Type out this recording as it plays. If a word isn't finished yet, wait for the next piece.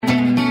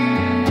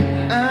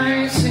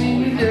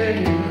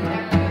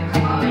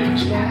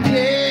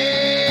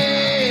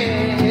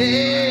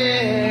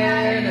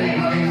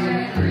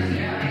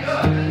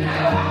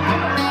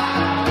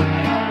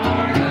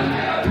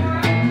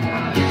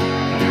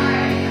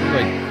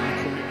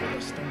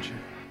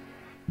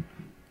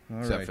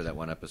Except for that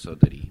one episode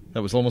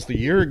that was almost a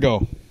year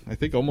ago. I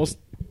think almost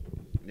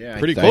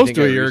pretty I close think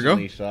to I a year ago.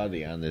 recently saw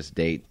the on this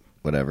date,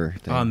 whatever.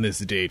 Thing. On this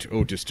date,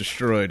 Otis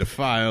destroyed a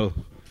file.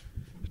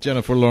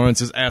 Jennifer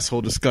Lawrence's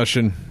asshole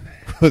discussion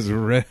was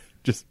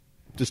just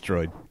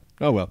destroyed.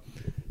 Oh, well.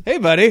 Hey,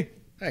 buddy.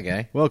 Hi,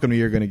 guy. Welcome to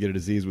You're Gonna Get a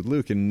Disease with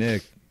Luke and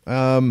Nick.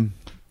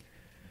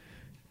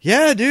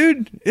 Yeah,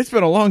 dude. It's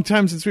been a long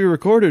time since we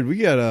recorded. We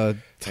got a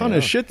ton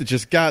of shit that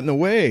just got in the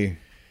way.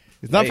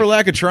 It's not for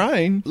lack of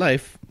trying.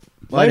 Life.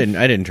 Well, I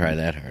didn't try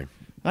that hard.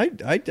 I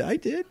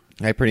did.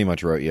 I pretty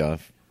much wrote you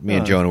off. Me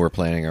and Jonah were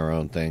planning our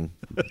own thing.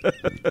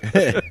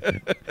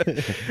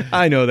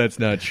 I know that's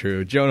not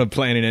true. Jonah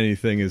planning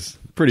anything is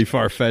pretty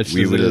far-fetched.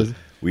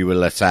 We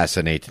will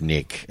assassinate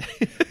Nick.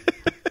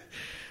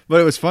 But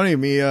it was funny.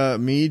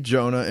 Me,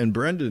 Jonah, and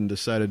Brendan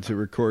decided to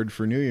record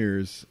for New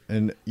Year's.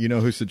 And you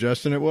know whose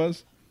suggestion it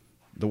was?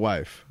 The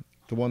wife.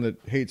 The one that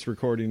hates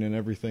recording and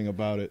everything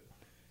about it.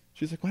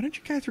 She's like, why don't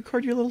you guys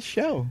record your little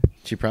show?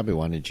 She probably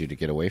wanted you to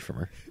get away from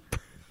her.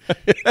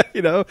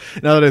 You know,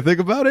 now that I think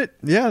about it,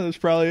 yeah, that's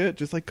probably it.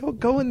 Just like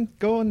go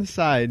on the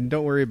side and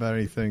don't worry about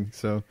anything.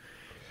 So,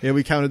 yeah,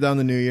 we counted down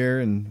the new year,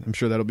 and I'm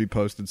sure that'll be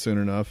posted soon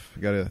enough.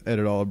 Got to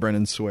edit all of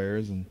Brendan's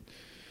swears. And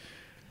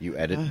you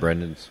edit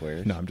Brendan's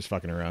swears? No, I'm just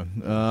fucking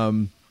around.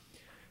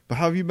 But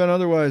how have you been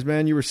otherwise,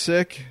 man? You were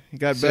sick. You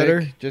got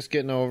better? Just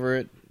getting over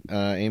it.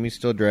 Amy's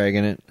still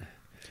dragging it.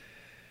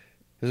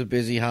 It was a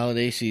busy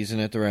holiday season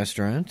at the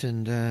restaurant,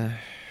 and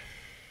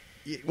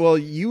well,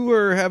 you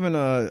were having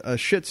a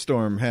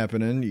shitstorm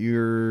happening.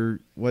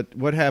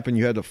 What happened?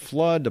 You had a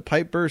flood, a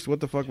pipe burst.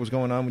 What the fuck was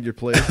going on with your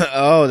place?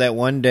 Oh, that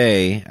one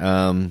day.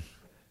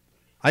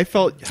 I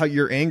felt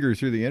your anger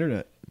through the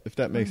internet, if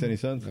that makes any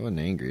sense. I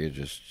wasn't angry. It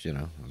just, it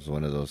was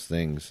one of those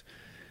things.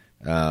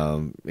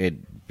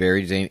 It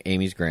buried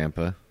Amy's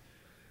grandpa.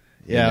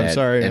 Yeah, I'm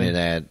sorry. And it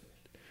had...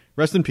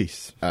 Rest in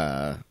peace.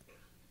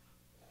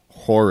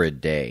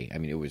 Horrid day. I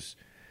mean,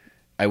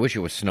 I wish it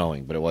was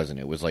snowing, but it wasn't.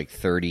 It was like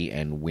 30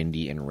 and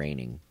windy and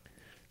raining.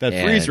 That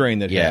freeze rain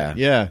that hit.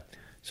 Yeah.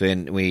 So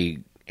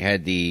we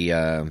had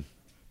the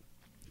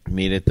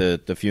meet at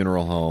the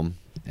funeral home,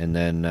 and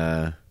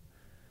then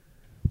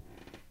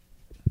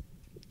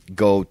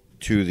go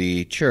to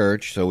the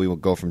church. So we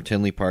would go from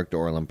Tinley Park to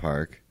Orland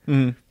Park.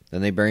 Mm-hmm.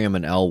 Then they bury him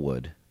in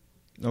Elwood.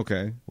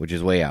 Okay. Which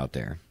is way out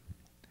there.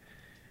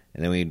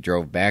 And then we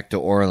drove back to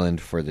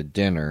Orland for the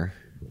dinner,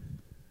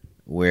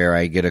 where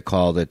I get a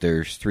call that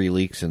there's 3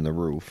 leaks in the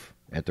roof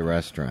at the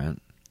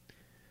restaurant.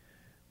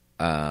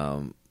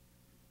 Then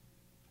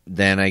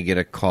I get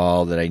a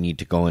call that I need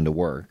to go into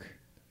work.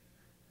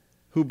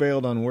 Who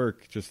bailed on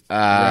work? Just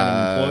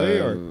random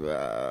employee?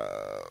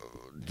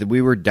 Or?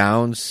 We were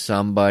down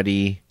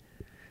somebody,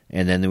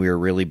 and then we were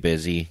really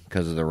busy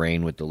because of the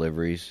rain with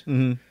deliveries.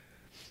 Mm-hmm.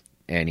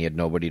 And he had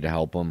nobody to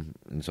help him,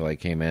 and so I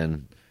came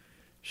in.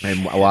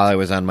 And while I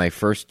was on my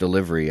first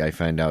delivery, I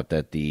found out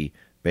that the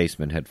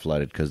basement had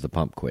flooded because the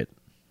pump quit.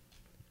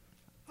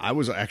 I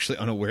was actually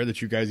unaware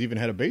that you guys even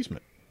had a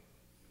basement.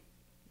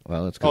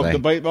 Well, it's because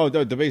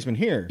the basement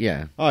here.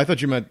 Yeah. Oh, I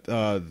thought you meant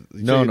no.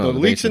 The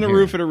leaks in the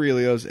roof at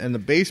Aurelio's and the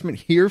basement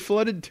here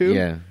flooded too.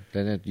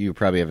 Yeah, you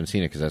probably haven't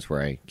seen it because that's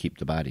where I keep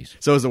the bodies.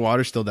 So is the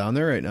water still down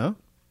there right now?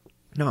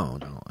 No.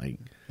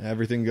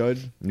 Everything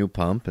good? New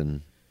pump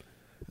and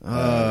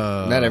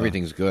not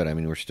everything's good. I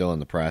mean, we're still in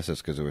the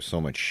process because there was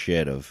so much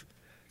shit of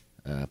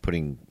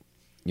putting.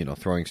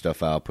 Throwing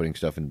stuff out, putting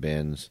stuff in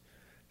bins,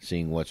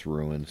 seeing what's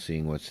ruined,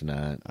 seeing what's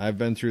not. I've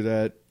been through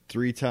that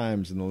 3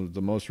 times, and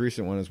the most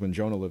recent one is when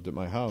Jonah lived at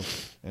my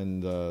house.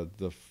 And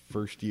the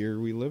first year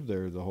we lived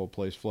there, the whole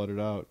place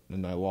flooded out,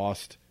 and I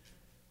lost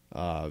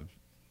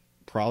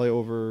probably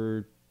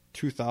over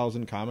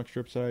 2,000 comic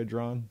strips that I had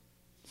drawn.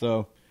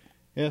 So,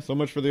 yeah, so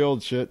much for the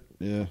old shit.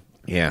 Yeah.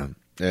 Yeah.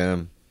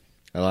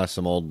 I lost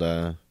some old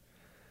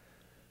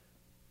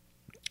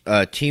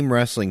team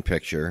wrestling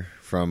picture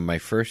from my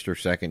first or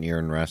second year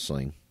in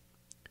wrestling.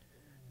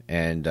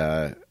 And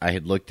I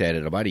had looked at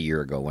it about a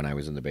year ago when I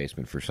was in the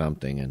basement for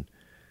something. And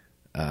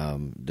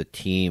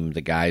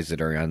the guys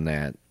that are on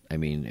that, I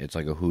mean, it's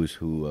like a who's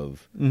who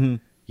of,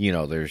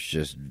 there's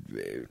just,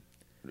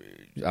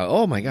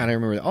 oh my God, I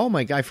remember, oh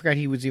my God, I forgot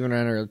he was even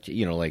on our,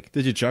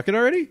 Did you chuck it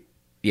already?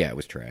 Yeah, it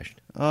was trashed.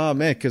 Oh,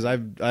 man, because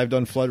I've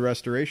done flood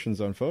restorations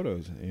on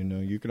photos.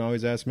 You can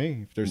always ask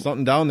me. If there's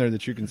something down there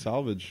that you can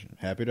salvage,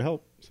 happy to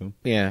help. So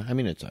yeah, I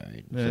mean, it's all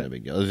right. It's not a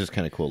big deal. It was just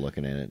kind of cool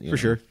looking at it. For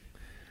sure.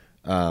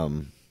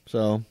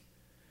 So,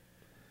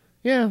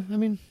 yeah, I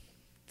mean.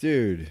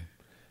 Dude,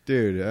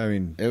 I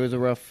mean. It was a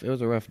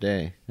rough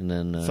day. And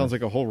then. Sounds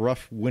like a whole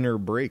rough winter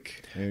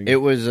break. It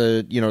was,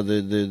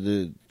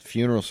 the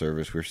funeral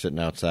service. We were sitting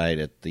outside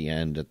at the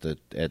end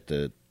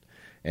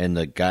and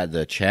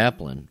the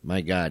chaplain,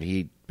 my God,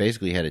 he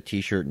basically had a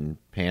T-shirt and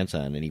pants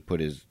on, and he put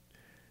his,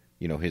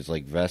 his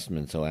like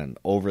vestments on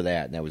over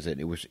that, and that was it.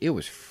 It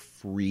was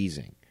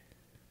freezing.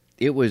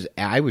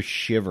 I was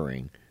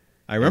shivering.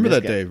 I remember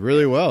that day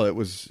really well. It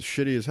was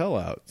shitty as hell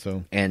out.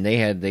 So, and they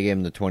gave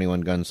him the 21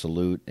 gun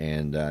salute,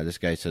 and this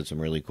guy said some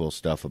really cool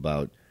stuff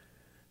about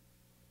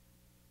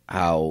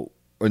how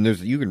and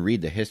you can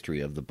read the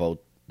history of the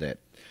boat that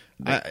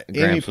Amy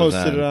Gramps was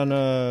posted it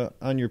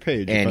on your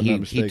page, and if I'm not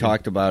mistaken. he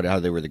talked about how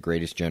they were the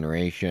greatest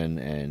generation,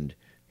 and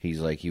he's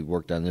like, he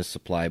worked on this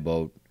supply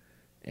boat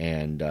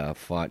and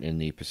fought in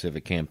the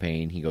Pacific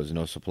campaign. He goes,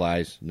 no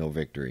supplies, no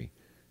victory.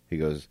 He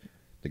goes,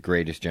 the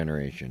greatest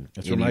generation.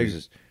 That's and what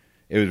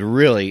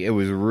it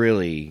was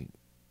really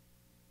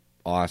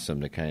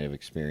awesome to kind of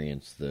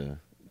experience the.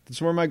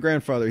 That's where my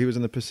grandfather, he was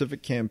in the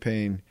Pacific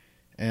campaign,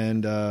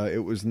 and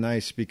it was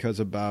nice because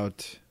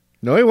about.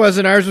 No, it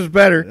wasn't. Ours was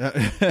better.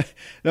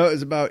 No, it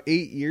was about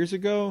 8 years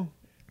ago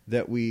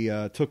that we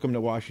took him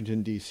to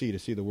Washington, D.C. to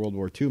see the World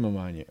War II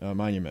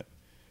monument,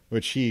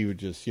 which he would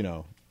just,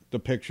 the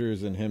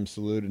pictures and him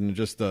saluted and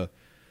just the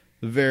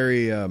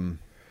very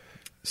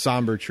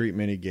somber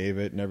treatment he gave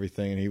it and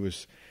everything.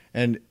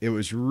 And it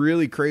was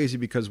really crazy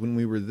because when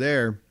we were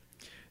there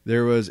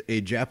was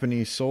a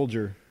Japanese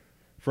soldier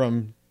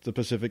from the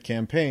Pacific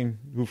campaign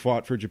who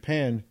fought for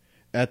Japan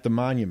at the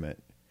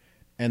monument.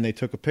 And they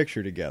took a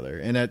picture together.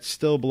 And that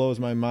still blows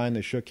my mind.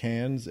 They shook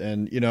hands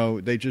and,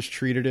 they just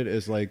treated it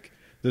as like,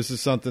 this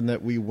is something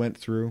that we went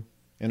through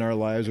in our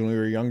lives when we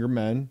were younger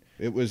men.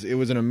 It was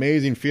an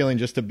amazing feeling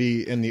just to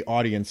be in the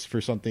audience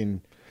for something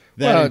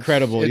that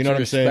incredible. You know what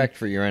I'm saying? Respect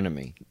for your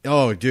enemy.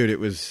 Oh, dude,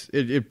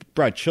 it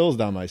brought chills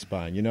down my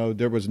spine.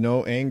 There was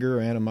no anger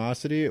or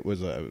animosity. It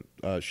was a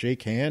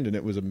shake hand, and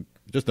it was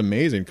just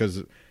amazing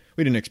because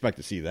we didn't expect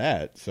to see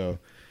that. So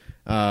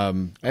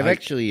I've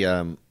actually...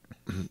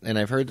 and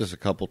I've heard this a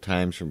couple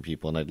times from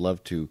people, and I'd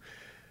love to.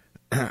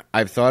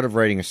 I've thought of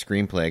writing a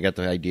screenplay. I got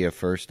the idea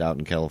first out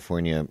in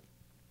California.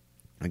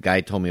 A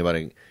guy told me about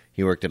it.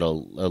 He worked at a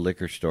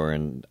liquor store,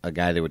 and a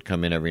guy that would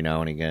come in every now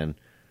and again.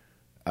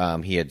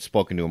 He had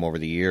spoken to him over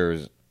the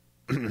years,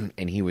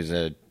 and he was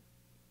a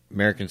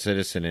American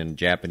citizen in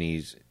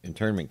Japanese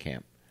internment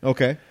camp.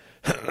 Okay.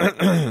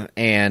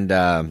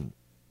 And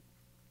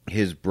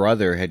his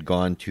brother had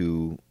gone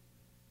to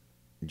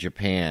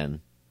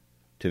Japan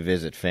to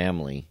visit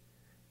family.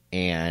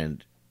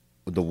 And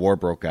the war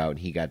broke out, and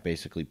he got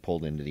basically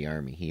pulled into the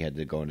army. He had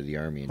to go into the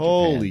army in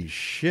Holy Japan.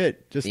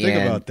 Shit. Just think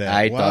about that.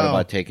 I thought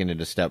about taking it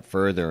a step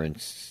further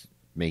and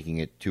making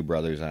it two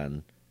brothers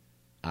on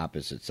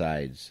opposite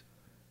sides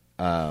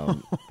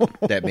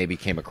that maybe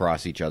came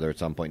across each other at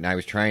some point. And I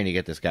was trying to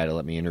get this guy to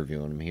let me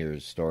interview him, hear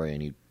his story,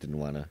 and he didn't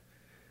want to.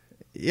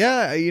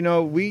 Yeah,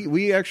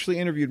 we actually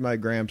interviewed my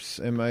Gramps,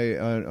 and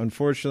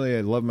unfortunately,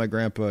 I love my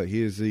grandpa.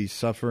 He's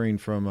suffering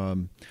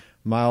from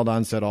mild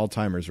onset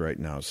Alzheimer's right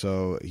now,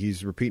 so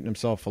he's repeating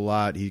himself a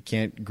lot. He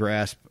can't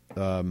grasp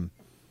the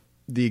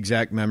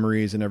exact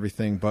memories and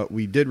everything, but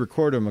we did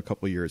record him a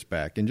couple years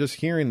back, and just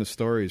hearing the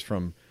stories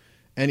from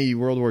any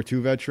World War II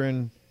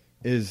veteran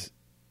is,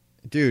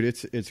 dude,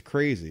 it's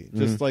crazy.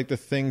 Just like the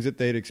things that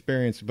they'd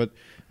experienced. But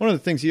one of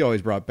the things he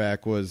always brought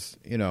back was,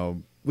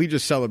 we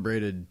just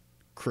celebrated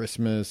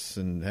Christmas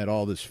and had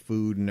all this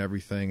food and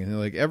everything, and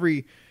like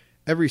every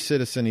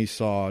citizen he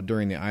saw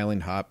during the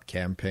Island Hop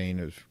campaign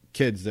of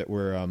kids that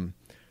were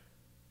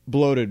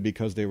bloated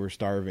because they were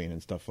starving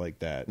and stuff like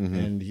that.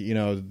 And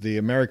the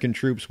American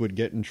troops would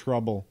get in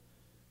trouble,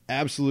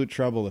 absolute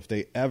trouble, if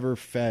they ever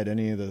fed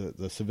any of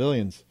the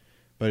civilians.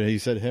 But he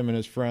said him and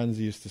his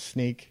friends used to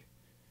sneak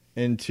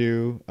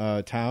into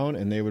town,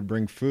 and they would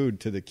bring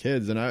food to the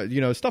kids,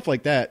 and stuff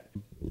like that.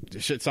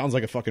 Shit sounds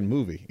like a fucking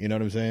movie. You know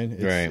what I'm saying?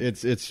 Right.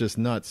 It's just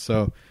nuts.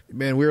 So,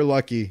 man, we're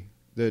lucky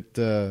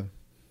that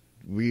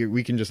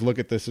we can just look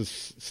at this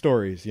as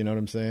stories. You know what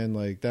I'm saying?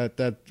 Like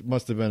that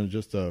must have been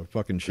just a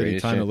fucking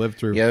shitty time to live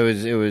through. Yeah,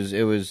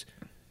 it was.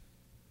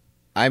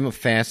 I'm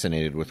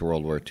fascinated with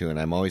World War II, and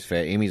I'm always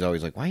Amy's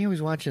always like, "Why are you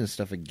always watching this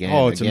stuff again?"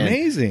 Oh, it's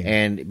amazing.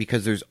 And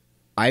because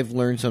I've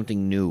learned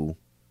something new.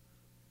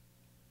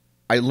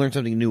 I learn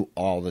something new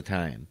all the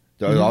time.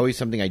 There's always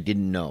something I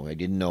didn't know. I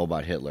didn't know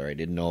about Hitler. I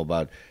didn't know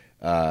about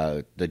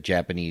the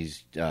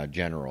Japanese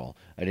general.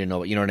 I didn't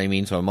know, you know what I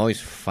mean? So I'm always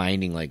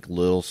finding like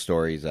little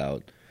stories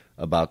out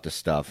about the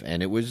stuff,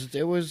 and it was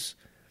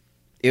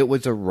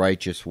a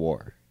righteous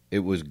war. It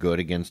was good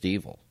against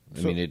evil.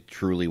 I mean, it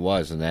truly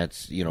was, and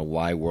that's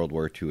why World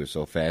War II is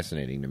so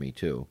fascinating to me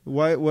too.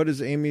 What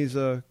is Amy's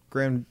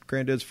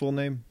granddad's full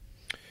name?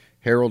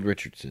 Harold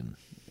Richardson.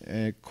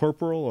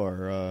 Corporal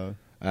or?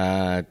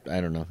 I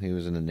don't know. He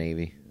was in the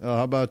Navy.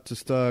 How about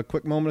just a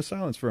quick moment of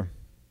silence for him?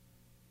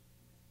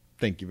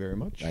 Thank you very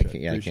much. I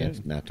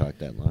can't not talk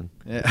that long.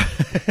 Yeah.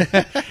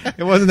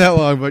 It wasn't that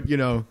long, but,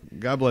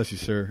 God bless you,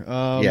 sir.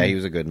 Yeah, he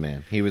was a good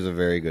man. He was a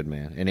very good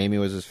man. And Amy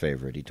was his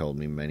favorite. He told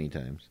me many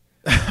times.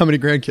 How many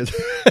grandkids?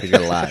 He's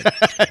got a lot.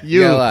 He's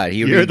got a lot.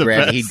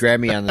 He'd grab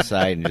me on the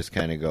side and just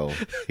kind of go.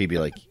 He'd be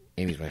like,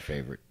 Amy's my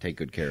favorite. Take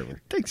good care of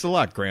her. Thanks a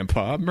lot,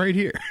 Grandpa. I'm right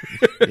here.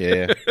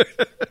 Yeah.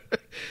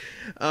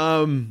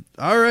 All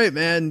right,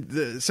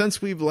 man.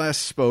 Since we've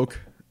last spoke,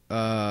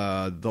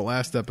 the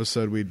last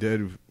episode we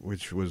did,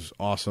 which was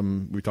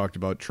awesome, we talked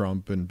about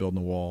Trump and building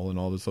a wall and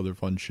all this other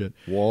fun shit.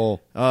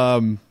 Wall.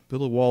 Build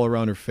a wall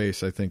around her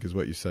face, I think is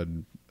what you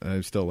said.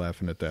 I'm still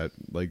laughing at that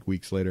like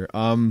weeks later.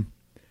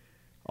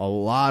 A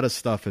lot of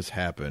stuff has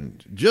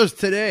happened. Just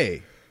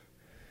today,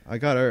 I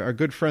got our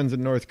good friends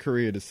in North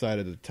Korea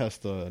decided to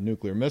test a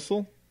nuclear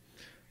missile.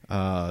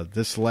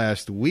 This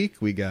last week,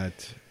 we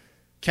got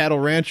cattle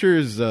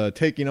ranchers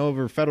taking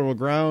over federal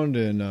ground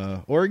in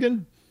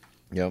Oregon.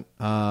 Yep.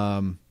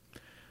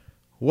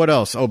 What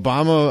else?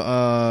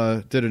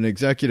 Obama did an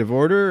executive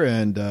order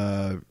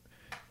and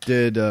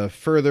did a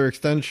further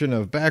extension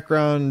of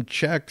background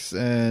checks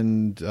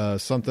and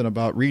something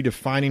about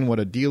redefining what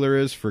a dealer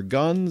is for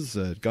guns,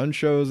 gun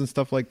shows and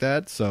stuff like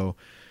that. So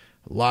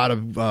a lot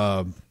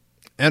of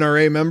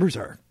NRA members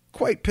are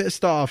quite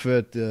pissed off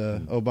at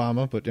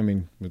Obama, but I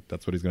mean,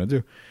 that's what he's going to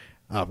do.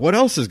 What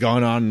else has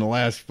gone on in the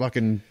last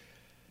fucking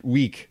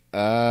week?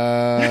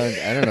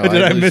 I don't know.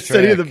 Did I miss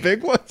any of the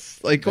big ones?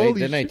 Like,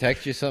 holy didn't I shit.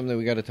 text you something that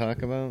we got to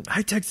talk about?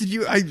 I texted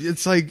you.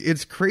 It's like,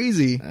 it's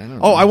crazy. I don't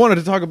know. Oh, I wanted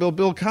to talk about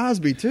Bill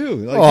Cosby, too.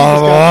 Like,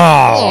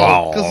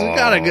 because we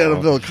got to get a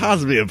Bill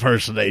Cosby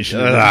impersonation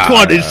in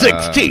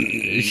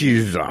 2016.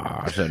 She's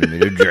sending me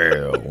to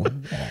jail.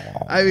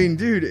 I mean,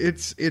 dude,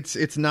 it's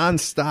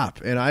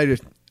nonstop, and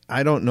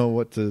I don't know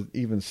what to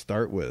even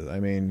start with. I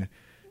mean,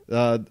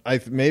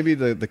 maybe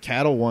the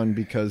cattle one,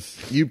 because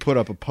you put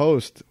up a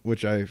post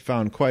which I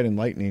found quite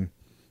enlightening.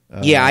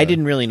 Yeah, I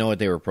didn't really know what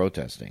they were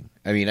protesting.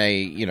 I mean,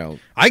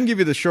 I can give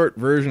you the short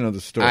version of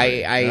the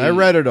story. I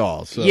read it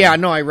all. So. Yeah,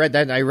 no, I read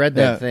that. I read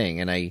that thing,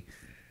 and I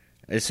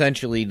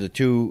essentially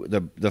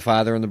the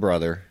father and the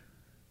brother,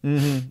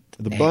 the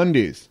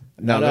Bundys,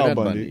 no, not they're Al not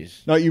Bundy.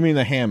 Bundys. No, you mean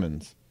the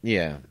Hammonds?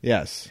 Yeah,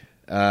 Yes,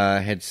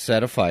 had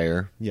set a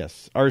fire.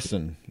 yes,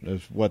 arson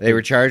is what They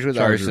were charged with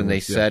charge arson. was, They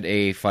set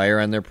a fire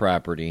on their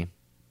property.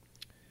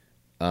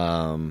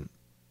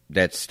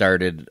 That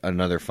started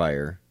another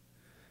fire.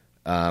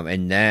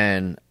 And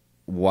then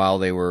while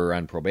they were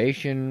on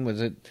probation,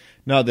 was it?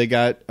 No, they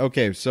got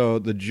okay. So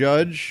the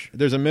judge,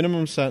 there's a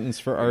minimum sentence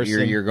for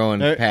arson. You're going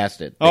past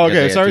it. Oh, because they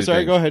okay. had Sorry. two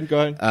things. Go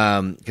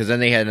ahead. Because then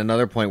they had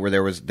another point where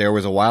there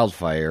was a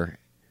wildfire,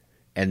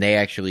 and they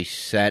actually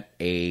set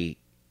a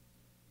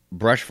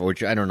brush fire.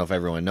 Which I don't know if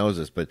everyone knows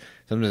this, but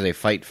sometimes they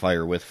fight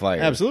fire with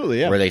fire.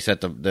 Absolutely, yeah. Where they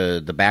set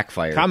the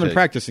backfire. Common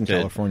practice in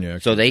California.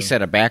 Actually, so they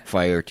set a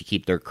backfire to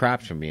keep their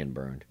crops from being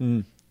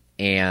burned,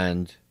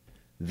 and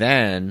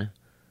then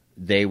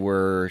they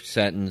were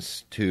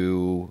sentenced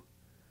to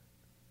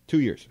 2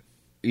 years.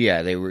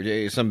 Yeah, they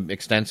were some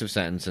extensive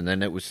sentence, and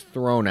then it was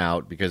thrown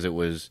out because it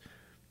was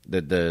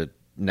the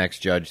next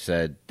judge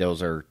said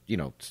those are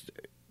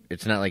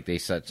it's not like they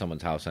set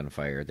someone's house on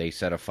fire. They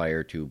set a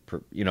fire to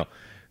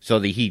so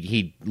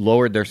he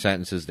lowered their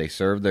sentences. They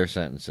served their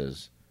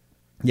sentences.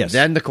 Yes.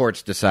 Then the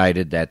courts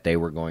decided that they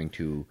were going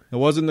to. It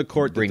wasn't the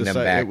court bring that them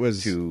decided.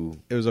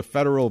 back It was a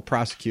federal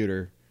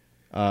prosecutor.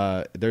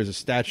 There's a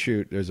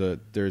statute.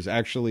 There's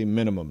actually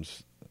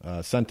minimums,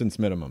 sentence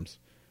minimums,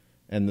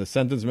 and the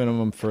sentence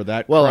minimum for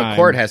that. Well, crime, a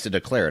court has to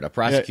declare it. A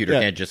prosecutor Yeah.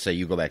 can't just say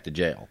you go back to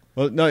jail.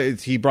 Well, no,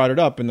 he brought it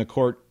up, and the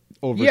court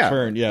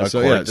overturned. Yeah, a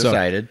court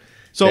decided.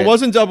 So that- it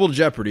wasn't double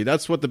jeopardy.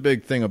 That's what the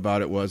big thing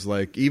about it was.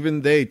 Like,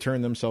 even they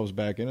turned themselves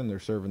back in, and they're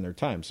serving their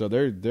time. So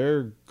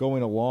they're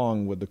going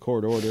along with the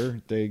court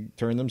order. They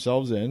turned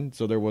themselves in.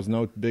 So there was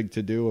no big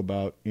to do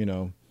about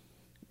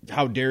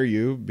how dare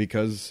you,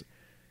 because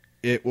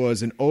it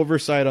was an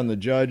oversight on the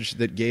judge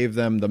that gave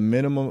them the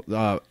minimum,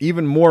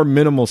 even more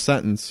minimal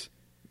sentence,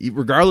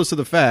 regardless of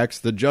the facts.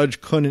 The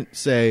judge couldn't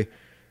say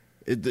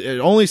it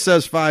only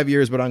says 5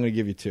 years, but I'm going to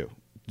give you 2.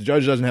 The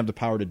judge doesn't have the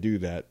power to do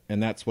that,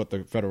 and that's what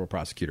the federal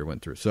prosecutor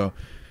went through. So,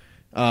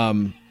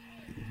 don't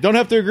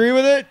have to agree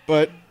with it,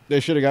 but they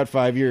should have got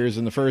 5 years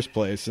in the first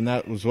place, and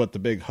that was what the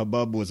big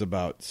hubbub was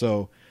about.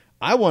 So,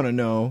 I want to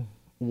know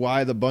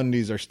why the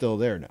Bundys are still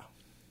there now.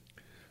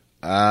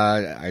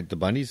 Are the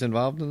Bundys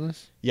involved in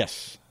this?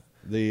 Yes,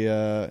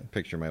 the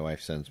Picture my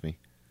wife sends me.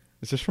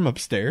 is this from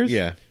upstairs?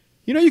 Yeah.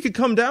 You could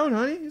come down,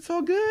 honey. It's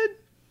all good.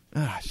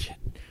 Ah, shit.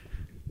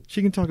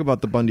 She can talk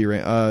about the Bundy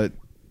ranch.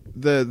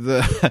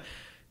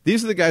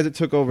 These are the guys that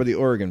took over the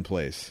Oregon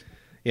place.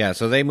 Yeah,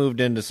 so they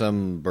moved into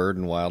some bird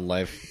and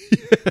wildlife.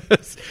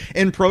 Yes.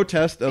 In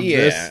protest of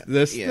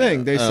this Yeah.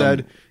 thing. They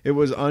said it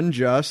was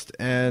unjust,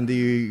 and the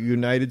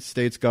United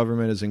States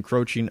government is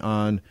encroaching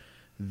on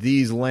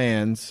these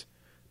lands,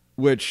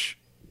 which,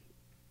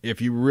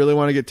 if you really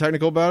want to get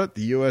technical about it,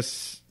 the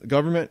U.S.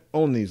 government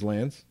owned these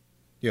lands.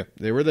 Yeah.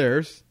 They were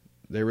theirs.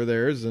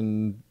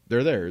 And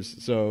they're theirs.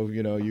 So,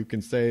 you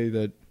can say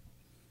that.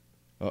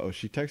 Uh-oh, is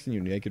she texting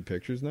you naked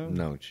pictures now?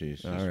 No,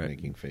 she's just right.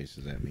 making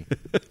faces at me.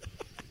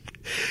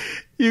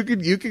 You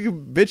could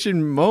bitch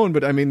and moan,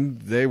 but I mean,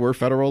 they were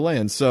federal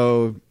lands.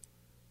 So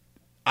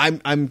I'm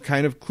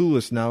kind of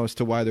clueless now as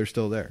to why they're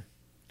still there,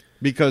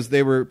 because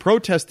they were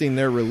protesting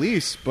their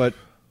release, but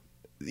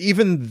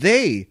even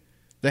the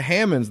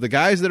Hammonds, the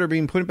guys that are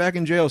being put back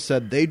in jail,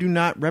 said they do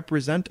not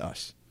represent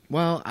us.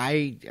 Well,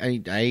 I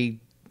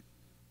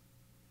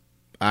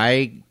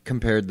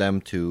compared them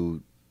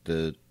to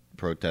the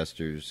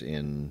protesters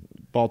in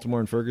Baltimore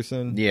and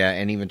Ferguson. Yeah,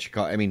 and even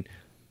Chicago. I mean,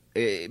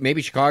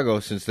 maybe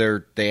Chicago, since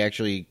the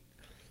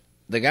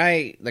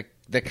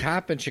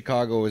cop in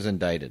Chicago was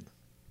indicted,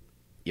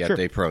 yet Sure.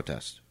 they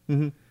protest.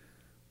 Mm-hmm.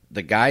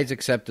 The guys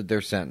accepted their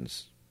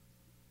sentence,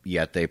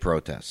 yet they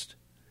protest.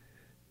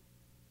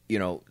 You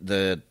know,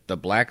 the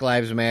Black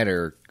Lives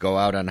Matter go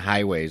out on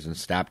highways and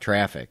stop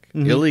traffic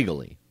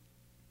illegally.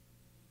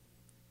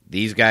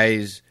 These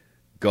guys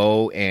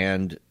go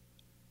and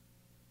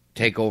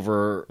take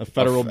over a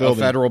federal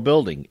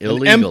building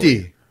illegally. An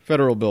empty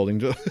federal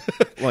building.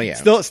 Well, yeah,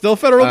 still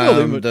federal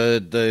building.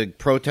 But the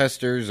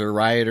protesters or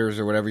rioters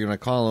or whatever you want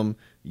to call them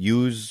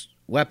use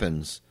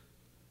weapons.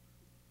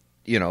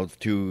 You know,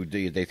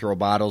 they throw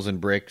bottles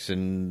and bricks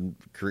and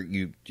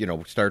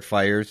start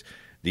fires.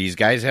 These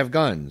guys have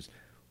guns.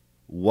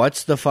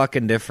 What's the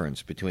fucking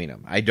difference between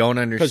them? I don't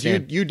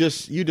understand.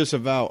 Because you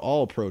disavow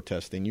all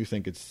protesting. You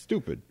think it's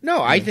stupid.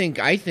 No, I think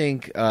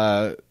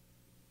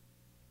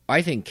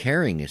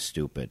caring is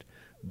stupid.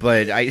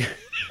 But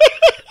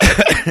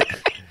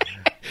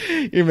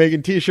you're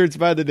making T-shirts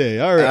by the day.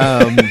 All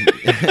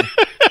right.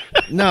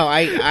 No,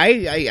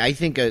 I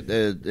think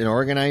an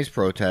organized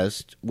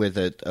protest with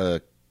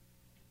a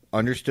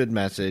understood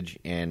message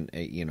and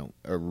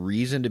a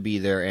reason to be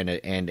there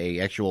and a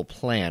actual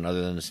plan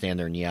other than to stand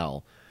there and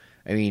yell.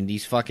 I mean,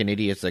 these fucking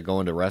idiots that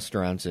go into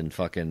restaurants and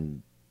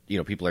fucking,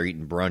 people are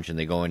eating brunch and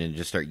they go in and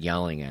just start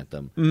yelling at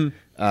them.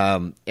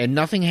 Mm-hmm. And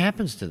nothing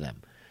happens to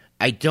them.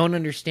 I don't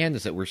understand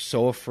this, that we're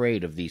so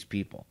afraid of these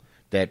people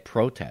that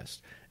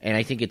protest. And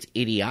I think it's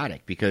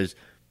idiotic because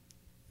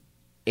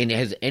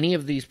has any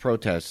of these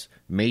protests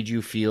made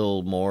you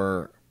feel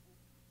more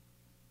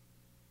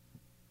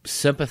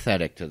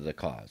sympathetic to the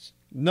cause?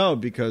 No,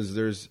 because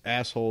there's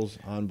assholes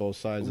on both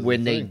sides of the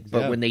thing.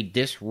 When they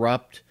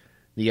disrupt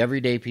the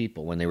everyday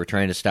people, when they were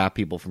trying to stop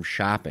people from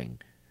shopping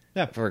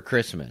for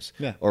Christmas,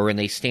 or when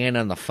they stand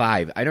on the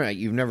 5. I don't know.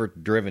 You've never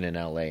driven in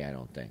L.A., I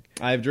don't think.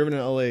 I've driven in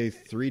L.A.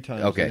 3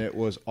 times, and it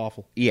was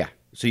awful. Yeah,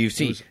 so you've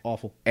seen. It was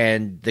awful.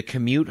 And the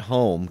commute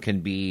home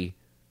can be,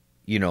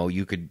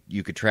 you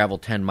could travel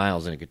 10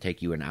 miles and it could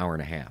take you an hour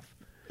and a half.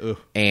 Ugh.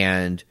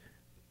 And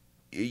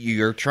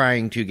you're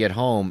trying to get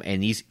home,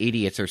 and these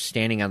idiots are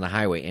standing on the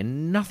highway,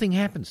 and nothing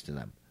happens to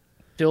them.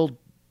 Still.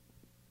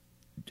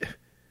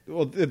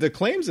 Well, the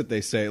claims that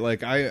they say,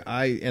 like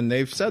and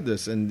they've said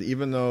this, and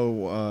even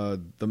though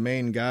the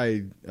main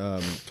guy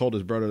told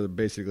his brother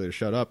basically to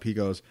shut up, he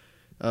goes,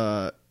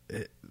 the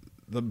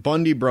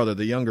Bundy brother,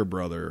 the younger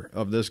brother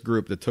of this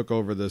group that took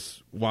over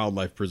this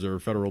wildlife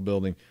preserve federal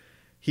building,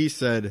 he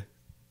said,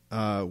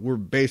 we're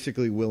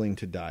basically willing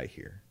to die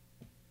here.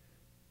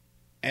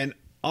 And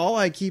all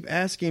I keep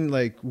asking,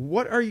 like,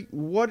 what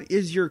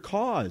is your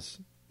cause?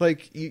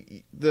 Like,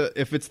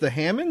 if it's the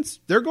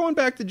Hammonds, they're going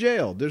back to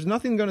jail. There's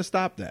nothing going to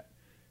stop that.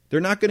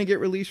 They're not going to get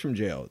released from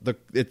jail.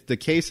 The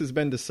case has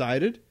been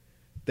decided.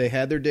 They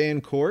had their day in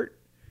court.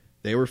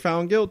 They were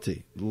found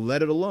guilty.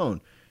 Let it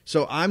alone.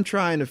 So I'm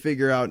trying to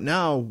figure out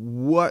now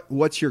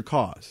what's your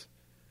cause?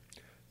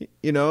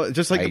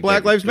 Just like the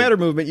Black Lives Matter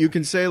movement, you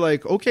can say,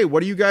 like, okay,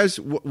 what do you guys,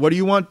 what do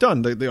you want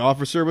done? The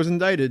officer was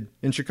indicted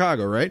in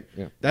Chicago, right?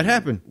 Yeah. That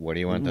happened. What do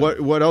you want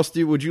done? What else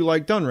would you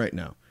like done right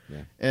now?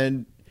 Yeah.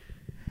 And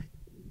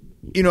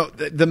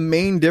the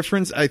main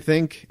difference, I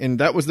think, and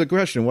that was the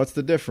question, what's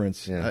the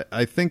difference? Yeah.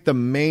 I think the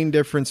main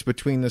difference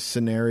between this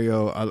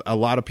scenario, a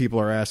lot of people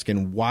are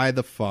asking, why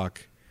the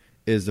fuck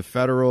is the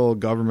federal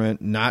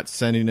government not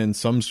sending in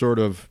some sort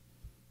of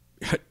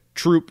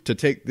troop to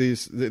take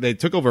these? They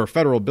took over a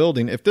federal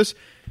building. If this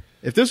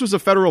was a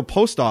federal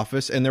post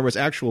office and there was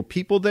actual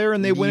people there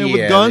and they went in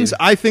with guns,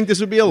 I think this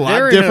would be a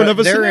lot different of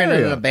a scenario. They're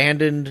in an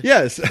abandoned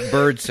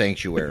bird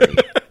sanctuary.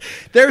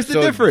 There's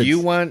the difference. You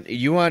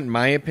want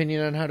my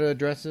opinion on how to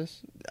address this?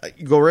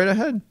 Go right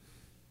ahead.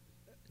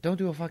 Don't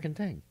do a fucking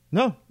thing.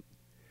 No.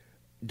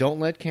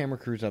 Don't let camera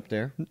crews up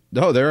there.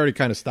 No, they're already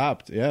kind of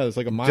stopped. Yeah, it's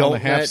like a mile and a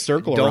half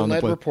circle around the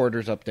place. Don't let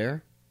reporters up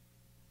there.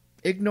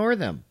 Ignore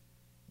them.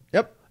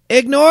 Yep.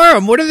 Ignore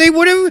them. What are they?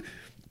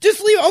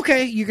 Just leave.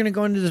 Okay, you're going to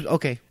go into this.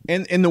 Okay.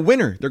 And in the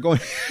winter, they're going.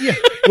 Yeah.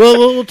 Well,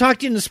 we'll talk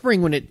to you in the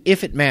spring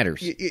if it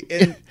matters.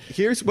 And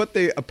here's what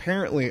they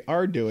apparently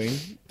are doing.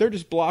 They're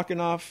just blocking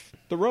off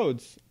the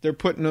roads. They're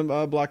putting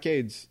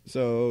blockades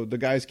so the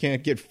guys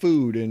can't get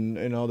food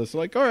and all this.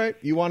 Like, all right,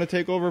 you want to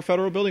take over a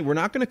federal building? We're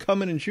not going to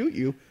come in and shoot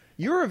you.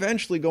 You're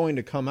eventually going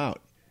to come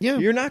out. Yeah.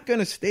 You're not going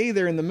to stay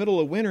there in the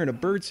middle of winter in a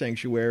bird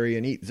sanctuary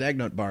and eat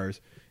Zagnut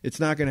bars. It's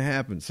not going to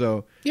happen.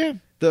 So yeah.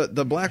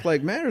 The Black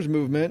Lives Matters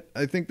movement,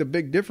 I think the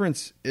big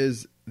difference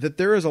is that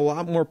there is a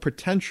lot more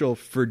potential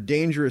for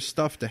dangerous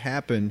stuff to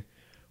happen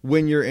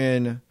when you're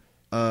in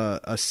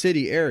a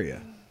city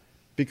area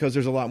because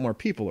there's a lot more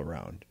people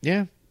around.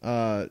 Yeah.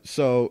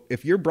 So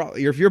if you're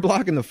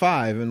blocking the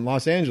 5 in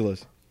Los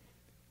Angeles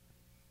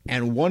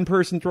and one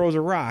person throws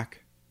a rock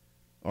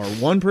or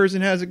one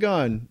person has a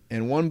gun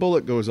and one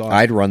bullet goes off,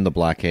 I'd run the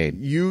blockade.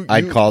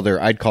 I'd call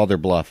their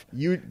bluff.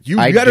 You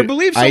better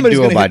believe somebody's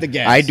going to hit the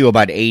gas. I'd do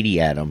about 80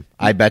 at them.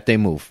 I bet they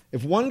move.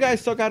 If one guy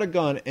stuck out a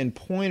gun and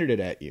pointed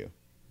it at you,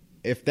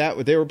 if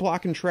they were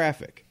blocking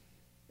traffic,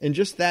 and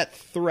just that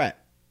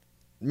threat,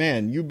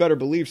 man, you better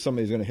believe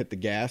somebody's going to hit the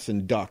gas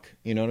and duck.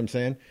 You know what I'm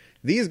saying?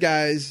 These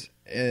guys,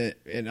 and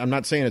I'm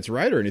not saying it's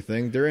right or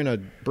anything, they're in a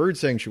bird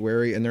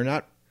sanctuary and they're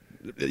not,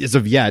 as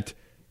of yet,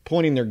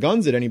 pointing their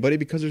guns at anybody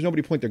because there's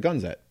nobody to point their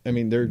guns at. I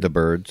mean, they're The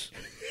birds.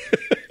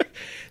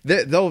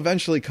 they'll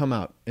eventually come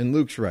out. And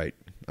Luke's right.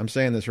 I'm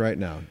saying this right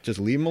now. Just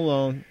leave them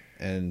alone,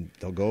 and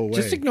they'll go away.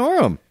 Just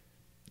ignore them.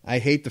 I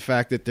hate the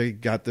fact that they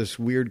got this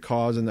weird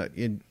cause, and that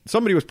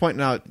somebody was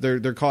pointing out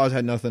their cause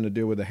had nothing to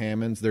do with the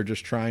Hammonds. They're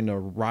just trying to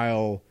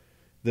rile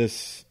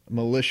this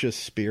malicious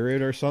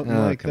spirit or something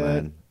like come that.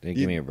 on.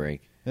 Give me a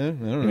break. I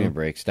don't know. Give me a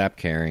break. Stop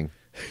caring.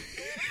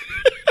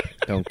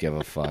 Don't give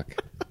a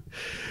fuck.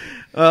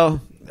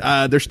 Well,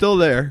 they're still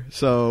there,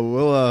 so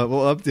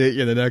we'll update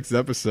you in the next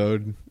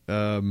episode.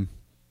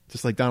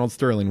 Just like Donald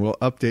Sterling, we'll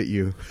update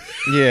you.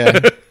 Yeah.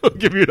 We'll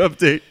give you an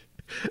update.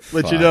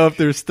 Let you know if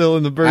they're still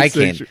in the bird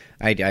sanctuary.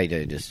 I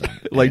just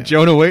Like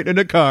Jonah waiting in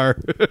a car.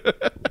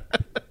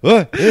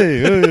 That's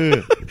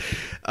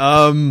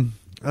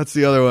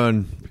the other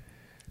one.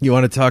 You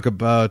want to talk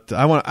about? Can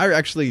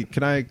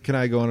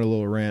I go on a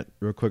little rant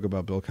real quick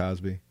about Bill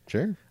Cosby?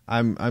 Sure.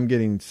 I'm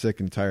getting sick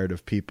and tired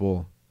of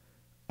people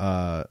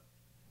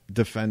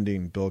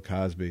defending Bill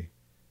Cosby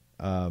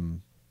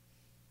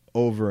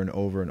over and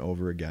over and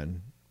over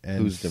again. And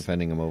who's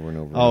defending him over and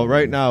over? Oh,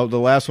 right now the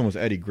last one was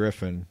Eddie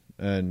Griffin,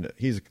 and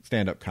he's a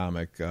stand-up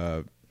comic.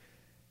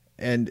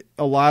 And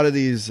a lot of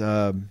these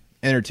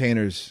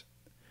entertainers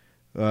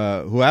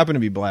who happen to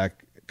be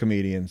black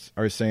comedians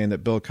are saying that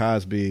Bill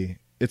Cosby,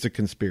 it's a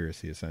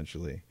conspiracy,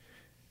 essentially.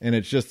 And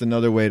it's just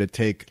another way to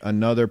take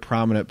another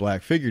prominent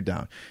black figure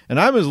down. And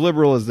I'm as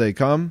liberal as they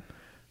come,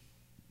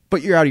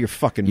 but you're out of your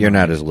fucking mind. You're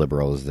not as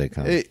liberal as they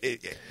come.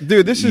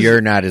 Dude,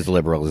 You're not as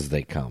liberal as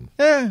they come.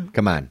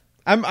 Come on.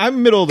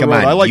 I'm middle of the Come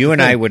road. on. I like you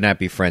and I would not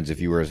be friends if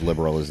you were as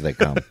liberal as they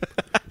come.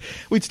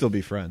 We'd still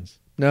be friends.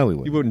 No, we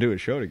wouldn't. You wouldn't do a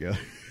show together.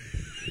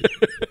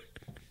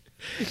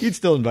 You'd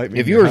still invite me.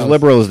 If you were as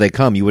liberal as they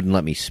come, you wouldn't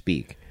let me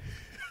speak.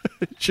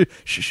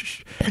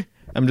 Shh.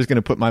 I'm just going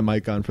to put my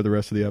mic on for the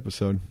rest of the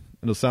episode.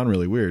 It'll sound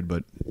really weird,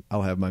 but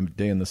I'll have my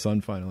day in the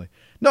sun finally.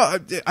 No,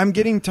 I'm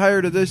getting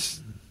tired of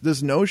this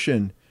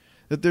notion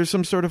that there's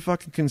some sort of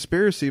fucking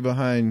conspiracy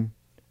behind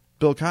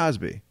Bill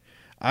Cosby.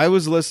 I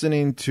was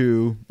listening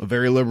to a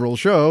very liberal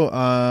show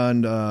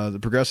on the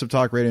progressive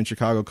talk radio in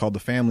Chicago called The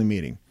Family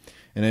Meeting.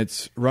 And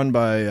it's run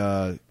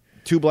by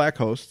two black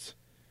hosts.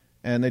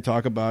 And they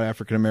talk about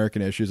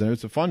African-American issues. And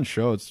it's a fun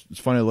show. It's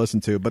funny to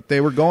listen to. But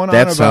they were going on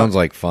about... That sounds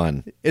like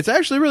fun. It's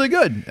actually really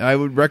good. I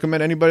would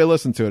recommend anybody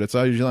listen to it. It's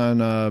usually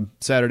on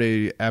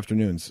Saturday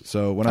afternoons.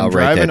 So when I'm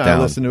driving, I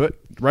listen to it.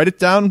 Write it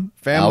down.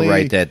 I'll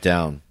write that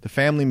down. The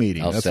Family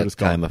Meeting. I'll That's set what it's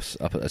called.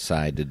 time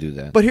aside to do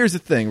that. But here's the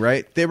thing,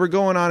 right? They were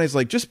going on. It's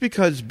like, just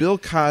because Bill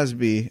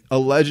Cosby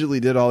allegedly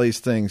did all these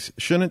things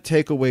shouldn't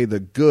take away the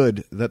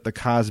good that the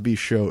Cosby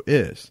Show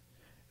is.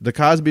 The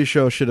Cosby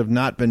Show should have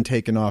not been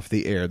taken off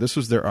the air. This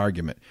was their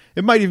argument.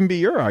 It might even be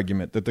your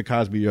argument that the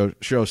Cosby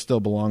Show still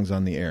belongs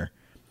on the air.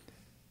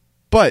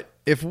 But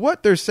if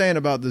what they're saying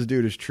about this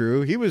dude is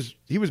true, he was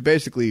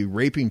basically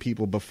raping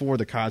people before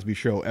the Cosby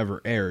Show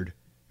ever aired.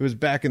 It was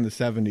back in the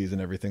 70s and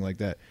everything like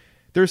that.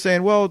 They're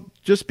saying, well,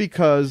 just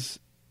because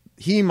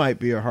he might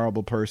be a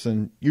horrible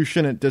person, you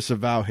shouldn't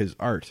disavow his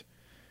art.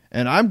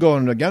 And I'm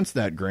going against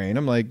that grain.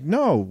 I'm like,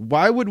 no,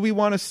 why would we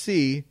want to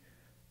see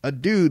a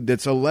dude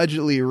that's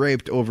allegedly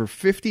raped over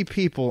 50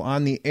 people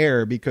on the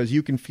air because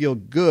you can feel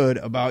good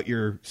about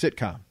your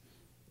sitcom?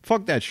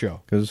 Fuck that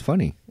show. Because it's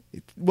funny.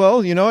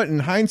 Well, you know what? In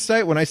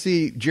hindsight, when I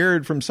see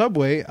Jared from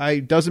Subway,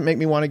 it doesn't make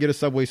me want to get a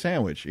Subway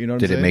sandwich. You know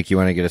what I'm saying? Did it make you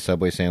want to get a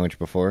Subway sandwich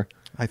before?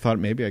 I thought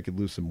maybe I could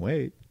lose some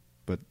weight.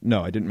 But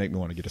no, it didn't make me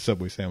want to get a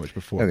Subway sandwich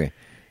before. Okay.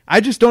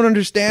 I just don't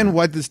understand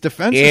why this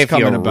defense is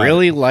coming about. If you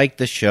really like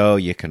the show,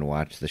 you can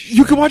watch the show.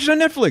 You can watch it on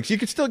Netflix. You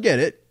can still get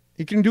it.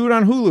 You can do it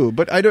on Hulu,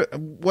 but I don't.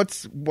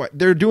 What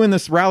they're doing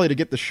this rally to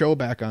get the show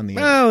back on the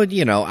air. Well,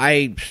 you know,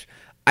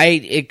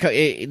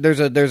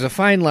 there's a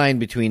fine line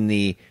between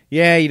you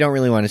don't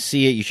really want to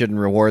see it. You shouldn't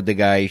reward the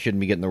guy. You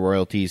shouldn't be getting the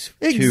royalties.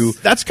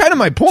 That's kind of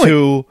my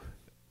point.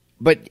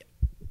 But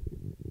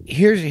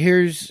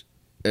here's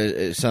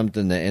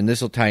something that, and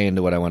this will tie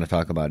into what I want to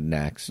talk about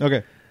next.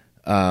 Okay.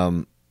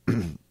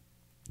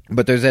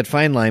 But there's that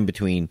fine line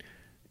between,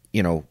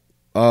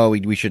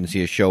 we shouldn't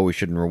see a show. We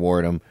shouldn't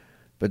reward them.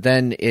 But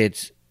then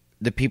it's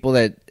the people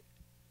that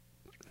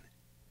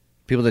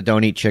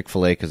don't eat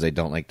Chick-fil-A because they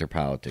don't like their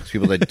politics.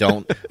 People that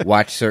don't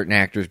watch certain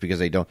actors because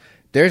they don't.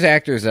 There's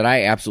actors that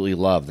I absolutely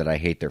love that I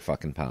hate their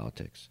fucking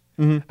politics.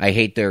 Mm-hmm. I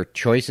hate their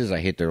choices. I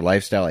hate their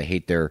lifestyle. I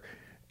hate their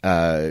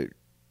the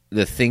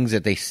things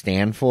that they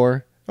stand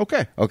for.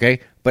 Okay.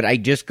 But I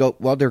just go,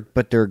 well, they're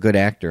a good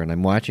actor, and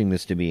I'm watching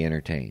this to be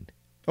entertained.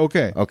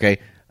 Okay.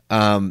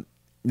 The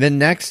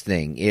next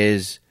thing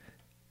is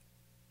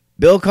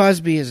Bill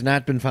Cosby has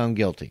not been found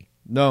guilty.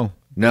 No,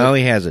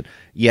 he hasn't.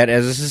 Yet,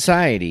 as a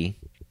society,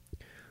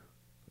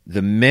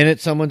 the minute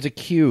someone's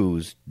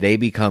accused, they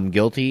become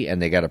guilty,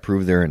 and they got to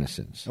prove their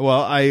innocence.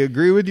 Well, I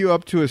agree with you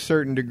up to a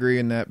certain degree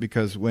in that,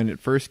 because when it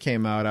first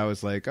came out, I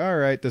was like, all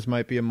right, this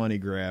might be a money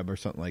grab or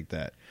something like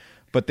that.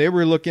 But they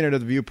were looking at it at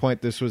the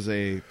viewpoint this was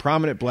a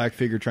prominent black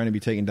figure trying to be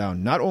taken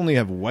down. Not only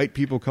have white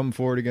people come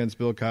forward against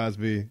Bill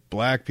Cosby,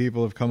 black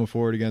people have come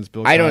forward against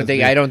Bill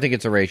Cosby. I don't think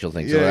it's a racial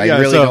thing. So Yeah, I yeah,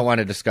 really so- don't want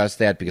to discuss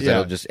that because Yeah.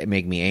 that'll just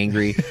make me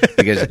angry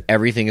because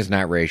everything is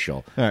not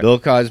racial. All right. Bill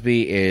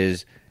Cosby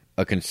is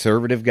a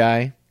conservative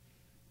guy,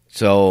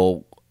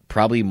 so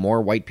probably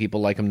more white people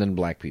like him than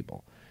black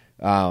people.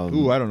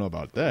 Ooh, I don't know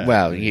about that.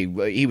 Well, he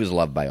was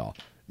loved by all.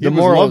 he was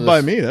loved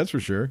by me, that's for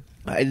sure.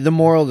 The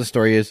moral of the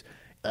story is,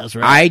 That's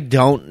right. I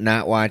don't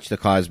not watch the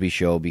Cosby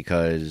Show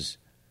because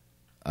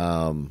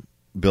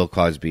Bill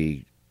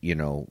Cosby,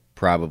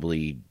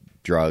 probably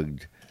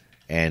drugged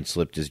and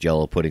slipped his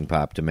Jello pudding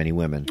pop to many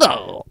women.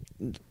 Oh.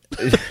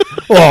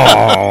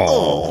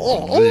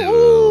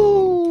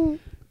 Oh.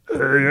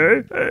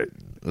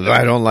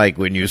 I don't like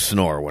when you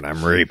snore when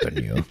I'm raping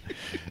you.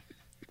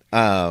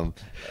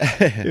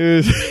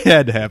 It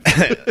had to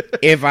happen.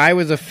 If I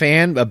was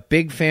a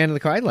big fan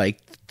of I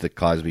liked the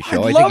Cosby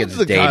Show. I I think loved it's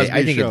the dated. Cosby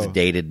I think Show. it's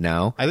dated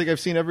now. I think I've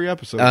seen every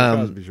episode of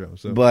the Cosby Show.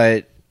 So.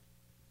 But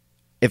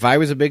if I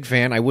was a big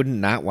fan, I wouldn't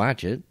not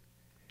watch it.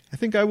 I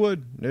think I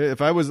would.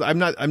 If I was, I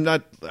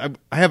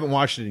haven't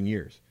watched it in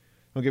years.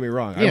 Don't get me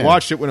wrong. Yeah. I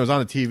watched it when it was on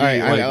the TV.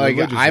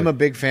 Religiously. I'm a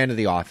big fan of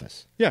The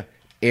Office. Yeah.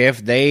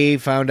 If they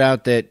found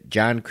out that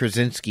John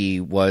Krasinski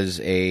raped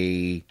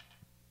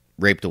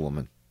a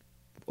woman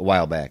a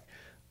while back,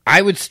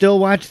 I would still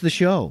watch the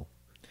show.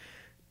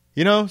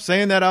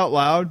 Saying that out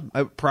loud,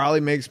 it probably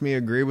makes me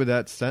agree with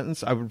that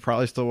sentence. I would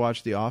probably still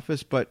watch The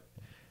Office, but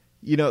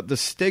the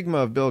stigma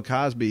of Bill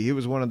Cosby, he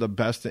was one of the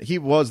best. He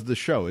was the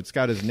show. It's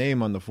got his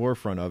name on the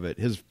forefront of it.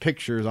 His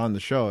picture's on the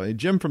show.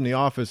 Jim from The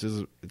Office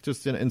is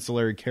just an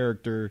ancillary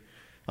character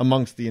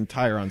amongst the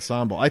entire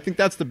ensemble. I think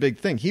that's the big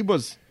thing. He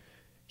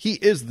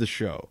is the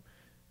show.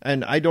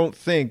 And I don't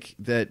think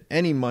that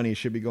any money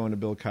should be going to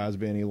Bill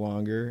Cosby any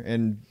longer.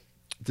 And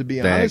to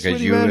be honest with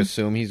because you, you man,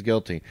 assume he's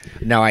guilty.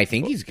 Now, I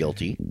think he's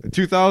guilty.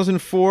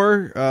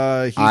 2004,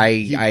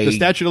 the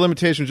statute of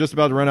limitations was just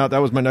about to run out.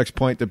 That was my next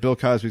point, that Bill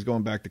Cosby's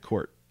going back to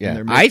court. And Yeah,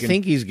 they're I making-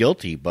 think he's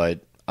guilty,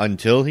 but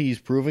until he's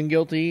proven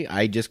guilty,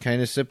 I just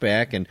kind of sit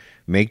back and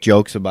make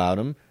jokes about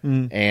him,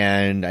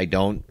 and I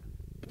don't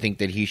think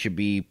that he should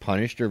be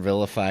punished or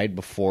vilified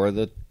before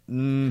the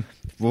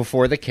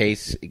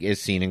case is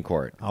seen in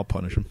court. I'll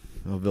punish him.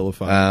 I'll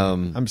vilify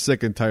him. I'm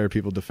sick and tired of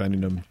people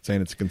defending him,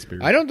 saying it's a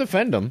conspiracy. I don't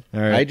defend him. All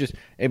right.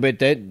 But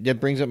that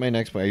brings up my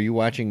next point. Are you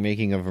watching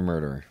Making of a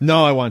Murderer?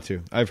 No, I want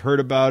to. I've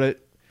heard about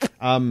it.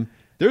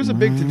 There's a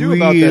big to-do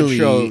about that Really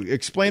show.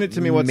 Explain it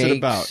to me. What's it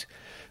about?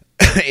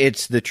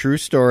 It's the true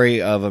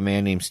story of a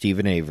man named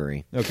Stephen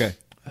Avery. Okay.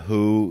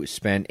 Who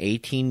spent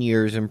 18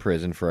 years in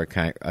prison for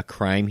a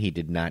crime he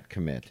did not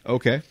commit.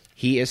 Okay.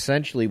 He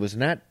essentially was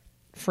not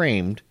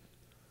framed,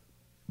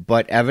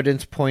 but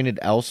evidence pointed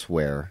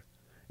elsewhere,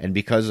 and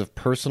because of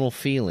personal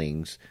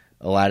feelings,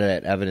 a lot of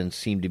that evidence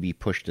seemed to be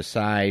pushed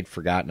aside,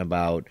 forgotten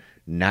about,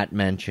 not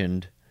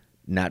mentioned,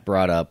 not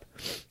brought up.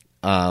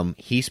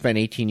 He spent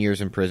 18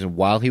 years in prison.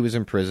 While he was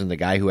in prison, the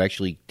guy who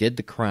actually did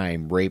the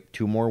crime, raped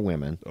 2 more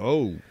women,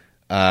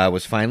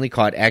 was finally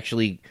caught,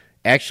 actually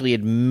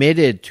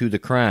admitted to the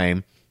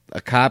crime. A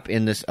cop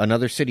in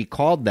another city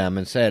called them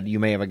and said, "You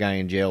may have a guy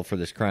in jail for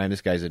this crime. This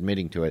guy's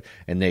admitting to it,"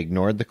 and they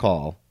ignored the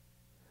call.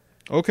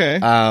 Okay.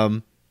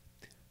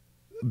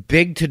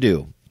 Big to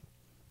do.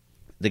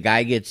 The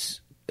guy gets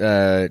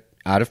out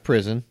of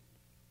prison.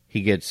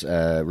 He gets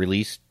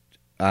released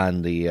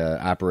on the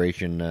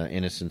Operation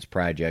Innocence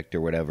Project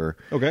or whatever.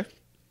 Okay.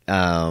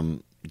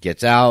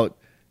 Gets out.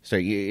 So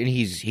and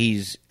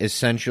he's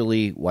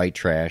essentially white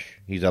trash.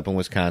 He's up in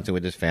Wisconsin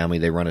with his family.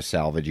 They run a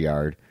salvage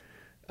yard.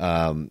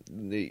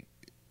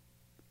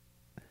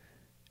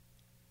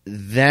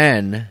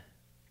 Then,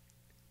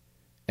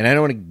 and I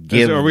don't want to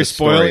give the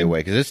story away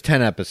because it's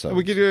 10 episodes.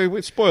 We could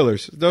do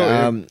spoilers.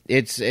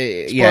 It's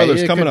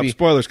spoilers coming up.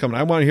 Spoilers coming.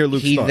 I want to hear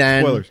Luke's thoughts.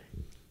 Then Spoilers.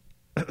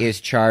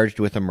 Is charged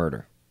with a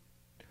murder.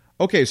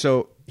 Okay,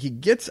 so he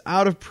gets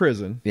out of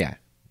prison. Yeah.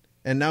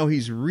 And now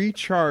he's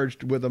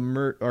recharged with a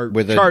murder,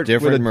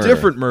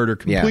 different murder,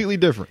 completely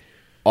different.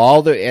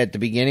 At the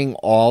beginning,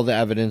 all the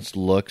evidence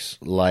looks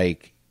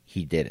like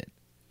he did it.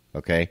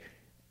 Okay,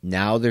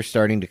 now they're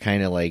starting to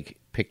kind of like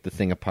pick the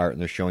thing apart,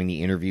 and they're showing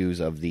the interviews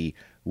of the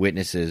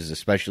witnesses.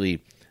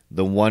 Especially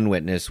the one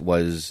witness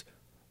was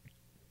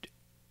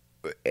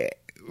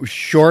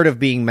short of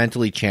being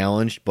mentally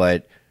challenged,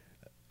 but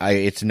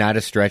it's not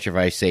a stretch if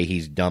I say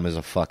he's dumb as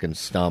a fucking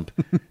stump.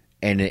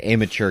 And an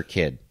immature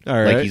kid. All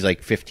right. Like he's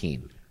like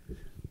 15.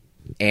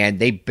 And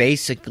they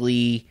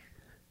basically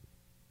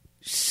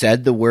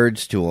said the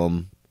words to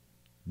him,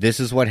 "This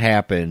is what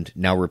happened,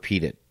 now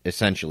repeat it."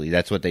 Essentially,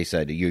 that's what they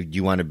said.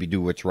 You want to do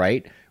what's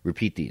right?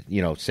 Repeat these,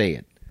 say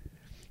it.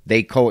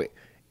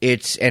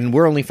 And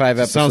we're only 5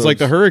 episodes. Sounds like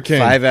the Hurricane.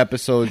 5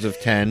 episodes of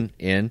 10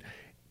 in.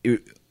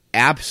 It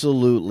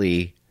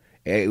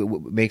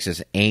makes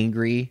us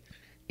angry.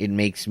 It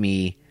makes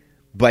me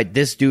But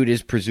this dude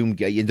is presumed.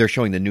 They're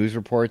showing the news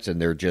reports,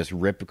 and they're just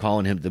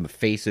calling him the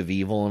face of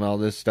evil and all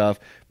this stuff,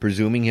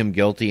 presuming him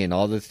guilty. And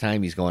all this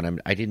time, he's going,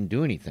 "I didn't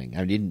do anything.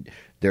 I didn't.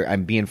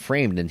 I'm being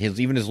framed." And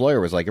even his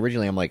lawyer was like,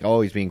 originally, I'm like, "Oh,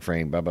 he's being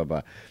framed." Blah blah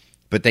blah.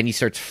 But then he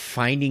starts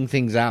finding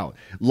things out,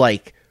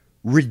 like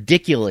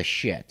ridiculous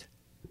shit,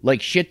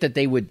 like shit that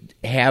they would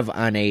have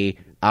on a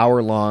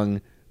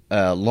hour-long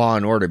Law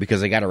and Order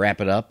because they got to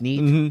wrap it up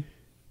neat. Mm-hmm.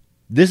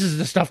 This is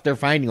the stuff they're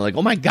finding. Like,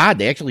 oh my god,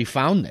 they actually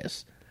found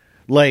this.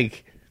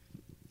 Like,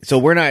 so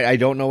we're not. I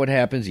don't know what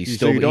happens. He's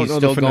still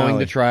going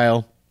to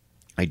trial.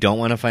 I don't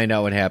want to find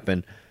out what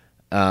happened.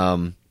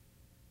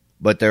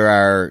 But there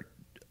are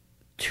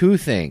two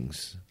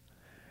things,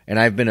 and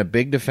I've been a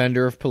big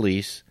defender of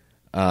police.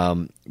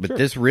 But sure.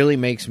 This really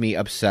makes me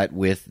upset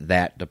with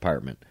that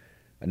department.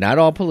 Not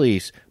all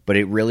police, but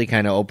it really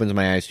kind of opens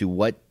my eyes to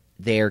what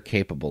they are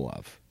capable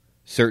of.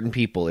 Certain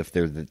people, if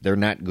they're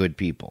not good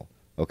people.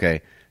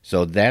 Okay,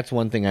 so that's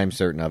one thing I'm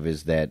certain of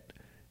is that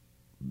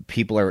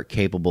people are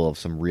capable of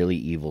some really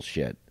evil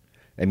shit.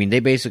 I mean, they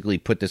basically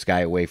put this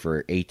guy away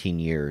for 18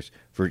 years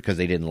because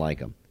they didn't like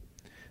him.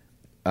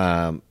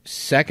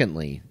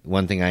 Secondly,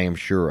 one thing I am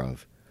sure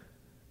of,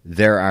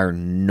 there are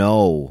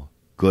no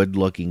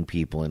good-looking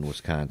people in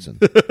Wisconsin.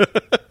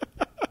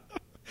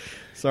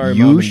 Sorry,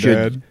 Mom and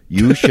Dad.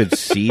 You should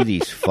see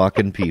these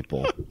fucking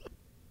people.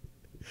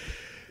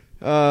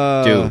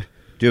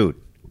 Dude,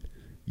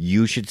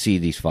 you should see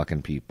these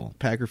fucking people.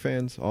 Packer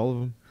fans, all of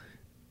them?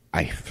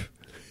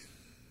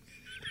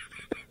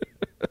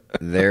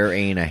 There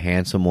ain't a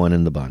handsome one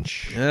in the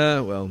bunch. Yeah,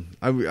 well,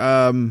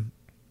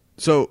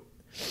 so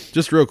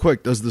just real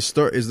quick, is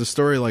the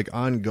story like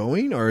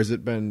ongoing, or has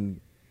it been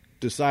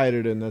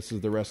decided and this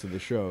is the rest of the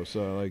show?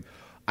 So like,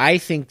 I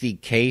think the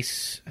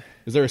case.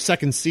 Is there a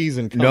second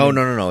season coming?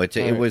 No.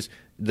 It was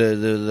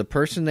the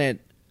person that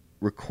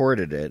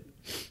recorded it.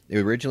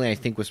 Originally, I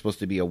think was supposed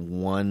to be a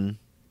 1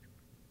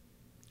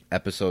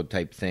 episode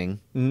type thing.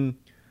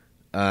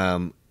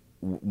 Mm-hmm.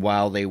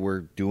 While they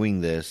were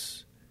doing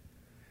this,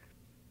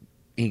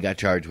 he got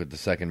charged with the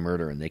second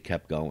murder, and they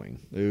kept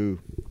going. Ooh.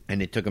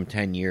 And it took him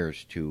 10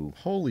 years to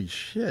holy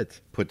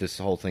shit put this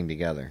whole thing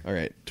together. All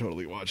right,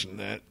 totally watching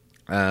that.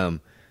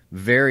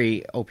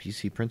 Very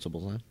PC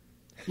principles, huh?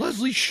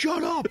 Leslie,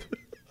 shut up.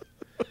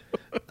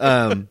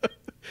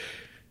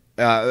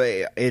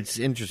 It's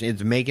interesting.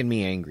 It's making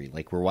me angry.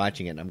 Like, we're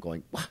watching it, and I'm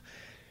going, what?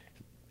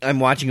 I'm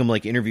watching him,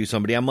 like, interview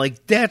somebody. I'm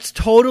like, that's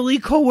totally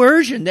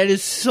coercion. That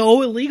is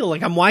so illegal.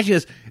 Like, I'm watching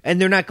this,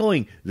 and they're not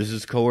going, this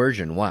is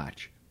coercion,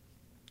 watch.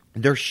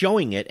 They're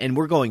showing it, and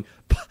we're going,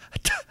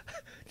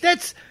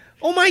 that's,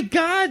 oh my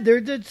God,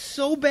 that's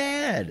so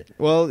bad.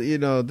 Well, you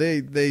know,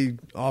 they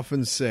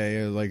often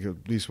say, like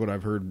at least what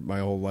I've heard my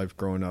whole life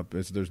growing up,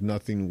 is there's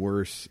nothing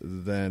worse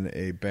than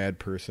a bad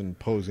person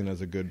posing as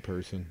a good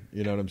person.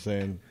 You know what I'm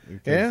saying?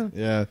 Because,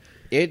 yeah.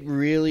 It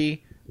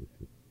really,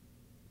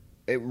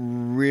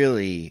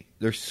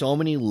 there's so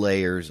many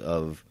layers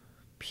of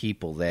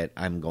people that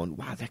I'm going,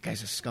 wow, that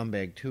guy's a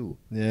scumbag too.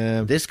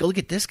 Yeah. Look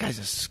at this guy's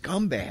a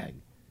scumbag.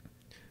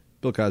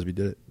 Bill Cosby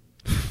did it.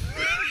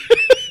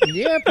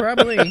 Yeah,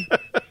 probably.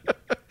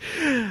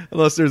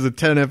 Unless there's a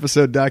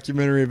 10-episode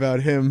documentary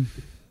about him.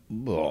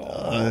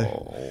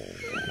 It'll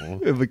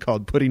be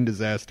called Pudding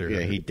Disaster.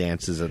 Yeah, he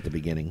dances at the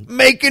beginning.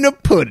 Making a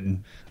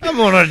pudding. I'm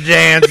going to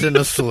dance in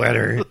a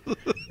sweater.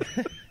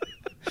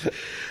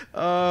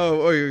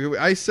 Oh,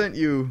 I sent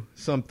you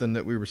something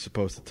that we were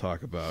supposed to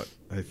talk about,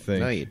 I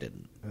think. No, you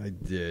didn't. I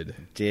did.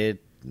 Did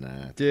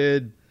not.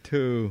 Did,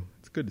 too.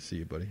 It's good to see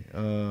you, buddy.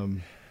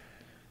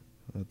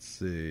 Let's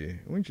see.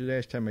 When's the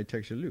last time I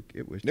texted Luke?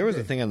 There was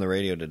a thing on the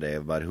radio today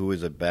about who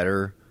is a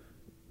better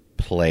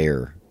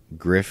player,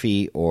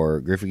 Griffey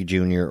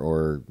Jr.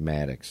 or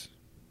Maddox.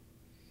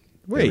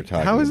 Wait,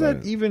 how is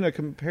that even a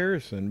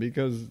comparison?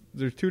 Because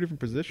there's two different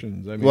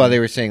positions. I mean, well, they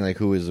were saying like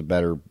who is a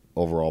better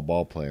overall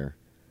ball player.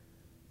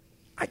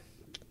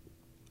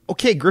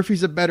 Okay,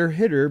 Griffey's a better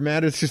hitter.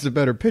 Maddox is a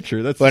better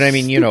pitcher. But I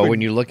mean, you know,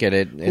 when you look at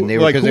it, and they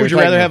were like, who would you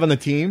rather have on the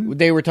team?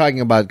 They were talking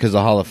about because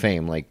the Hall of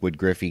Fame. Like, would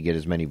Griffey get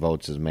as many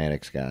votes as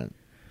Maddox got?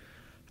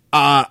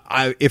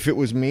 If it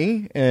was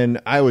me,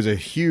 and I was a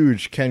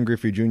huge Ken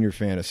Griffey Jr.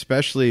 fan,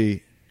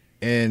 especially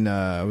in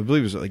I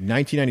believe it was like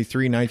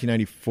 1993,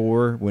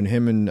 1994, when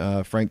him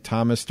and Frank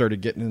Thomas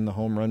started getting in the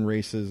home run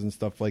races and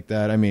stuff like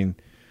that. I mean,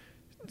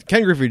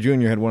 Ken Griffey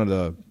Jr. had one of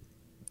the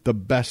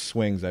best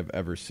swings I've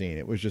ever seen.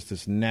 It was just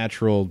this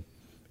natural.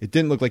 It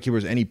didn't look like there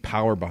was any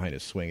power behind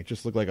his swing. It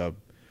just looked like a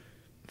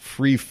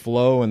free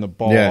flow, and the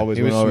ball always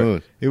went over.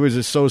 Smooth. It was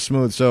just so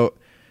smooth. So,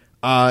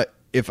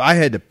 if I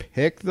had to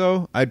pick,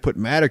 though, I'd put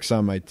Maddox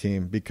on my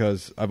team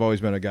because I've always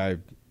been a guy.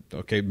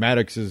 Okay,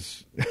 Maddox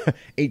is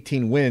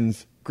 18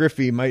 wins.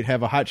 Griffey might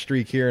have a hot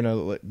streak here,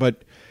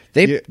 but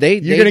you're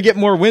going to get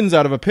more wins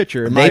out of a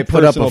pitcher. They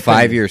put up a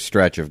 5-year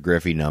stretch of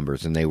Griffey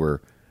numbers, and they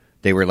were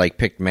like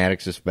picked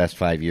Maddox's best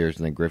 5 years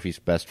and then Griffey's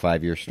best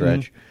 5-year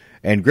stretch. Mm-hmm.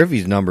 And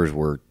Griffey's numbers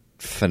were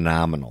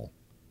phenomenal.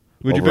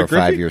 Would you pick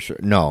Griffey? 5-year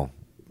No.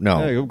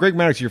 Yeah, Greg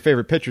Maddox is your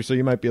favorite pitcher, so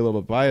you might be a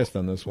little bit biased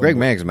on this one. Greg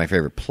Maddox is my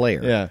favorite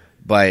player. Yeah.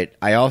 But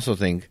I also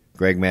think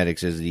Greg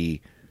Maddux is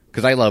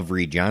because I love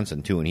Reed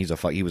Johnson too, and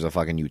he was a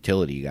fucking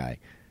utility guy,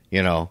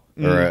 or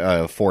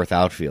a fourth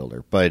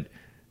outfielder. But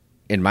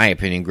in my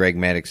opinion, Greg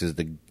Maddux is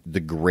the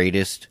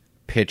greatest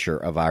pitcher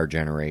of our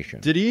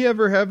generation. Did he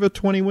ever have a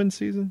 20-win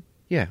season?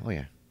 Yeah. Oh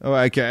yeah. Oh,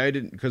 okay. I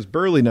didn't, because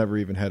Burley never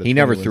even had a. He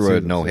never 20-win threw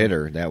season, a no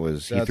hitter.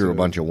 He threw a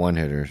bunch of one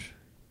hitters.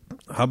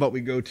 How about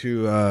we go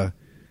to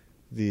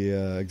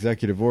the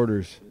executive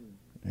orders?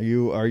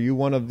 Are you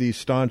one of the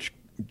staunch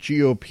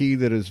GOP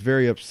that is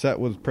very upset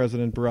with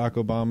President Barack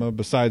Obama?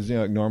 Besides,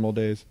 like normal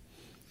days,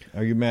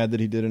 are you mad that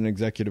he did an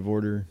executive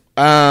order?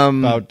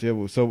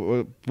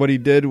 So what he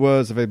did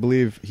was, if I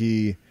believe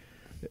he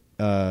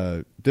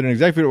did an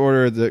executive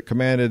order that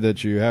commanded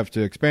that you have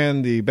to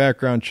expand the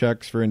background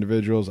checks for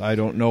individuals. I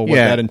don't know what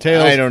that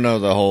entails. I don't know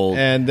the whole.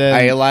 And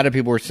then a lot of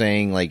people were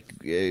saying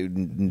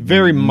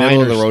very minor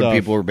middle of the road. stuff.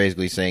 People were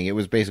basically saying it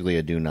was basically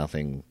a do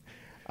nothing.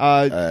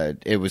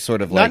 It was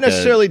sort of not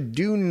necessarily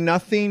do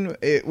nothing.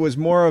 It was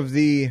more of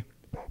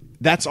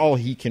that's all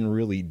he can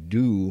really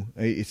do.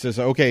 It says,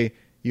 okay,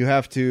 you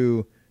have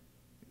to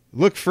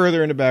look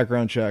further into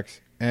background checks,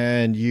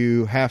 and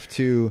you have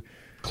to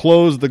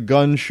close the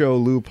gun show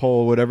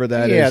loophole, whatever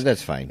that is. Yeah,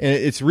 that's fine. And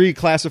it's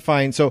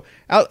reclassifying. So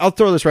I'll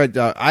throw this right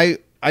down. I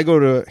go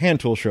to hand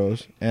tool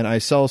shows, and I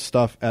sell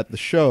stuff at the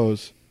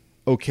shows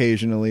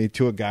occasionally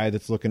to a guy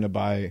that's looking to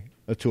buy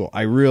a tool.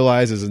 I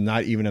realize this is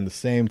not even in the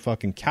same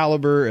fucking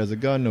caliber as a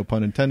gun, no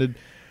pun intended.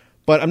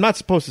 But I'm not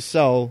supposed to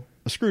sell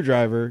a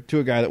screwdriver to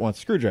a guy that wants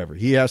a screwdriver.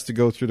 He has to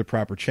go through the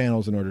proper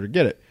channels in order to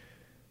get it.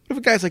 If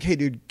a guy's like, hey,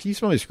 dude, can you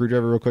smell my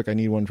screwdriver real quick? I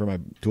need one for my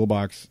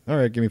toolbox. All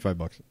right, give me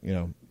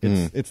 $5.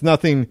 It's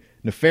nothing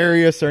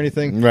nefarious or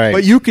anything. Right.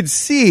 But you could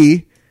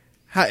see,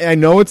 I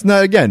know it's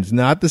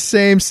not the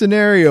same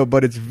scenario,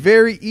 but it's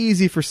very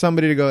easy for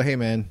somebody to go, hey,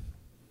 man,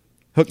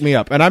 hook me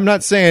up. And I'm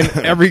not saying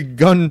every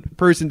gun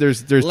person,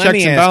 there's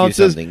checks and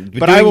balances,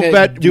 but I will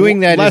bet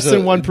doing that less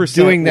than 1%.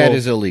 Doing that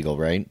is illegal,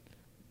 right?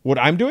 What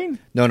I'm doing?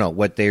 No.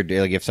 What they're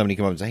like, if somebody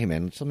comes up and says, hey,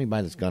 man, let me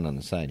buy this gun on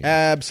the side here.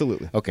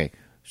 Absolutely. Okay.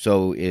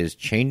 So is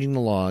changing the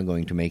law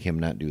going to make him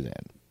not do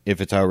that if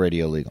it's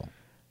already illegal?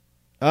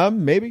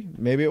 Maybe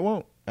it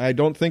won't. I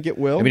don't think it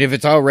will. I mean, if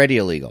it's already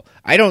illegal,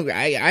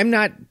 I'm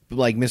not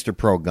like Mr.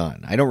 Pro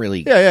Gun. I don't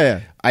really.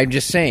 Yeah. I'm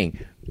just saying,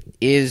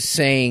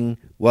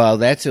 well,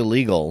 that's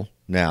illegal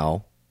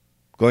now,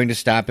 going to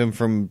stop him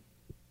from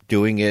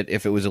doing it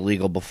if it was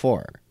illegal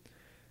before?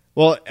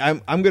 Well,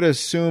 I'm going to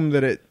assume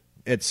that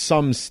at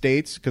some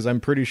states, because I'm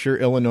pretty sure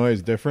Illinois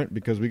is different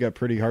because we got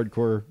pretty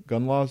hardcore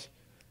gun laws.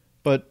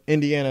 But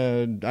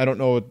Indiana, I don't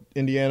know what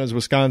Indiana's,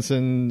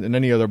 Wisconsin, and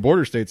any other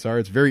border states are.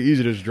 It's very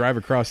easy to just drive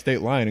across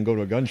state line and go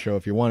to a gun show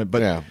if you want it.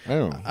 But yeah, I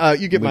don't know.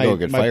 You get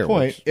my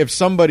point. If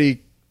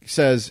somebody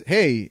says,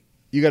 hey,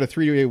 you got a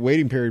 3-day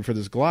waiting period for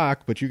this Glock,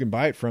 but you can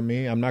buy it from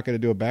me, I'm not going to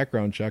do a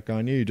background check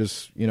on you. You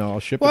just,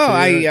 I'll ship it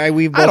to you. Well,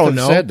 we've both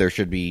said there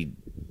should be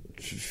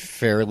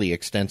fairly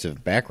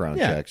extensive background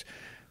checks.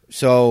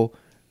 So,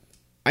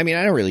 I mean,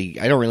 I don't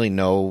really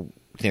know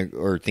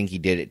or think he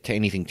did it to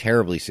anything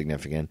terribly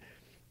significant.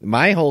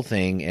 My whole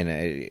thing,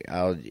 and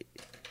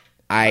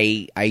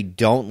I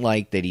don't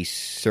like that he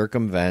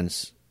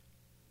circumvents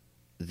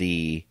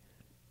the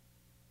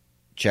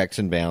checks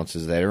and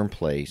balances that are in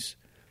place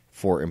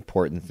for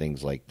important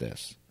things like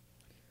this.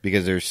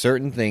 Because there's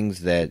certain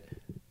things that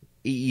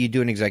you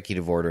do an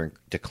executive order and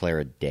declare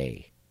a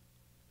day.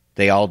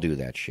 They all do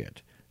that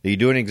shit. You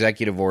do an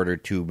executive order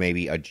to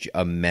maybe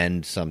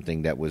amend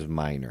something that was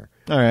minor.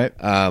 All right.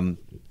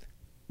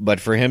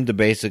 But for him to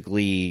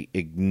basically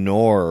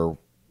ignore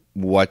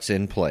what's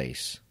in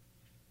place,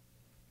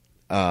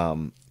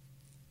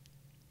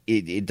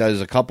 it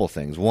does a couple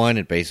things. One,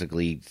 it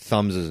basically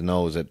thumbs his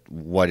nose at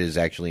what is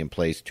actually in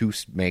place to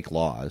make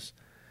laws.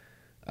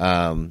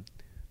 But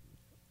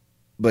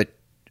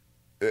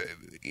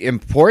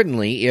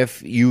importantly,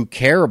 if you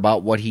care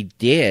about what he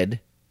did,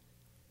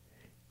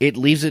 it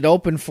leaves it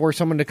open for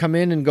someone to come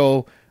in and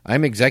go,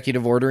 I'm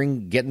executive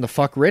ordering getting the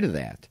fuck rid of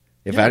that.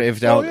 That's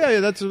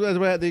the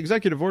way the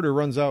executive order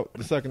runs out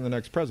the second the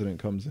next president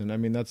comes in. I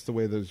mean, that's the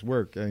way those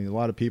work. I mean, a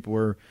lot of people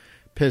were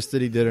pissed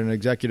that he did an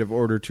executive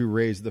order to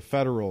raise the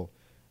federal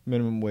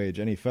minimum wage.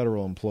 Any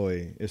federal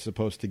employee is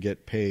supposed to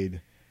get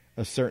paid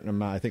a certain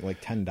amount. I think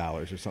like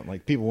 $10 or something.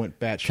 Like people went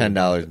batshit.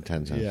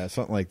 $10.10. Yeah,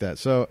 something like that.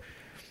 So,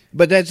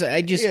 but that's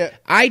I don't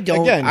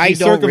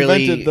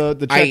really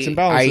the checks and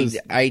balances.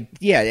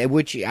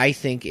 Which I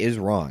think is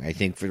wrong. I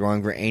think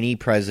wrong for any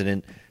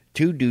president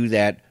to do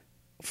that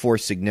for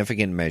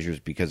significant measures,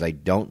 because I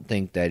don't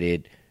think that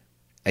I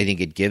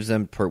think it gives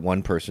them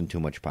one person too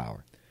much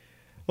power.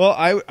 Well,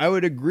 I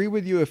would agree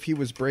with you if he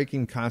was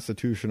breaking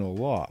constitutional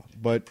law,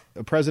 but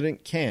a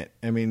president can't.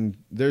 I mean,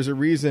 there's a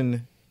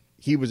reason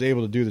he was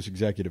able to do this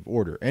executive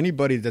order.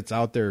 Anybody that's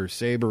out there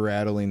saber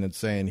rattling that's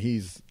saying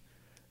he's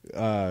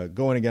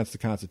going against the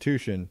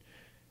Constitution,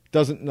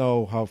 doesn't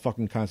know how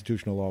fucking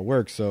constitutional law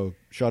works, so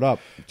shut up.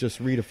 Just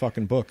read a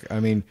fucking book. I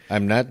mean,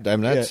 I'm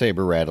not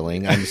saber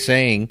rattling. I'm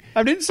saying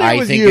I didn't say it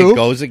was think you. it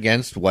goes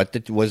against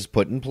what was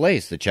put in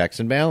place, the checks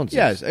and balances.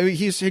 Yes, I mean,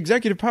 his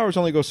executive powers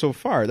only go so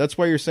far. That's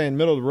why you're saying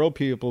middle of the road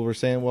people were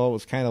saying, well, it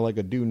was kind of like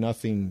a do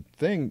nothing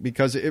thing,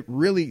 because it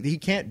really, he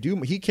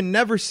can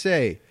never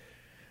say,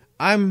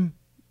 I'm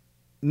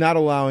not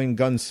allowing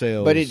gun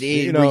sales. But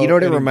you know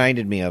what it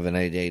reminded me of, and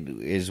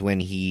is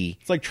when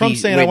it's like Trump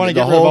saying, I want to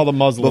get rid of all the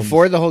Muslims.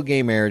 Before the whole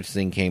gay marriage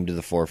thing came to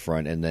the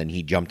forefront, and then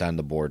he jumped on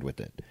the board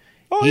with it.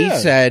 Oh, he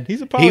said,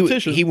 he's a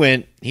politician. He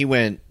went,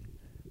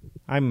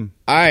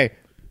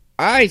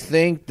 I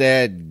think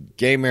that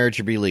gay marriage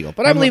should be legal,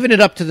 but I'm leaving it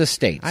up to the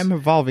states. I'm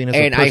evolving as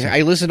a person. And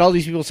I listened to all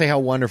these people say how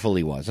wonderful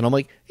he was, and I'm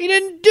like, he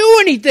didn't do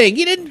anything.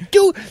 He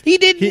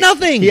did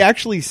nothing. He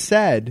actually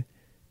said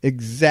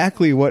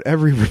exactly what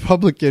every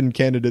Republican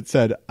candidate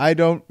said. I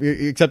don't,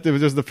 except it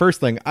was just the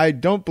first thing. I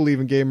don't believe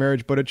in gay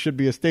marriage, but it should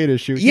be a state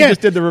issue. Yeah. He just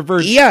did the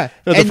reverse. Yeah.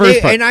 The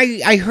first part. And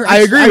I heard.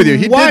 I agree with you.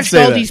 He watched did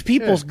say all that. These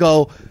people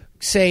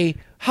say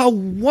how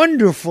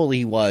wonderful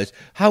he was,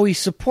 how he's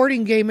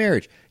supporting gay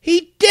marriage.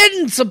 He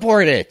didn't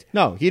support it.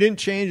 No, he didn't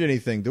change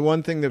anything. The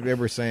one thing that they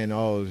were saying,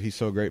 oh, he's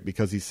so great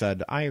because he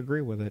said, I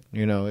agree with it.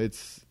 You know,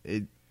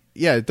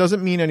 it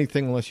doesn't mean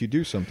anything unless you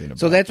do something about it.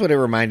 So that's what it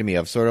reminded me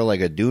of, sort of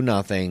like a do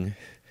nothing.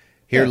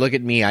 Here, look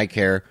at me, I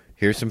care.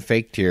 Here's some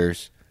fake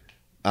tears.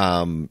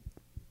 Give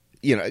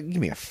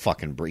me a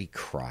fucking break.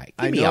 Cry.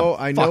 I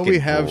know we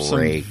have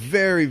some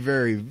very,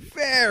 very,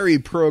 very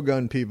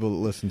pro-gun people that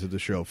listen to the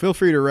show. Feel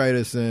free to write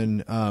us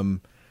in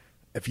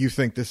if you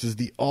think this is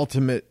the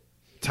ultimate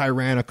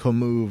tyrannical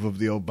move of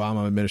the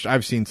Obama administration.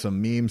 I've seen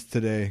some memes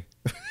today.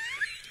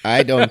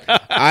 I don't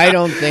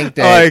think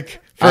that.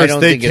 Like, first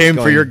they came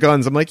for your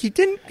guns. I'm like, he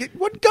didn't.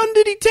 What gun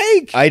did he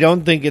take? I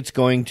don't think it's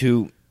going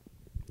to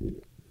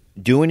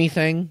do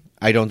anything.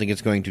 I don't think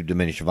it's going to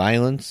diminish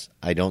violence.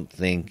 I don't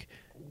think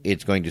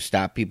it's going to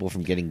stop people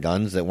from getting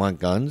guns that want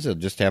guns. They'll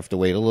just have to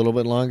wait a little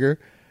bit longer.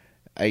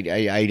 I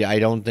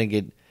don't think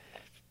it.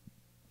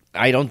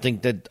 I don't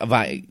think that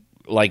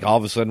like all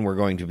of a sudden we're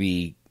going to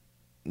be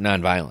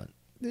nonviolent.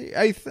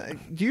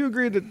 Do you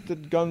agree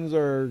that guns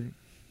are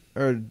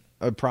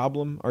a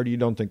problem, or do you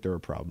don't think they're a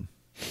problem?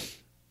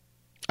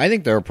 I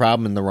think they're a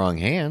problem in the wrong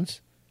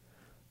hands.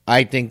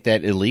 I think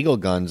that illegal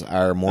guns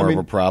are more of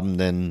a problem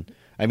than.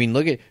 I mean,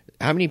 look at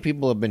how many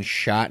people have been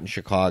shot in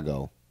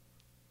Chicago.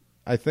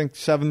 I think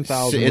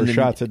 7,000 were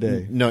shot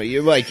today. No,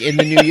 you're like in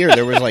the new year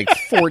there was like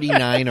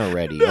 49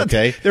 already.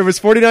 Okay, there was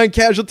 49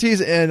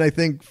 casualties and I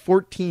think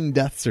 14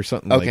 deaths or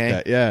something like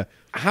that. Yeah.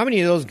 How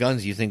many of those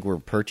guns do you think were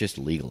purchased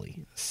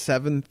legally?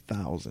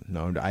 7,000.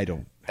 No, I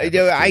don't. I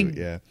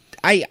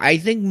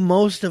think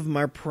most of them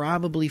are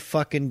probably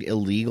fucking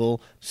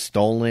illegal,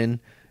 stolen,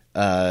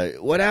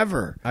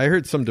 whatever. I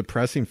heard some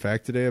depressing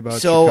fact today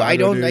about. So Chicago, I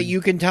don't. dude. You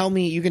can tell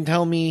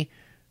me.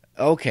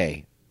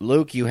 Okay,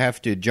 Luke, you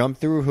have to jump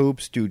through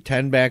hoops, do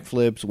 10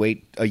 backflips,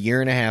 wait a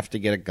year and a half to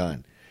get a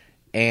gun,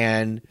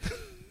 and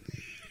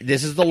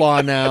this is the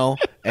law now.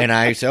 And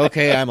I say,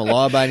 okay, I'm a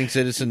law-abiding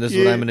citizen. This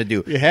is what I'm going to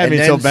do. You had me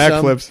till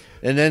backflips.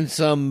 And then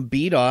some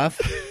beat-off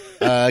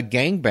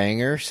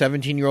gangbanger,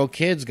 17-year-old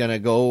kid's going to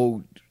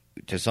go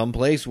to some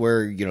place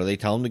where they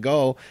tell him to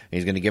go, and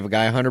he's going to give a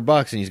guy $100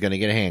 and he's going to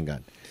get a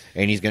handgun,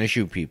 and he's going to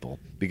shoot people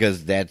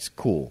because that's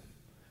cool.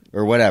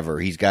 Or whatever,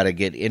 he's got to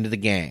get into the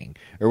gang,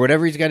 or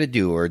whatever he's got to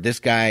do, or this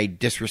guy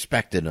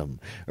disrespected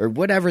him, or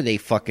whatever they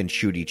fucking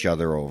shoot each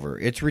other over.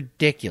 It's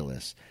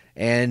ridiculous.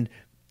 And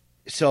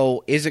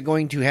so is it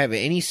going to have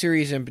any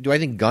serious impact? Do I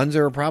think guns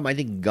are a problem? I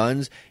think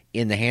guns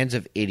in the hands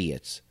of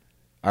idiots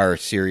are a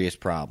serious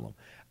problem.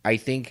 I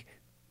think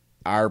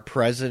our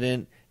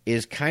president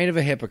is kind of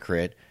a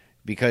hypocrite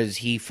because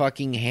he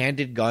fucking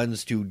handed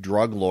guns to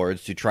drug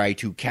lords to try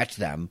to catch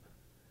them.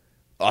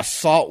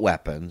 Assault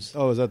weapons.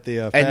 Oh, is that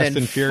the Fast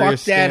and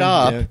Furious? Fuck that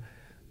up,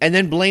 and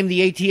then blame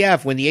the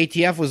ATF when the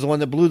ATF was the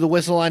one that blew the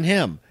whistle on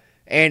him.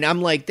 And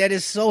I'm like, that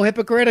is so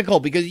hypocritical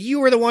because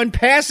you were the one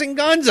passing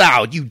guns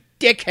out, you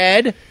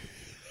dickhead.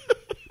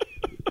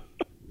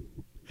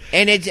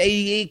 And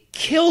it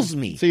kills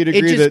me. So you'd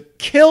agree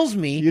kills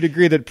me. You'd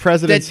agree that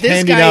presidents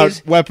handing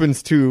out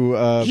weapons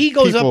to he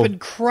goes people. up and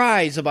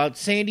cries about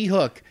Sandy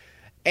Hook,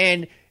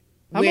 and.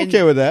 I'm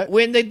okay with that.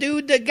 When the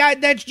dude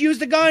that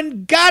used the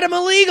gun got him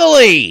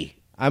illegally.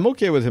 I'm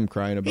okay with him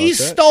crying about he that.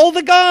 He stole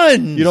the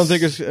guns. You don't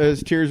think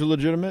his tears are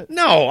legitimate?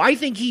 No, I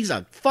think he's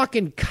a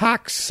fucking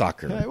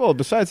cocksucker. Yeah, well,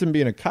 besides him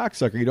being a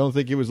cocksucker, you don't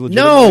think he was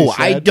legitimate? No,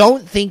 I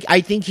don't think.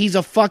 I think he's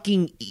a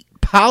fucking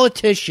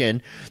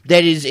politician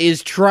that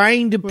is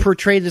trying to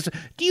portray this.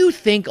 Do you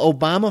think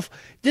Obama?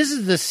 This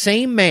is the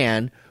same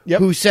man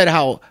who said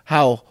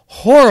how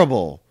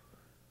horrible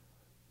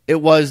it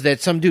was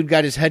that some dude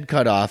got his head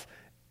cut off.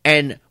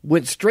 And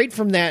went straight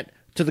from that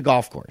to the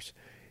golf course.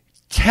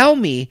 Tell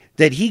me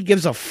that he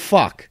gives a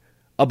fuck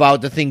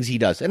about the things he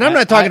does. And I'm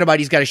not talking about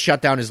he's got to shut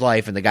down his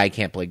life and the guy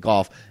can't play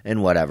golf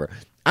and whatever.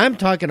 I'm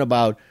talking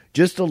about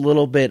just a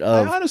little bit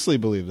of. I honestly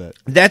believe that.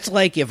 That's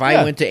like if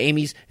I went to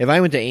Amy's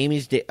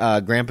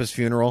grandpa's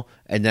funeral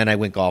and then I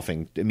went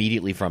golfing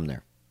immediately from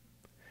there.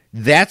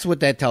 That's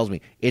what that tells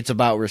me. It's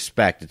about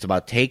respect. It's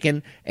about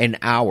taking an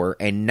hour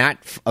and not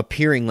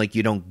appearing like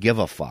you don't give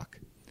a fuck.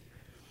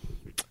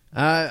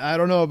 I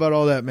don't know about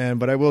all that, man,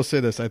 but I will say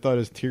this. I thought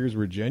his tears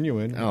were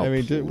genuine. Oh, I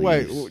mean,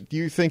 please. do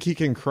you think he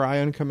can cry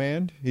on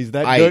command? He's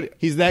that good.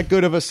 He's that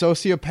good of a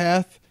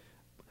sociopath?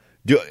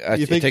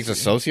 It takes a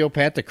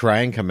sociopath to cry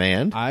in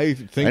command? I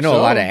think I know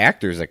a lot of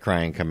actors that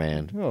cry in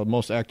command. Well,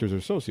 most actors are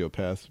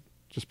sociopaths.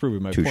 Just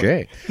proving my point.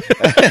 Touche.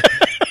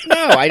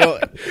 No, I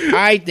don't.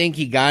 I think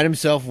he got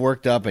himself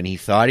worked up and he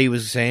thought he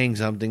was saying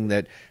something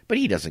but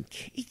he doesn't.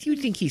 You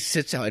think he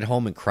sits out at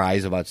home and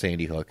cries about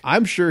Sandy Hook?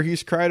 I'm sure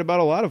he's cried about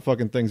a lot of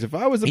fucking things. If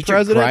I was he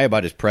president, should cry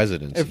about his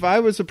presidency. If I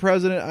was a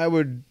president, I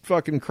would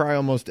fucking cry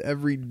almost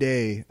every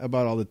day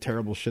about all the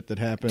terrible shit that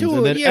happens.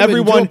 And then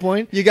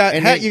everyone, you got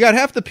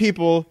half the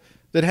people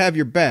that have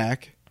your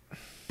back,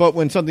 but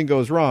when something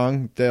goes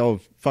wrong, they'll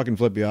fucking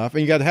flip you off.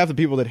 And you got half the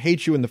people that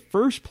hate you in the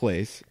first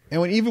place.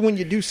 And even when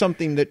you do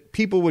something that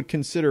people would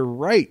consider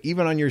right,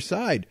 even on your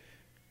side,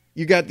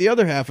 you got the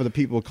other half of the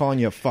people calling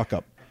you a fuck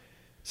up.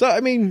 So,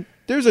 I mean,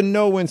 there's a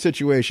no-win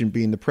situation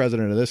being the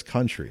president of this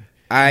country.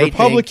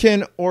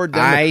 Republican or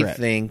Democrat. I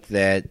think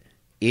that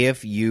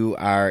if you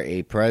are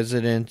a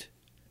president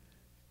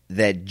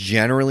that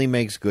generally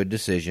makes good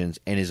decisions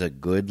and is a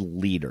good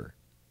leader.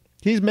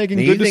 He's making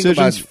good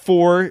decisions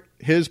for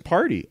his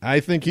party.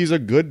 I think he's a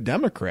good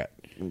Democrat.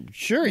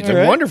 Sure, he's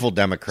a wonderful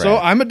Democrat. So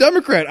I'm a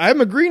Democrat.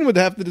 I'm agreeing with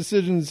half the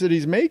decisions that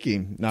he's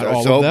making. Not all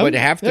of them. But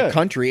half the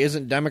country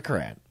isn't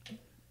Democrat.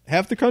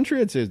 Half the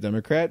country, I'd say, is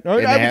Democrat.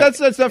 That's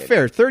not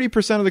fair.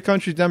 30% of the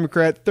country is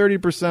Democrat.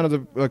 30%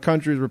 of the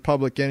country is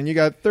Republican. And you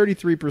got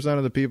 33%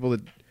 of the people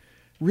that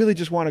really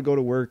just want to go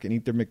to work and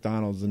eat their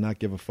McDonald's and not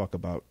give a fuck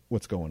about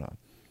what's going on.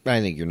 I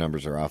think your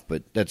numbers are off,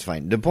 but that's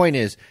fine. The point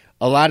is,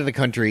 a lot of the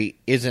country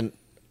isn't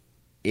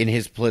in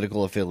his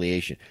political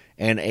affiliation.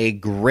 And a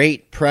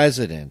great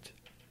president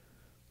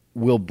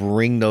will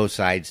bring those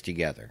sides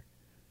together.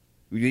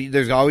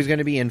 There's always going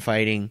to be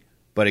infighting,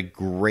 but a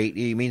great...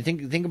 I mean,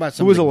 think about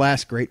something... Who was the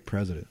last great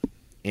president?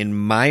 In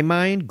my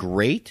mind,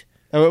 great.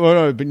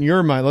 But in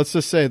your mind, let's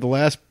just say the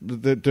last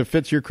that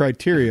fits your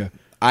criteria.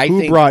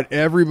 Who brought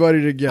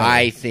everybody together?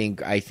 I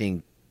think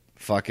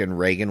fucking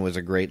Reagan was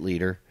a great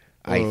leader.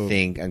 I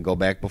think, and go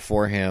back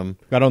before him.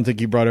 I don't think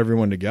he brought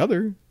everyone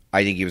together.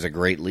 I think he was a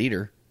great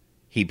leader.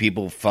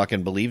 People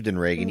fucking believed in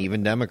Reagan,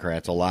 even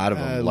Democrats. A lot of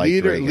them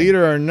liked Reagan.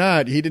 Leader or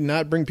not, he did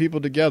not bring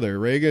people together.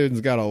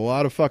 Reagan's got a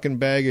lot of fucking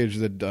baggage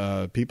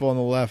that people on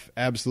the left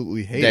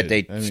absolutely hate. That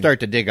they start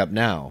to dig up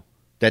now.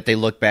 That they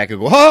look back and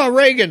go, oh,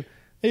 Reagan!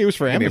 Hey, he was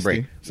for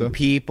amnesty. So.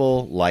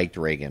 People liked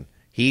Reagan.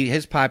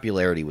 His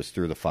popularity was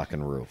through the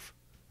fucking roof.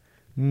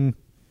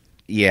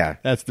 Yeah.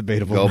 That's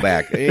debatable. Go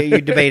back.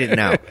 You debate it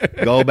now.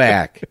 Go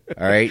back.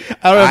 All right?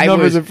 I don't have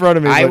numbers in front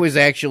of me. I was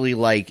actually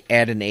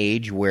at an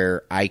age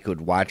where I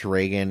could watch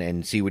Reagan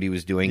and see what he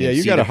was doing. Yeah, and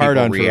you see got a hard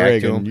on for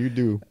Reagan. You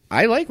do.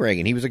 I like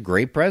Reagan. He was a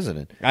great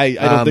president. I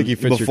don't think he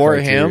fits before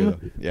your criteria.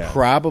 Him,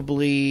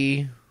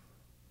 probably,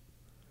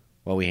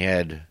 we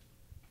had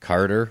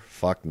Carter,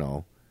 fuck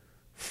no.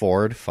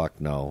 Ford, fuck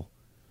no.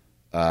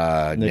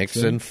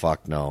 Nixon,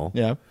 fuck no.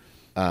 Yeah.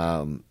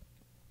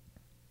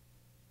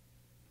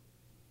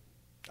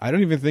 I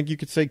don't even think you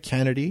could say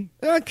Kennedy.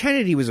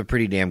 Kennedy was a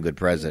pretty damn good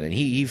president.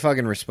 He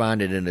fucking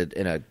responded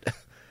in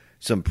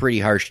some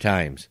pretty harsh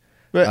times.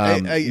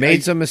 But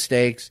made some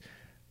mistakes.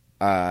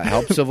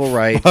 Helped civil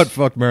rights.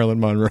 Fuck Marilyn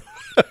Monroe.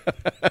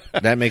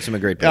 That makes him a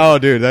great president. Oh,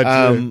 dude,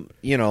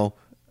 that's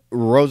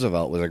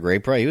Roosevelt was a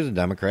great president. He was a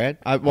Democrat.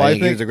 I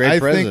think he was a great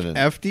president.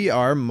 I think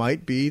FDR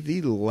might be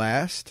the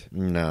last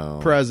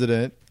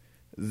president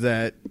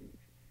that,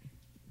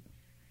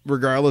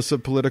 regardless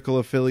of political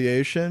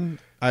affiliation,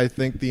 I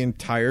think the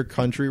entire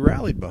country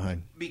rallied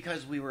behind.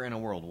 Because we were in a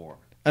world war.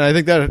 And I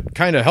think that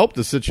kind of helped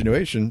the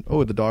situation.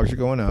 Oh, the dogs are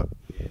going out.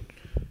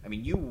 I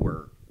mean,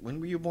 when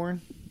were you born?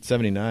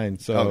 79.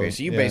 So okay,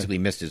 so you basically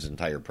missed his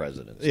entire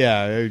presidency.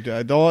 Yeah.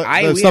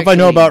 The stuff I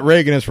know about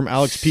Reagan is from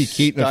Alex P.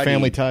 Keaton of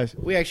Family Ties.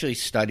 We actually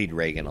studied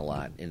Reagan a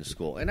lot in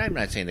school. And I'm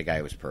not saying the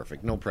guy was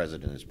perfect. No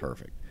president is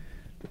perfect.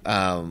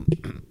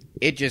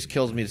 It just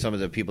kills me some of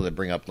the people that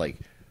bring up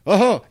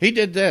he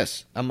did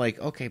this. I'm like,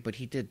 okay, but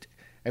he did...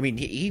 I mean,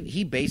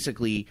 he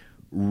basically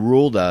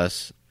ruled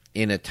us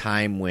in a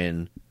time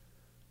when...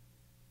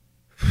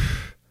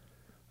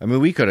 I mean,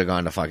 we could have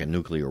gone to fucking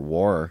nuclear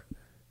war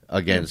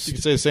against... You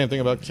could say the same thing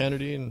about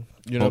Kennedy. And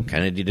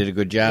Kennedy did a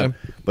good job.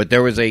 Yeah. But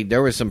there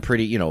was some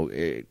pretty...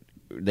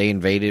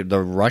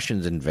 the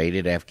Russians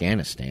invaded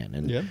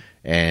Afghanistan.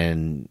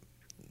 And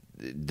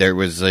there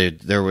was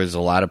a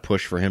lot of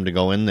push for him to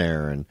go in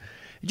there. And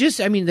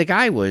the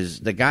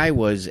guy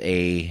was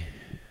a...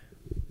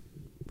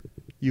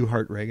 You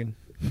heart Reagan.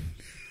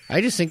 I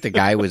just think the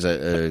guy was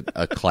a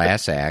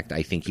class act.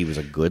 I think he was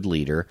a good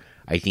leader.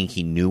 I think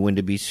he knew when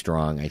to be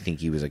strong. I think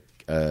he was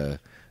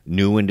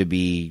knew when to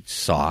be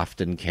soft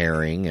and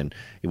caring, and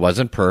he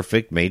wasn't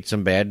perfect, made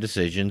some bad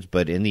decisions,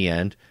 but in the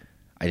end,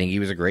 I think he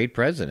was a great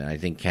president. I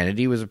think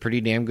Kennedy was a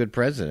pretty damn good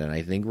president.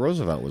 I think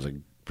Roosevelt was a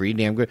pretty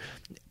damn good.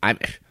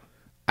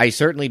 I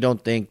certainly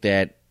don't think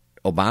that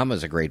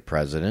Obama's a great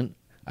president.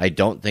 I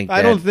don't think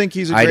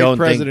he's a great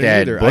president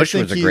either. Bush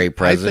was a great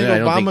president. I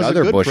don't think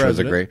other Bush was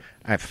a great.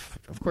 president.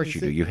 Of course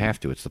you do. You have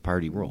to. It's the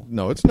party rule.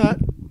 No, it's not.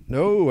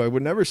 No, I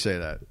would never say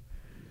that.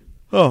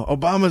 Oh,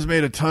 Obama's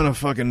made a ton of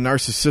fucking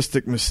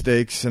narcissistic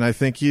mistakes, and I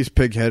think he's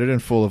pig-headed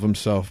and full of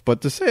himself.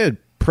 But to say a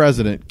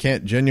president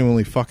can't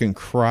genuinely fucking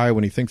cry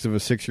when he thinks of a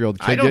 6-year-old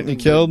kid getting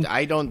killed,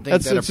 I don't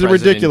think that's that a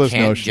ridiculous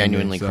can't notion.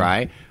 genuinely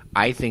cry.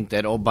 I think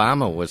that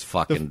Obama was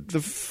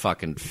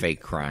fucking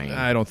fake crying.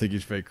 I don't think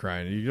he's fake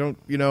crying.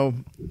 You know,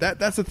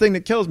 that's the thing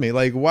that kills me.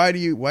 Like, why do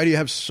you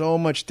have so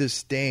much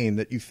disdain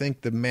that you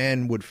think the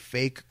man would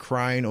fake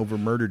crying over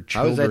murdered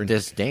children? How is that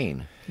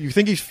disdain? You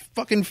think he's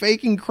fucking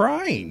faking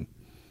crying?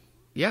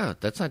 Yeah,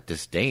 that's not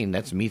disdain.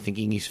 That's me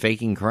thinking he's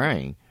faking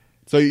crying.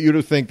 So you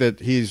do think that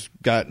he's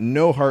got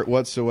no heart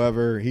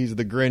whatsoever? He's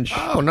the Grinch?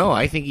 Oh no,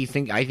 I think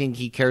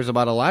he cares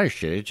about a lot of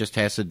shit. It just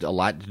has a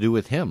lot to do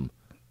with him.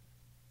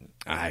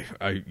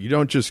 You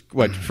don't just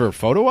for a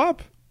photo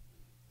op?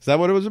 Is that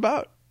what it was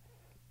about?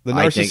 The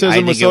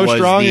narcissism was so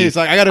strong. He's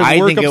like, I got to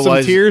work up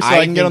some tears so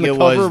I can get on the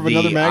cover of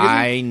another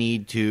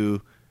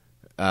magazine.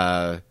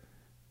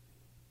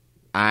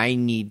 I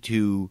need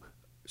to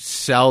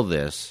sell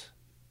this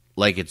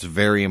like it's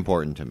very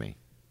important to me.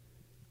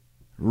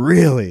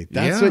 Really?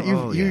 That's what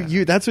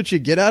you that's what you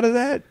get out of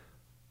that?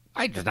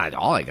 That's not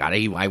all I got.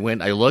 I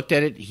looked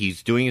at it.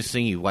 He's doing his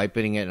thing. He's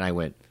wiping it, and I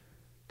went,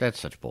 "That's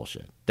such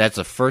bullshit." That's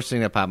the first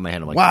thing that popped in my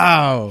head. I'm like,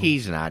 "Wow,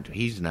 he's not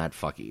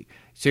fucking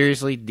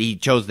seriously." He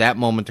chose that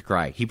moment to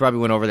cry. He probably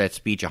went over that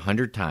speech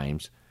 100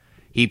 times.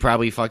 He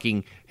probably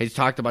fucking has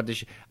talked about this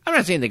shit. I'm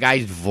not saying the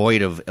guy's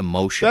void of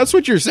emotion. That's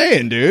what you're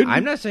saying, dude.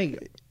 I'm not saying.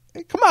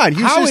 Come on,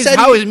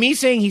 how is me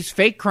saying he's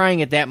fake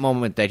crying at that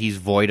moment that he's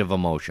void of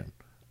emotion?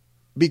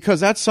 Because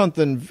that's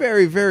something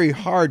very, very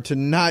hard to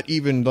not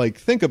even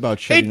think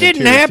about. It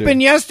didn't happen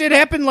yesterday. It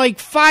happened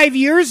 5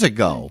 years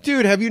ago.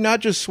 Dude, have you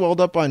not just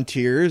swelled up on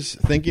tears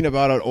thinking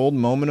about an old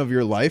moment of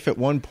your life at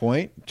one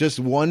point? Just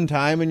one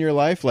time in your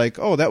life?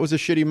 Oh, that was a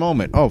shitty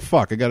moment. Oh,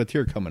 fuck, I got a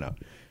tear coming out.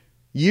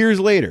 Years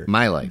later.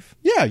 My life.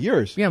 Yeah,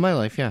 yours. Yeah, my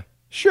life, yeah.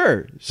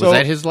 Sure. So was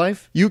that his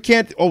life? You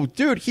can't. Oh,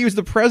 dude, he was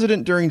the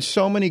president during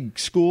so many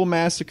school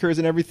massacres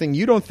and everything.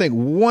 You don't think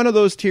one of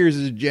those tears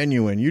is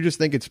genuine. You just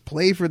think it's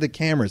play for the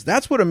cameras.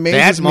 That's what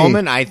amazes me. That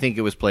moment, I think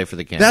it was play for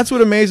the cameras. That's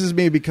what amazes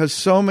me because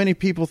so many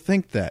people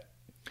think that.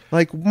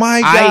 My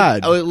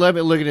God. Let me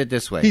look at it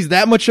this way. He's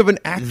that much of an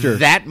actor.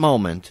 That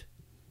moment,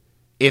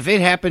 if it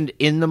happened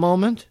in the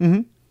moment,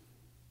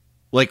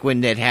 like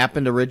when it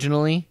happened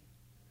originally,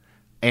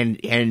 and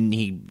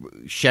he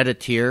shed a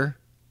tear,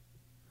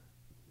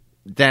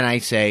 then I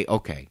say,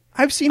 okay.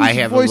 I've seen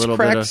his voice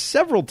crack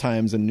several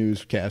times in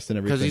newscasts and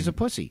everything. Because he's a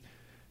pussy.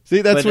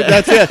 See, that's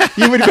it.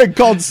 You would have been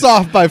called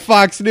soft by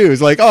Fox News.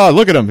 Oh,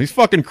 look at him. He's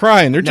fucking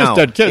crying. They're just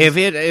dead kids.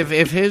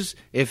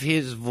 If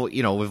his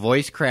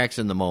voice cracks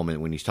in the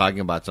moment when he's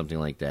talking about something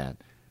like that,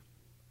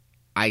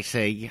 I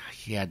say,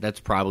 yeah, that's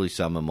probably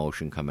some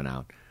emotion coming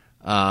out.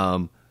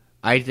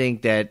 I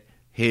think that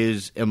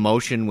his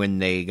emotion when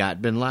they got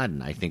Bin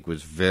Laden, I think,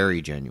 was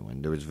very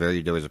genuine. There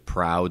was a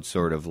proud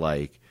sort of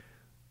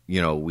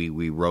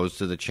we rose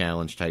to the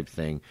challenge type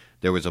thing.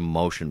 There was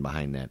emotion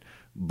behind that.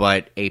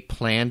 But a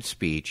planned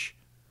speech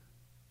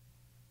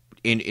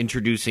in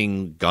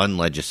introducing gun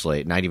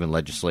legislation, not even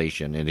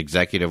legislation, an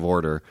executive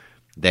order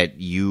that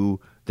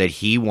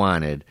he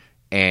wanted,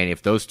 and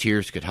if those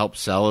tears could help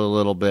sell it a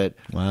little bit,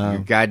 wow.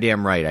 You're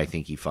goddamn right. I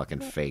think he fucking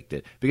faked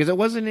it because it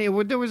wasn't.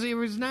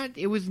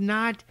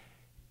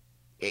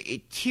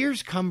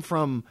 Tears come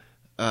from,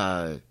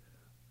 a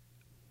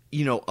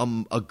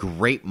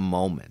great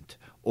moment.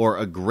 Or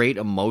a great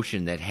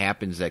emotion that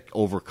happens that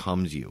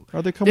overcomes you.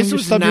 Or they come when you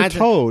stub your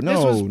toe. No,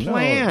 this was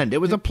planned. No. It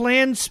was a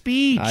planned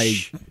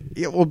speech.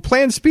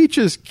 Planned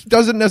speeches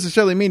doesn't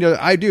necessarily mean...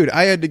 I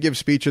had to give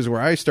speeches where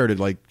I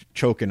started,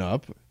 choking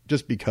up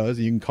just because.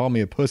 You can call me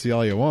a pussy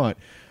all you want.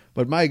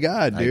 But my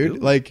God,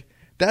 dude.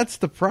 That's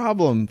the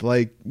problem.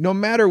 No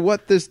matter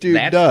what this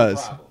dude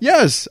does.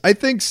 Yes, I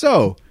think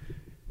so.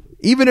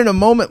 Even in a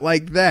moment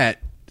like that,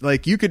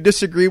 you could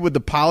disagree with the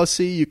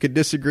policy. You could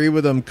disagree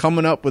with them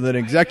coming up with an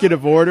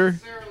executive order.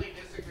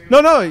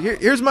 No.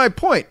 Here's my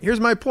point.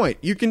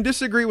 You can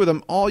disagree with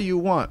him all you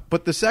want,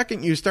 but the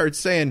second you start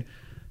saying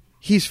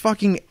he's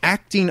fucking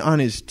acting on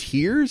his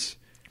tears,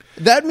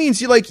 that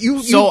means I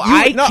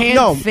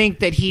can't think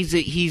that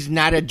he's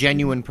not a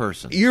genuine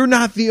person. You're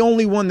not the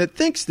only one that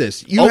thinks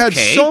this. You had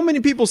so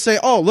many people say,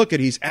 "Oh, look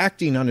he's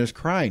acting on his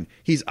crying.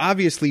 He's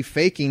obviously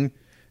faking."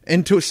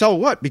 And to sell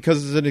what?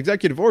 Because it's an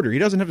executive order. He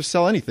doesn't have to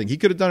sell anything. He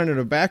could have done it in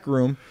a back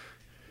room.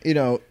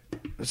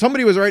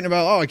 Somebody was writing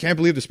about, I can't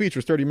believe the speech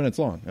was 30 minutes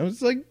long. I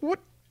was like, what?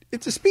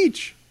 It's a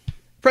speech.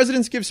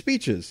 Presidents give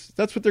speeches.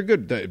 That's what they're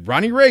good.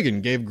 Ronnie Reagan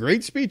gave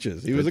great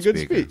speeches. He was a good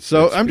speech.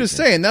 So I'm just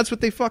saying, that's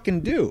what they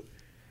fucking do.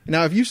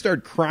 Now, if you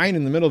start crying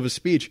in the middle of a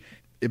speech,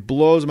 it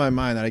blows my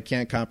mind that I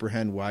can't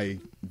comprehend why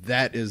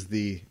that's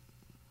the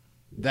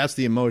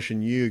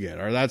emotion you get,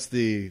 or that's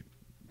the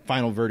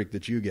final verdict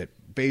that you get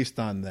based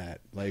on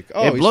that. Like,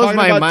 it blows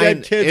my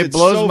mind. It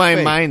blows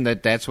my mind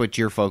that that's what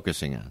you're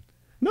focusing on.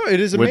 No, it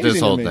is amazing with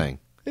this whole to me. thing.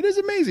 It is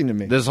amazing to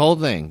me. This whole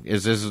thing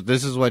is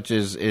what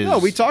is. No,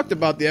 we talked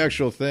about the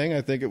actual thing.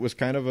 I think it was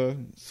kind of a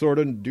sort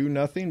of do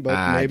nothing,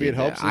 but maybe it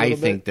helps. I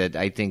think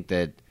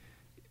that.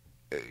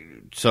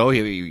 So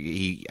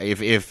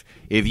if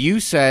you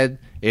said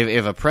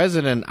if a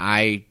president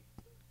I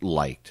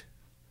liked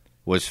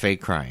was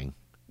fake crying,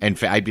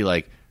 and I'd be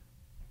like,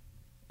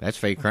 that's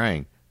fake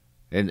crying,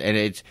 and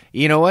it's,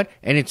 you know what,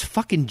 and it's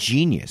fucking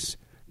genius.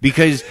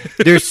 Because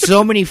there's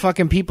so many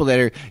fucking people that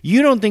are.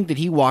 You don't think that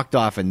he walked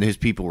off and his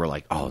people were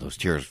like, "Oh, those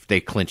tears, they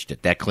clinched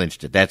it. That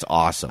clinched it. That's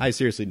awesome." I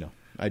seriously no,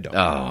 I don't.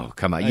 Oh,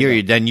 come on, you're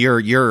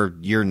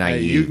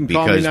naive. You can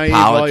call because me naive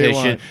all you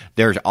want.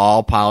 They're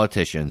all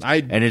politicians,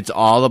 and it's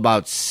all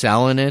about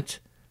selling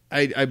it.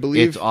 I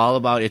believe it's all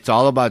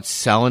about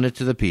selling it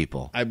to the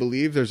people. I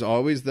believe there's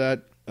always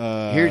that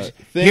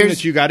thing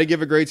that you got to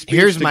give a great speech.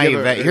 Here's my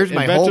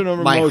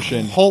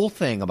whole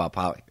thing about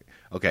politics.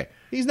 Okay.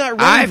 He's not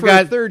running for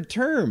a third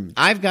term.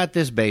 I've got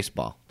this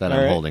baseball that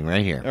I'm holding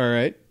right here. All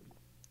right.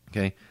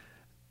 Okay.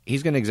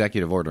 He's going to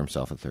executive order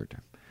himself a third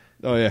term.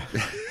 Oh, yeah.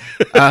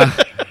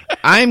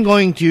 I'm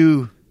going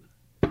to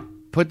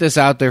put this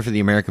out there for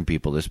the American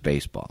people, this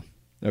baseball.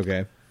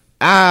 Okay.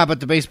 But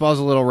the baseball's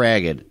a little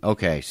ragged.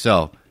 Okay,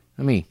 so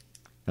I'm going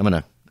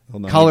to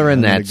color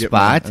in that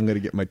spot. I'm going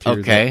to get my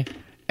tears out.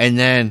 And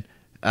then...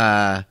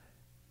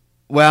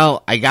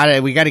 well, we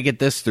got to get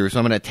this through, so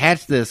I'm going to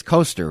attach this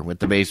coaster with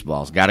the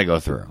baseballs. Got to go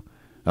through.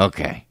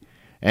 Okay.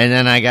 And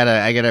then I got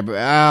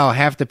to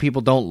half the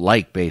people don't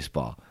like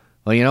baseball.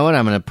 Well, you know what?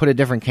 I'm going to put a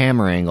different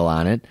camera angle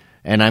on it,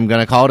 and I'm going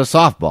to call it a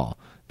softball,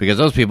 because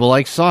those people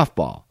like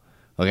softball.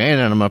 Okay, and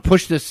then I'm going to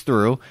push this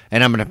through,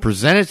 and I'm going to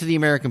present it to the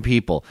American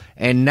people.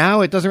 And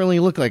now it doesn't really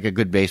look like a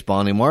good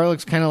baseball anymore. It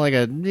looks kind of like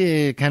a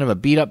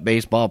beat-up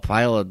baseball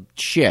pile of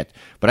shit.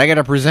 But I got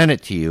to present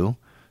it to you.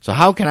 So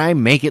how can I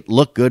make it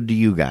look good to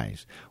you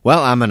guys?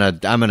 Well, I'm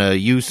gonna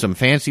use some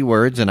fancy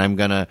words, and I'm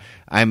gonna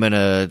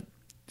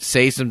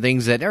say some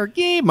things that are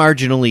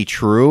marginally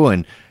true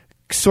and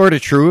sort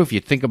of true if you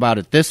think about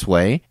it this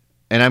way.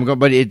 And I'm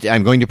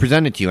going to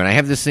present it to you. And I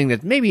have this thing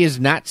that maybe is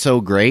not so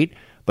great,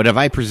 but if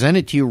I present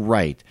it to you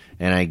right,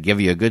 and I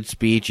give you a good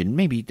speech, and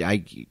maybe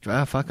I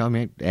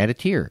may add a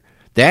tear.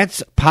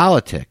 That's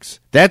politics.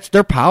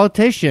 They're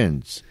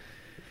politicians.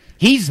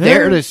 He's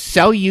there to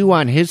sell you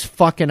on his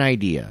fucking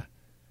idea.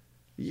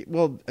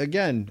 Well,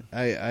 again,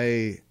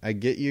 I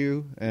get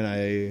you, and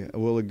I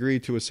will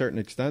agree to a certain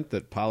extent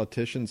that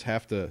politicians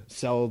have to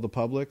sell the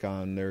public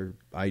on their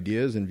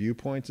ideas and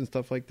viewpoints and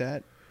stuff like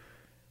that.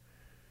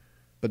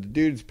 But the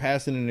dude's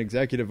passing an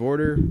executive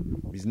order.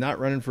 He's not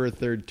running for a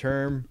third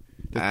term.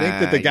 To think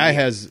that the guy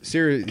has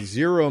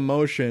zero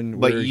emotion,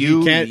 but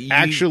he can't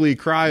actually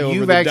cry over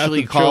the death of children.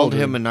 You've actually called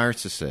him a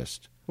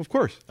narcissist. Of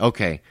course.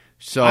 Okay,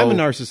 so I'm a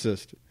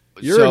narcissist.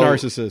 You're a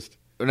narcissist.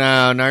 No,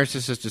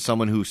 narcissist is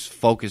someone who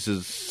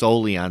focuses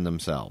solely on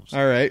themselves.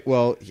 All right.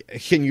 Well,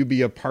 can you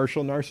be a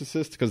partial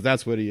narcissist? Because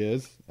that's what he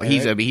is.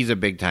 He's a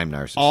big time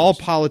narcissist. All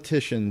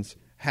politicians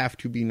have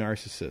to be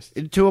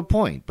narcissists to a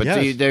point, but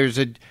yes.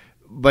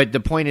 But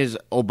the point is,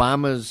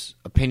 Obama's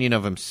opinion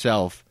of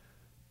himself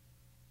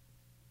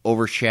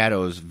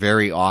overshadows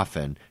very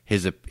often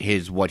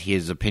what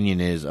his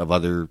opinion is of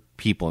other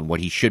people and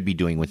what he should be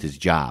doing with his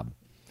job.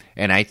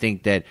 And I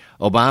think that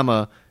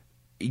Obama.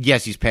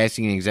 Yes, he's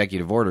passing an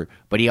executive order,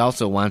 but he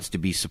also wants to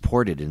be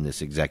supported in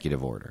this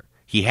executive order.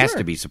 He has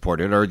to be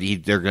supported, or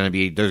there's going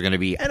to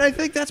be. And I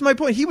think that's my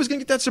point. He was going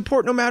to get that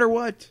support no matter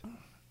what.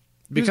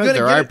 Because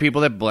there are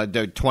people that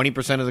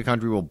 20% of the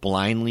country will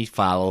blindly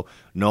follow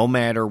no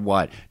matter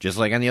what. Just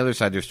like on the other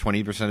side, there's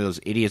 20% of those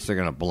idiots that are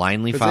going to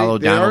blindly follow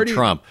Donald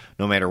Trump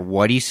no matter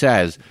what he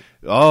says.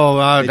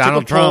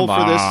 Donald Trump.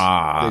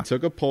 They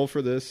took a poll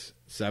for this.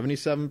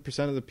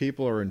 77% of the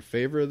people are in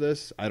favor of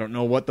this. I don't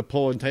know what the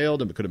poll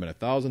entailed. It could have been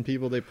 1,000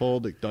 people they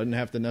polled. It doesn't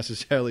have to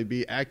necessarily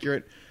be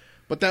accurate.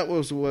 But that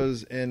was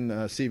in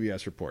a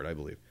CBS report, I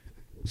believe.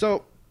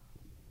 So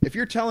if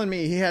you're telling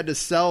me he had to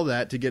sell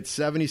that to get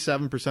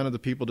 77% of the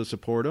people to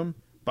support him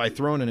by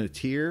throwing in a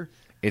tear,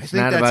 it's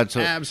not about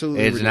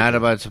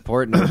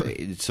supporting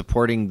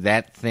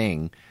that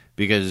thing,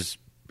 because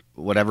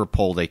whatever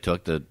poll they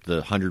took, the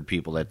 100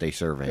 people that they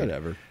surveyed,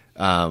 whatever.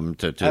 To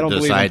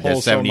decide that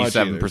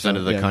 77%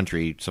 of the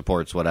country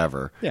supports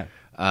whatever. Yeah.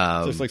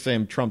 Just like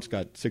saying Trump's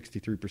got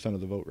 63%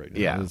 of the vote right now.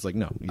 Yeah. It's like,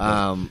 no.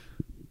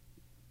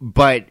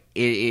 But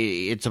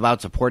it's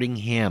about supporting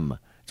him.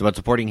 It's about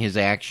supporting his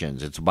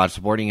actions. It's about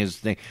supporting his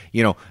thing.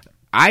 You know,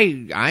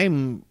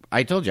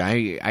 I told you,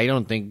 I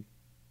don't think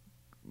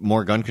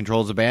more gun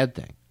control is a bad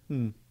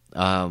thing.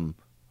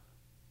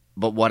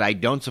 But what I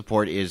don't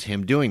support is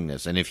him doing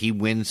this. And if he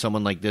wins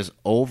someone like this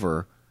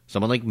over,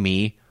 someone like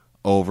me,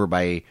 over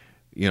by,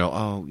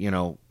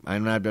 I'm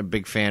not a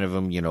big fan of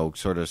him,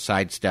 sort of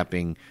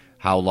sidestepping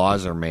how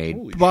laws are made.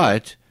 Holy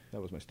but shit.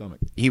 That was my stomach.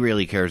 He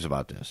really cares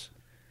about this.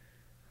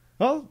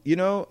 Well,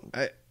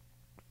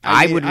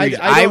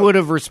 I would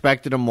have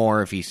respected him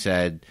more if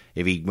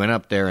he went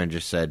up there and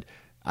just said,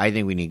 I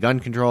think we need gun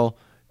control.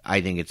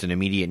 I think it's an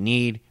immediate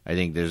need. I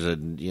think there's a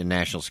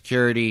national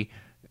security,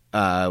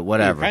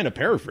 whatever. You're kind of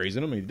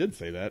paraphrasing him. He did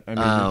say that. I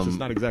mean, it's just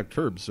not exact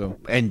terms. So,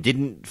 and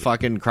didn't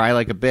fucking cry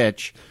like a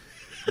bitch.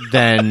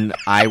 Then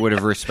I would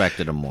have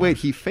respected him more. Wait,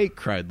 he fake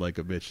cried like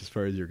a bitch as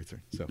far as you're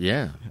concerned. So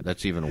yeah,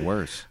 that's even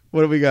worse.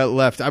 What do we got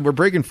left? We're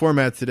breaking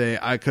format today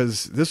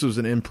because this was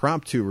an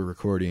impromptu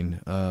recording.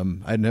 I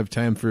didn't have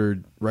time for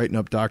writing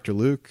up Dr.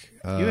 Luke.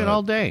 You had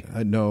all day.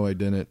 No, I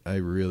didn't. I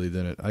really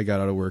didn't. I got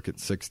out of work at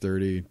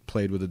 6:30,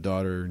 played with a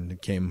daughter,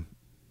 and came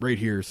right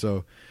here.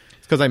 So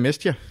it's because I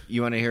missed you.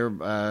 You want to hear?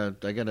 I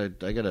got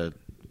a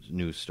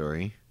news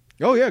story.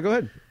 Oh yeah, go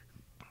ahead.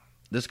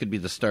 This could be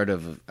the start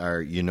of our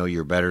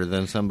you're better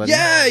than somebody.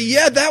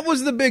 Yeah, that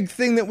was the big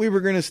thing that we were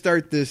going to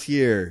start this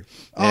year.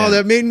 Yeah. Oh,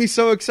 that made me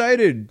so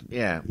excited.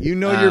 Yeah.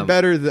 You're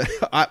better than...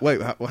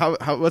 wait,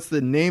 how? What's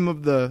the name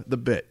of the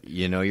bit?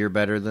 You're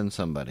better than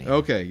somebody.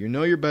 Okay,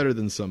 you're better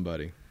than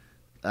somebody.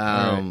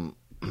 Right.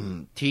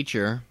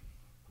 Teacher,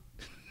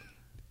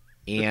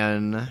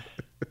 and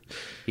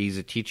he's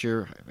a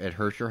teacher at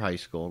Herscher High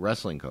School,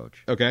 wrestling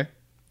coach. Okay.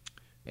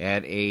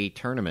 At a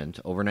tournament,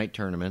 overnight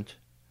tournament...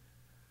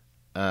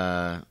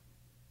 he's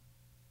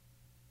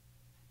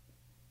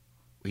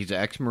an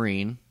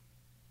ex-Marine.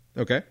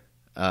 Okay.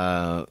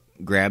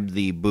 Grabbed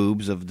the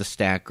boobs of the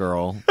stat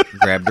girl,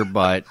 grabbed her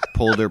butt,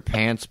 pulled her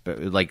pants,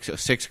 like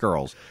 6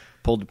 girls,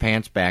 pulled the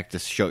pants back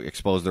to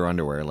expose their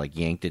underwear, like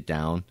yanked it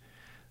down.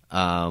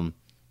 Then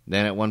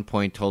at one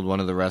point told one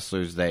of the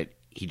wrestlers that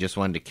he just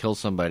wanted to kill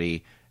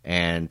somebody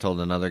and told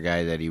another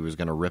guy that he was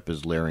going to rip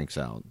his larynx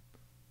out.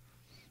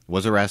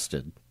 Was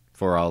arrested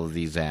for all of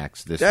these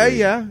acts this week.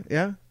 Yeah.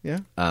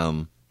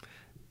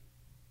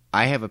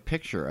 I have a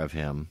picture of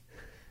him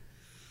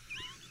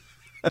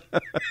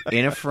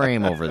in a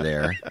frame over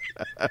there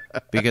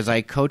because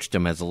I coached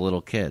him as a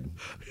little kid.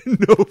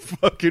 No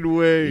fucking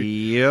way.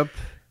 Yep.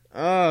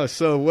 Oh,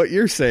 so what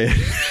you're saying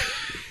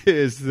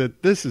is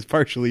that this is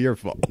partially your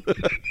fault.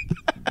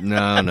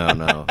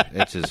 No.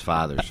 It's his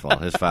father's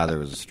fault. His father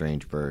was a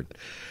strange bird.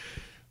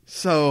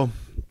 So,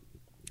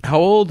 how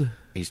old?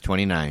 He's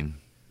 29.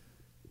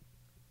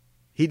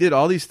 He did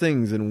all these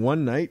things in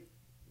one night?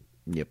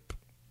 Yep.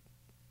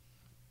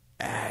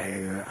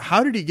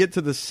 How did he get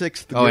to the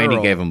 6th girl? Oh, and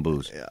he gave him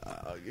booze.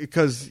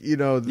 Because, you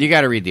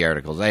got to read the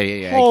articles.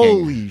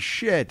 Holy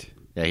shit.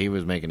 Yeah, he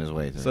was making his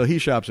way through. So he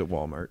shops at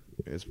Walmart.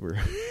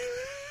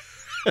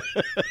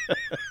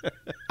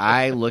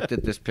 I looked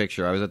at this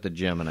picture. I was at the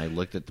gym, and I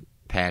looked at the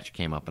patch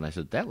came up, and I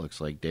said, that looks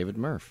like David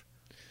Murphy.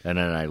 And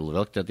then I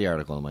looked at the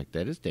article, and I'm like,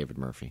 that is David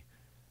Murphy.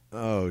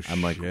 Oh, shit.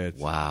 I'm like,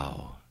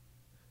 wow.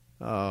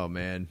 Oh,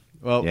 man.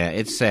 Well, yeah,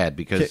 it's sad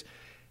because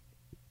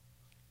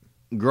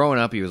growing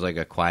up, he was like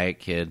a quiet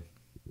kid,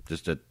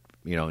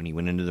 and he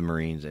went into the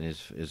Marines, and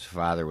his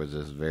father was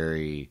this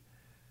very,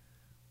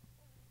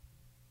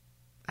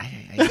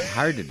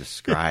 hard to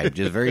describe,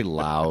 just very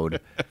loud,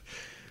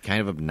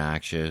 kind of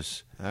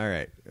obnoxious. All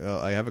right.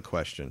 Well, I have a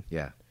question.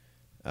 Yeah.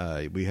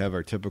 We have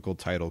our typical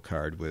title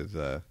card with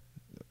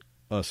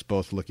us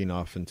both looking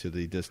off into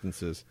the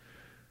distances.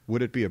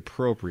 Would it be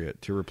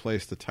appropriate to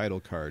replace the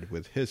title card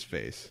with his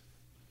face?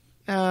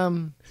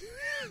 No,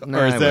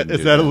 or is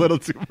that a little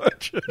too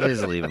much?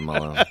 Just leave him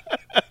alone.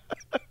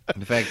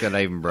 The fact that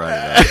I even brought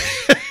it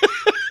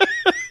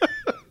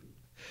up.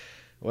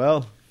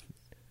 Well,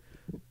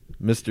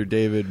 Mr.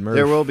 David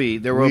Murphy,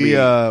 there will be.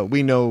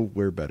 We know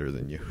we're better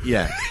than you.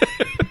 Yeah,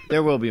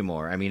 there will be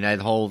more. I mean,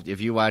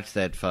 if you watch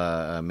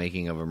that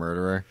Making of a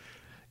Murderer,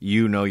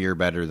 you're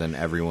better than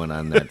everyone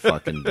on that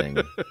fucking thing.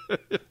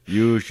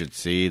 You should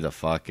see the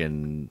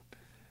fucking.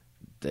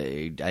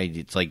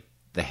 It's like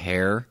the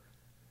hair.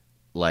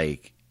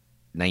 Like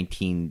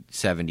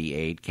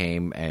 1978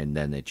 came, and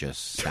then it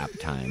just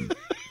stopped time.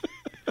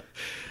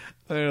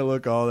 I'm gonna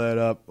look all that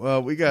up.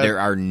 Well, there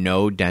are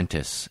no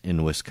dentists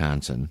in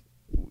Wisconsin.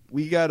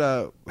 We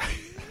gotta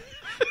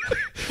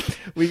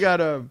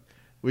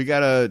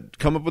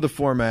come up with a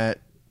format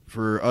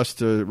for us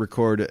to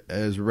record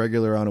as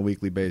regular on a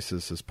weekly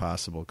basis as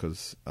possible.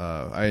 Because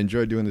I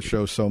enjoy doing the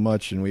show so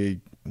much,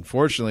 and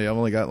unfortunately, I've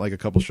only got like a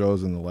couple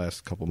shows in the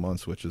last couple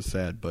months, which is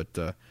sad,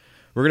 but.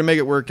 We're going to make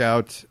it work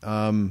out.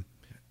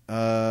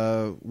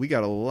 We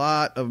got a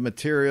lot of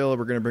material.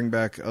 We're going to bring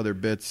back other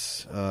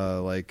bits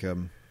like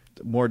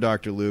more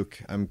Dr.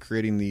 Luke. I'm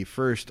creating the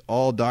first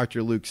all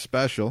Dr. Luke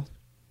special.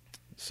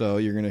 So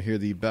you're going to hear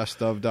the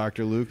best of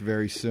Dr. Luke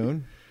very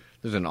soon.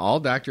 There's an all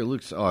Dr.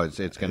 Luke. Oh, it's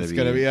going to be. It's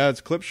going to be, it's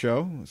a clip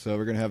show. So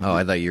we're going to have.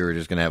 I thought you were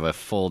just going to have a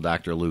full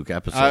Dr. Luke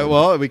episode.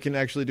 Well, we can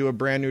actually do a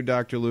brand new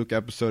Dr. Luke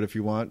episode if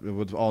you want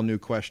with all new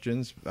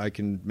questions. I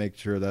can make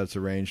sure that's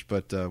arranged.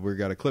 But we've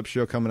got a clip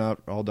show coming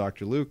out, all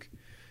Dr. Luke.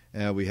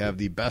 We have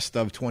the best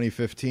of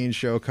 2015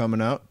 show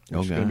coming out,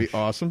 which is going to be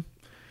awesome.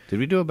 Did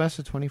we do a best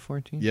of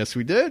 2014? Yes,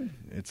 we did.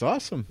 It's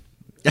awesome.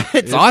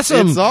 It's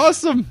awesome. It's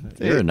awesome.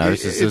 You're a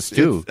narcissist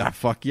too.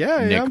 Fuck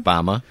yeah, Nick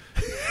Bama.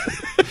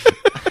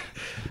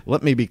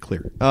 Let me be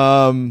clear.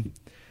 Wait,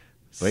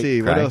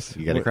 see, cry. what else?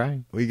 You got to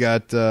cry. We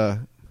got...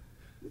 hold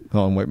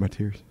on, wipe my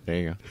tears. There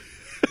you go.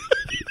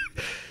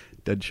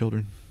 Dead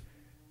children.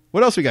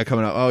 What else we got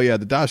coming up? Oh, yeah,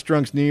 the Das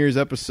Drunks New Year's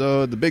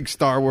episode, the big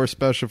Star Wars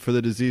special for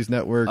the Disease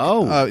Network.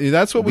 Oh.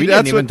 That's what we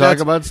didn't even talk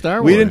about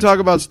Star Wars. We didn't talk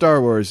about Star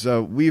Wars.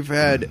 We've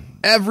had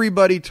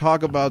everybody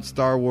talk about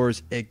Star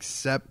Wars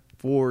except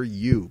for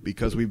you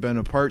because we've been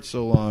apart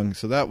so long.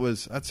 So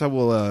that's how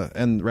we'll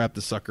wrap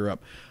the sucker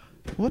up.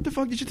 What the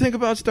fuck did you think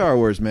about Star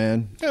Wars,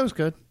 man? That was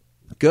good.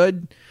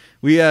 Good.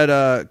 We had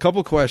a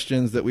couple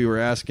questions that we were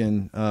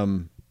asking,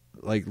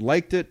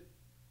 liked it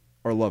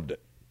or loved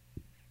it?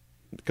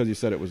 Because you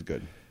said it was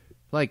good.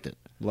 Liked it.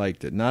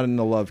 Liked it. Not in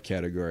the love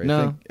category. No.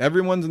 I think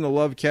everyone's in the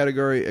love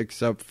category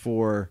except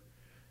for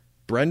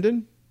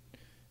Brendan,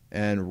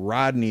 and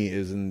Rodney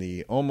is in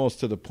the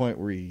almost to the point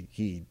where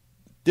he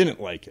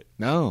didn't like it.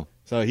 No.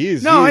 So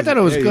he's I thought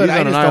it was good.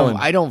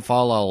 I don't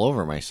fall all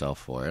over myself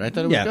for it. I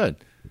thought it was good.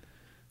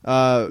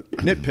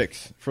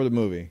 Nitpicks for the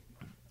movie.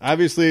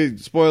 Obviously,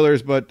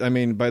 spoilers, but I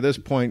mean, by this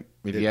point,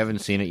 if you haven't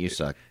seen it, you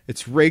suck.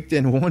 It's raked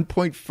in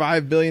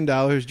 $1.5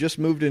 billion, just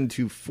moved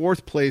into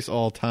 4th place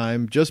all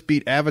time, just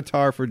beat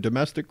Avatar for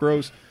domestic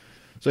gross.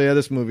 So, yeah,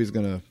 this movie's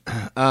going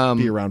to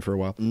be around for a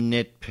while.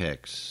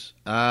 Nitpicks.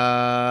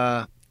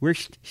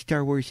 Worst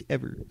Star Wars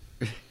ever.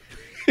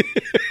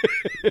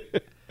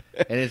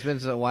 And it's been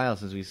so while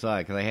since we saw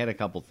it, because I had a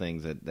couple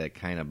things that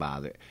kind of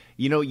bothered.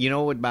 You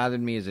know what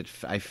bothered me is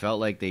I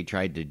felt like they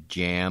tried to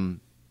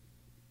jam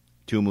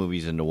 2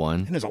 movies into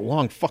one. And it's a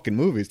long fucking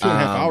movie. It's 2.5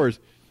 hours.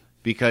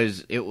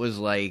 Because it was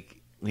like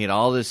we had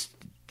all this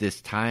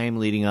time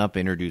leading up,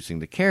 introducing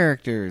the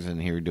characters,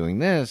 and here we're doing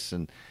this,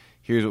 and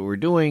here's what we're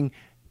doing.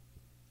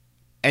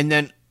 And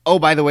then, oh,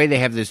 by the way, they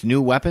have this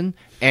new weapon,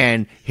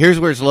 and here's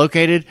where it's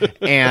located,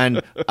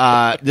 and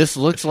this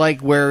looks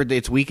like where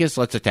it's weakest.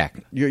 Let's attack.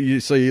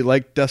 So you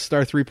like Death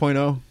Star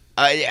 3.0?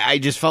 I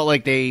just felt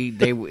like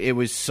it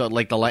was so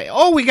like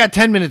we got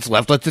 10 minutes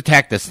left. Let's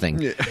attack this thing.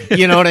 Yeah.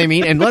 You know what I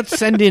mean? And let's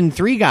send in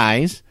 3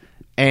 guys,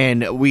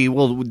 and we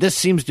will. This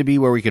seems to be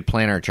where we could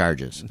plan our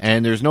charges.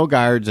 And there's no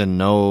guards and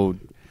no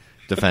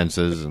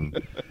defenses,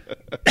 and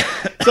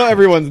so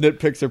everyone's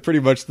nitpicks are pretty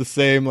much the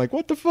same. Like,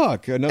 what the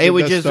fuck?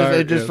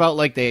 It just felt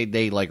like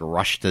they like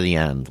rushed to the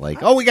end.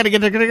 Like, oh, we got to get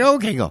there. Go.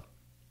 Okay, go.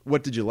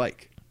 What did you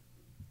like?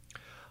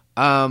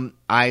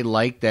 I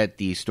like that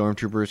the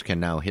stormtroopers can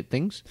now hit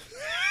things.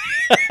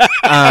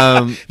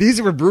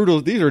 These were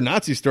brutal. These are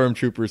Nazi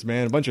stormtroopers,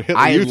 man. A bunch of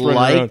Hitler youth running around.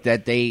 I like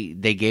that they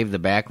gave the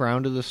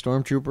background to the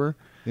stormtrooper.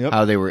 Yep.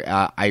 How they were.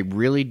 I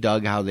really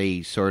dug how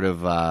they sort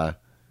of.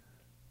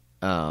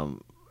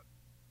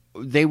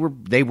 They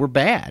were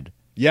bad.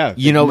 Yeah,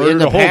 in the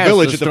whole past,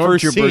 village at the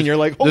first scene. You're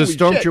like, holy the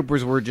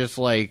stormtroopers were just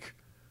like,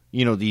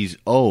 these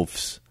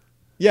oafs.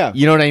 Yeah,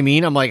 you know what I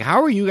mean. I'm like,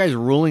 how are you guys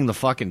ruling the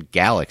fucking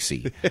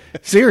galaxy?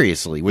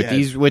 Seriously, with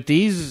these guys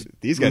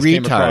retards.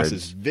 Came across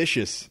as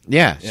vicious.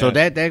 Yeah, so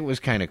that was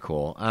kind of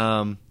cool.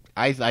 I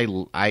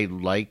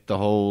liked the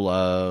whole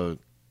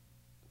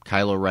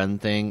Kylo Ren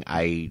thing.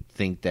 I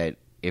think that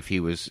if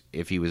he was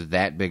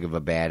that big of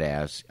a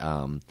badass,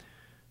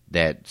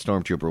 that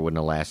stormtrooper wouldn't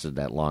have lasted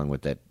that long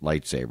with that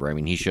lightsaber. I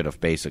mean, he should have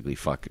basically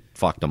fucked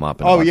him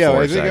up. In about 4 I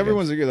think seconds.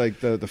 everyone's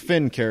like the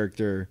Finn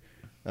character.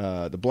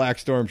 The black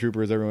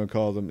stormtrooper, as everyone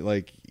calls him,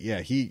 like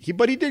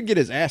but he did get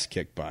his ass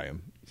kicked by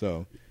him.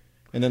 So,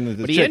 and then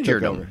the he chick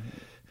injured took him. over.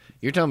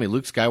 You're telling me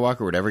Luke Skywalker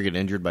would ever get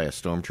injured by a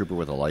stormtrooper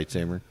with a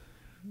lightsaber?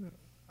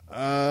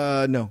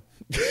 No.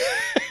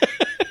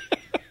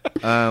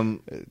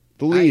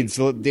 The lead,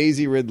 so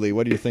Daisy Ridley.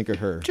 What do you think of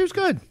her? She was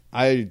good.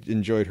 I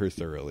enjoyed her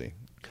thoroughly.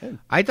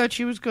 I thought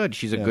she was good.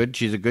 She's a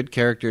good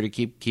character to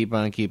keep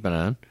on keeping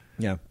on.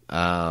 Yeah.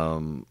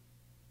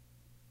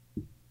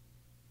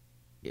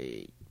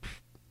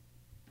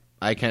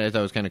 I thought it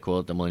was kind of cool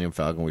that the Millennium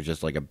Falcon was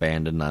just like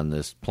abandoned on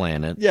this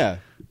planet. Yeah.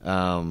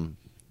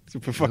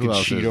 Super fucking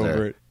cheat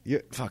over it. Yeah.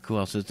 Fuck, who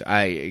else is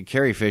there?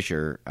 Carrie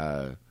Fisher.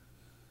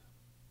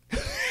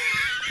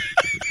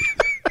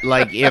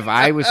 Like, if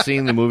I was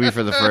seeing the movie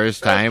for the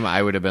first time,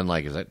 I would have been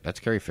like, that's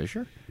Carrie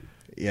Fisher?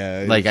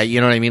 Yeah. Like, you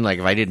know what I mean? Like,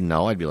 if I didn't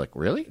know, I'd be like,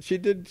 really? She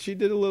did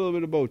a little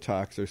bit of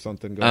Botox or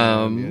something going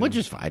on. Yeah. Which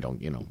is fine. I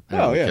don't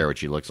care what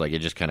she looks like. It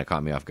just kind of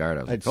caught me off guard.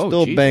 I was I'd like,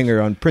 still bang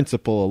her on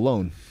principle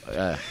alone.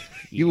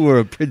 You were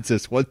a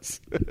princess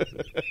once.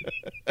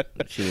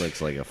 She looks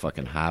like a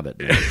fucking hobbit.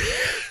 But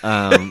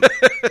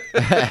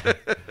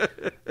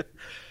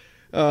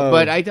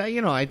I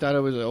thought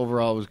it was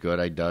overall it was good.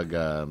 I dug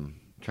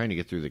trying to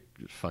get through the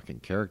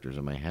fucking characters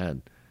in my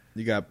head.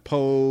 You got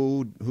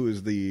Poe, who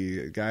is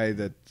the guy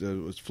that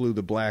flew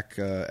the black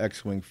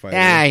X-wing fighter.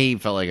 Yeah, he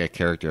felt like a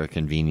character of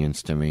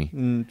convenience to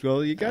me.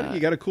 Well, you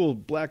got a cool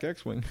black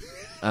X-wing.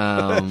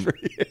 I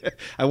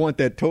want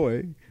that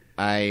toy.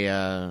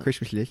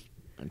 Christmas list.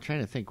 I'm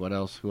trying to think who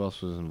else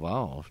was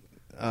involved.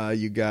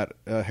 You got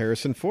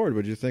Harrison Ford.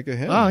 What did you think of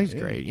him? Oh, he's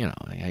great.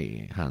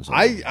 Han Solo.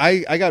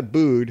 I got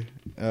booed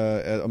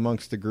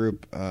amongst the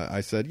group.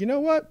 I said, you know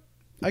what?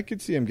 I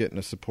could see him getting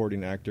a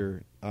supporting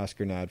actor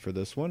Oscar nod for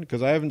this one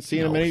because I haven't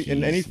seen him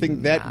in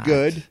anything that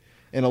good.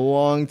 in a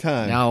long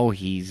time. No,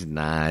 he's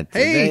not.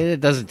 Hey! It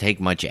doesn't take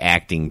much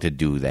acting to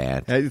do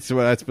that. That's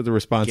what the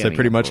response Give I me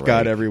pretty a much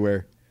got break.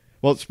 everywhere.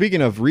 Well,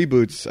 speaking of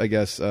reboots, I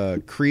guess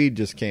Creed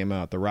just came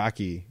out, the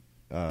Rocky.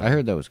 I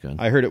heard that was good.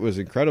 I heard it was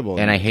incredible.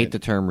 And I hate the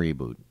term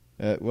reboot.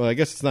 Well, I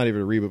guess it's not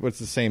even a reboot, but it's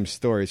the same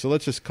story. So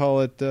let's just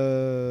call it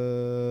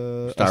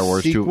Star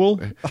Wars sequel.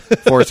 2,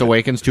 Force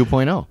Awakens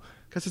 2.0.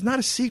 Because it's not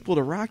a sequel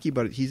to Rocky,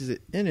 but he's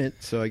in it,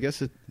 so I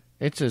guess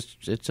It's a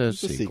it's a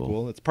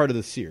sequel. It's part of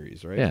the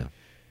series, right? Yeah.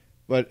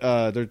 But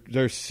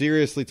they're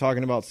seriously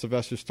talking about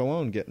Sylvester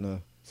Stallone getting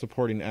a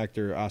supporting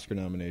actor Oscar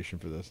nomination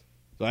for this.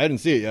 So I didn't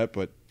see it yet,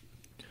 but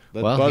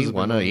Well,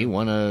 he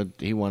won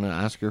an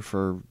Oscar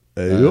for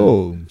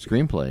Ayo.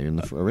 screenplay in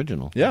the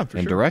original. Yeah, for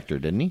and sure. director,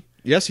 didn't he?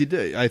 Yes, he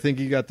did. I think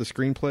he got the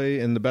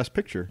screenplay and the best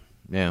picture.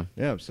 Yeah.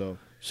 Yeah, so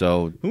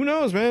So who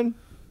knows, man?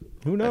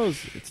 Who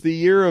knows? It's the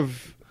year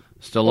of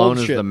Stallone old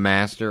is shit. the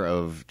master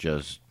of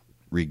just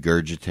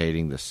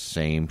regurgitating the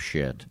same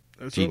shit.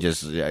 He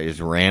just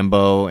is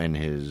Rambo, and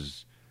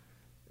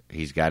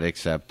he's got to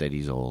accept that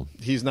he's old.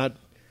 He's not.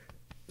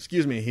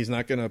 Excuse me. He's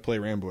not going to play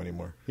Rambo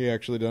anymore. He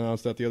actually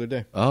announced that the other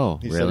day. Oh,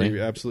 He really? said he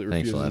absolutely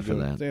Thanks refuses a lot to for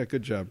do it. that. Yeah,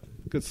 good job.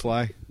 Good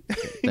Sly.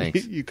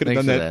 Thanks. You could have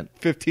Thanks done for that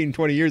 15,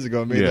 20 years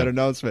ago and made Yeah. that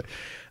announcement.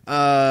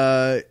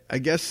 I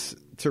guess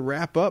to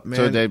wrap up,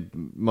 man. So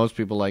most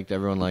people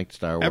everyone liked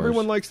Star Wars.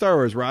 Everyone liked Star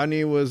Wars.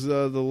 Rodney was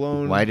the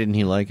lone. Why didn't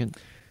he like it?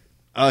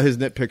 His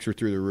nitpicks were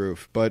through the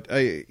roof. But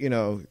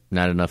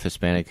Not enough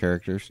Hispanic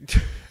characters.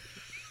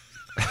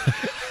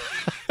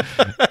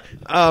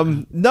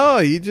 no,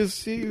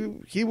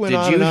 he went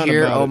on Did you and on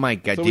hear? about Oh it. my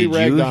god! So we Did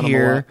ragged you on him a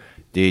hear? lot.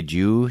 Did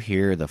you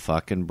hear the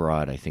fucking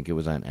broad? I think it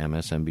was on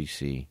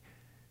MSNBC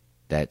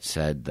that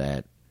said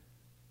that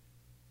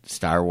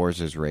Star Wars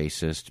is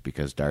racist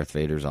because Darth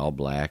Vader's all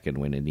black, and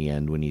when in the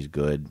end, when he's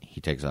good, he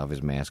takes off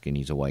his mask and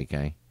he's a white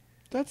guy.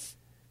 That's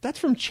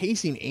from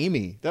Chasing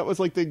Amy. That was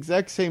like the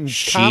exact same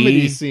She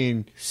comedy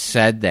scene.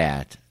 Said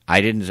that. I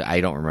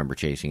don't remember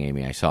Chasing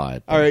Amy. I saw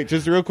it. All right,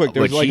 just real quick.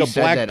 There's But like she a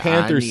said Black that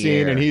Panther on the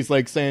scene, air. and he's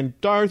like saying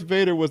Darth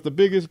Vader was the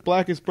biggest,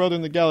 blackest brother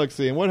in the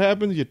galaxy. And what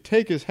happens? You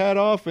take his hat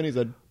off, and he's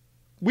a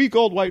weak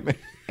old white man.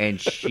 And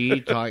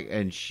she talked,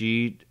 and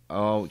she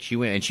went,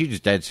 and she was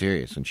dead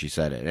serious when she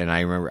said it. And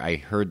I remember I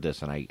heard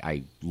this, and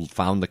I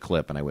found the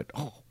clip, and I went,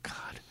 oh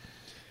god,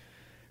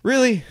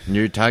 Really? and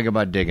you're talking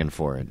about digging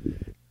for it.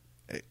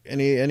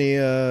 Any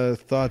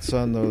thoughts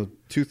on the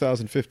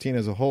 2015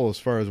 as a whole, as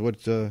far as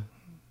what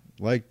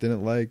liked,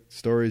 didn't like,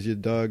 stories you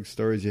dug,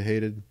 stories you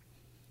hated?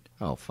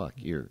 Oh fuck,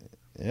 you're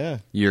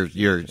Wrapping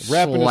us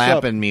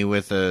slapping me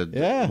with a.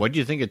 Yeah. What do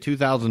you think of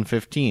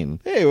 2015?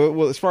 Hey,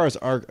 well, as far as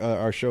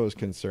our show is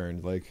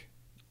concerned, like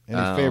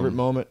any favorite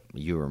moment?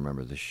 You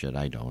remember this shit?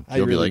 I don't. I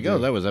You'll really be like, oh,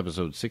 do. that was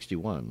episode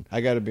 61. I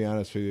got to be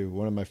honest with you.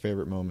 One of my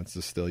favorite moments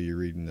is still you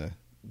reading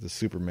the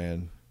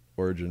Superman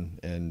origin,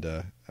 and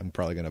I'm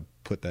probably going to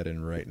put that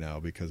in right now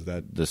because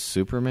that. The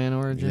Superman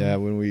origin. Yeah,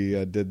 when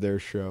we did their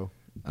show,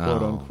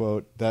 quote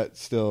unquote, that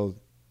still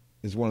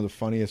is one of the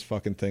funniest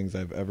fucking things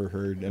I've ever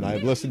heard, and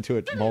I've listened to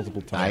it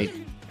multiple times.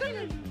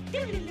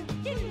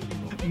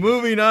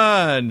 Moving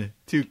on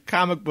to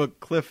comic book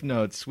cliff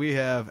notes, we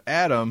have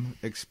Adam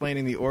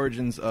explaining the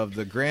origins of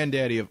the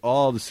granddaddy of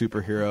all the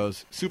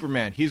superheroes,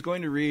 Superman. He's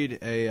going to read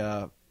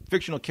a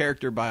fictional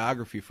character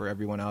biography for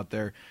everyone out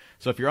there.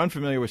 So if you're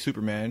unfamiliar with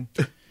Superman,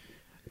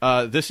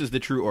 this is the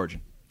true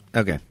origin.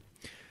 Okay.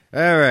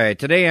 All right.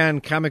 Today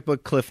on Comic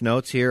Book Cliff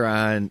Notes here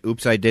on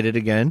Oops, I Did It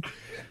Again,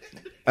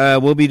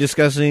 we'll be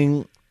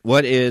discussing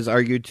what is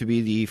argued to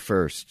be the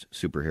first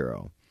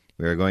superhero.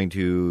 We are going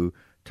to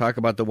talk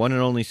about the one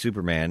and only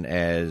Superman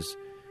as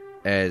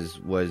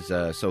was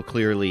so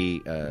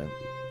clearly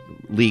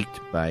leaked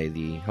by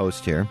the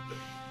host here.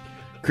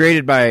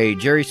 Created by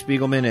Jerry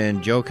Spiegelman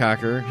and Joe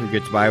Cocker, who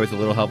gets by with a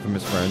little help from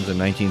his friends in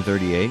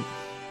 1938.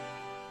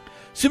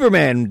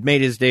 Superman made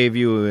his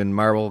debut in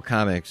Marvel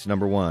Comics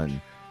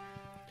 #1.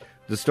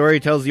 The story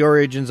tells the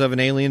origins of an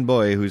alien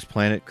boy whose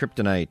planet,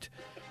 Kryptonite,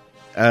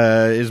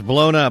 is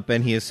blown up,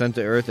 and he is sent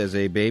to Earth as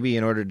a baby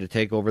in order to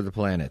take over the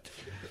planet.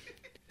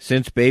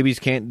 Since babies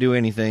can't do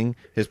anything,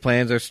 his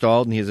plans are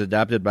stalled, and he is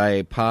adopted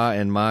by Pa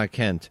and Ma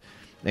Kent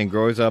and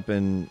grows up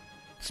in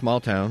small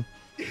town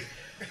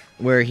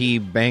where he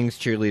bangs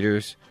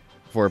cheerleaders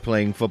for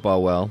playing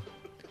football well.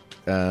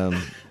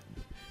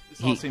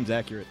 This all seems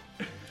accurate.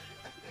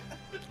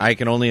 I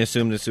can only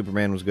assume that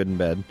Superman was good in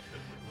bed.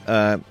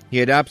 He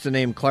adopts the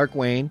name Clark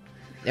Wayne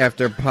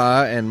after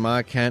Pa and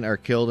Ma Kent are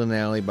killed in the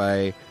alley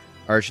by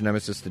arch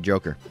nemesis the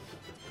Joker.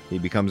 He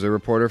becomes a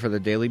reporter for the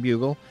Daily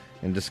Bugle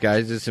and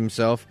disguises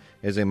himself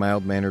as a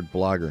mild-mannered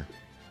blogger.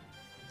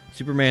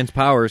 Superman's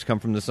powers come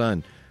from the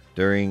sun.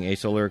 During a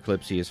solar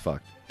eclipse, he is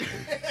fucked.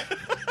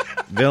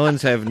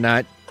 Villains have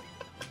not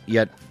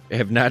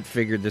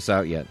figured this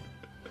out yet.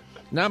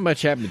 Not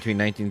much happened between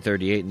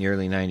 1938 and the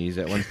early 90s.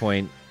 At one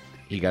point,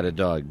 he got a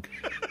dog.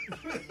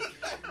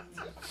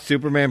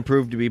 Superman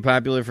proved to be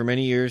popular for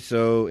many years,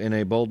 so in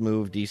a bold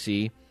move,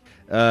 DC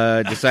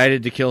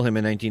decided to kill him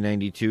in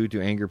 1992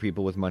 to anger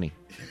people with money.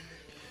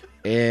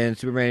 In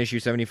Superman issue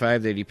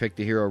 75, they depict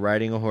the hero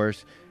riding a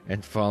horse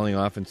and falling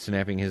off and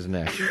snapping his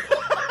neck.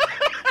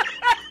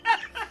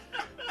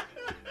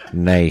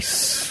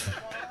 Nice.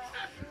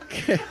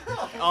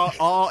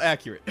 All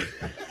accurate.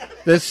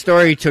 This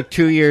story took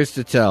 2 years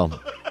to tell.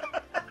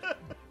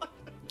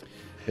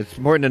 It's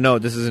important to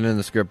note, this isn't in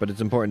the script, but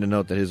it's important to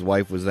note that his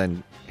wife was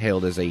then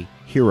hailed as a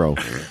hero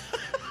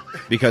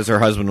because her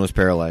husband was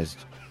paralyzed.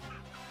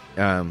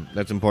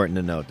 That's important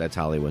to note. That's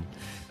Hollywood.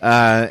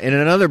 In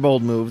another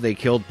bold move, they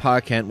killed Pa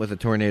Kent with a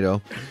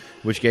tornado,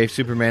 which gave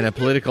Superman a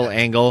political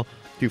angle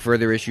to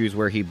further issues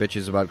where he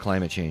bitches about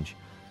climate change.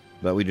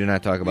 But we do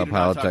not talk about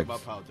politics.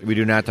 We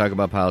do not talk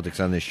about politics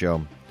on this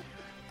show.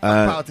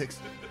 Politics.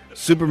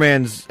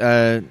 Superman's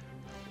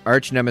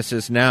arch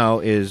nemesis now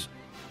is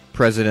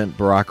President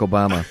Barack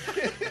Obama.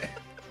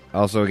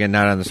 Also, again,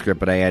 not on the script,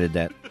 but I added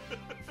that.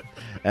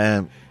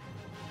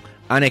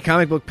 On a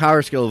comic book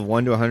power scale of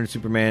 1 to 100,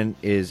 Superman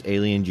is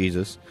Alien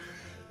Jesus.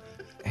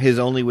 His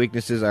only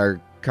weaknesses are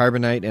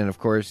carbonite and, of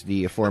course,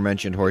 the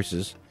aforementioned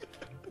horses.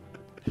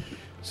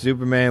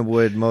 Superman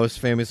would most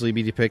famously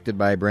be depicted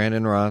by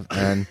Brandon Roth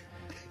on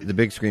the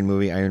big screen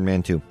movie Iron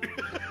Man 2.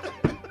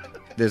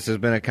 This has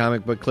been a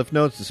Comic Book Cliff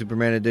Notes, the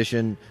Superman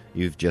edition.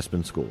 You've just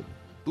been schooled.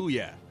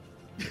 Booyah.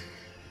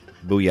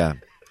 Booyah.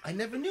 I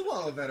never knew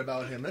all of that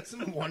about him. That's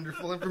some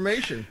wonderful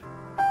information.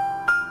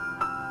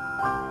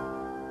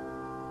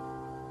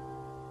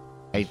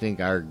 I think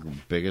our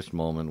biggest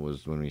moment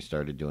was when we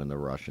started doing the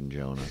Russian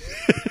Jonah.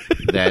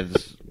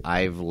 Haven't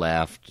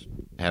laughed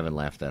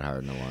that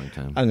hard in a long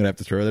time. I'm going to have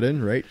to throw that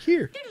in right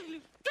here.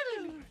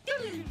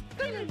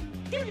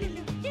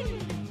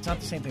 It's not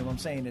the same thing. What I'm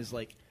saying is,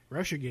 like,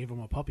 Russia gave him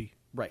a puppy.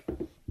 right.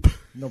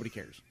 Nobody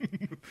cares.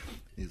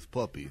 His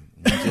puppy.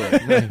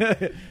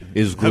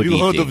 Is good Have you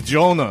heard eating. of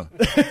Jonah?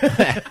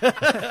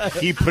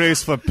 He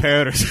prays for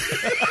Paris.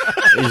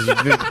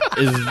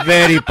 is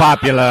very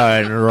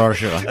popular in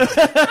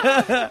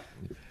Russia.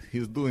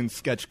 He's doing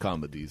sketch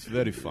comedies.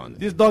 Very funny.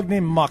 This dog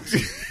named Mux.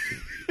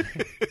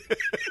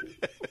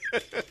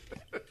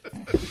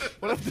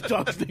 What if the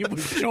dog's name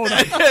was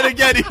Jonah? And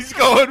again, he's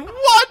going,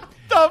 what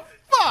the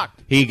fuck?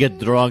 He get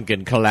drunk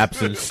and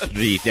collapse in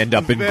street, end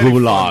up in Very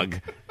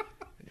Gulag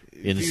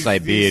in These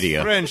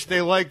Siberia. French,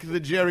 they like the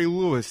Jerry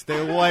Lewis. They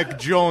like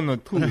Jonah,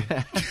 too.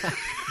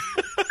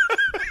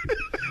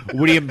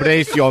 We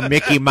embrace your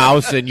Mickey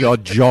Mouse and your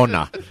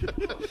Jonah.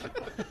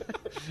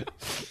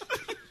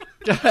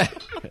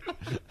 Ironically,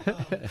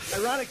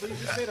 you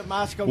just say to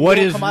Moscow, What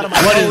 "Don't is come out of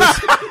my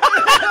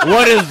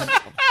nose."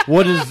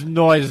 what is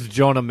noise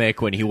Jonah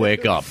make when he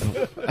wake up?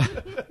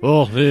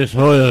 Oh, this.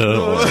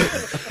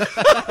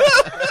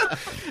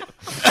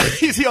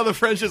 You see all the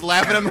French just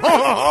laughing at him.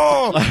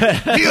 Oh,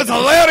 he is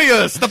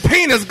hilarious. The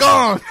pain is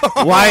gone.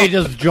 Why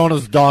does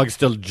Jonah's dog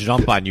still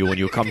jump on you when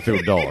you come through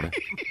the door?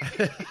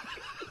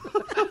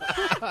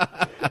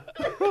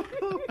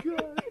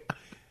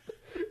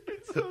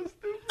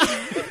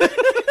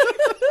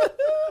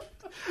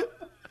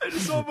 I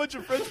just saw a bunch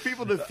of French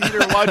people in the theater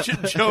watching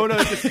Jonah.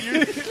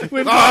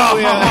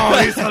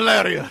 Oh, he's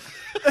hilarious.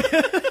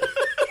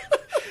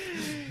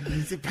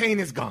 The pain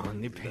is gone.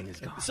 The pain is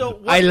gone. So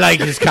what, I like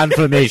his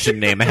confirmation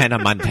name, Hannah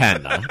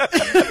Montana.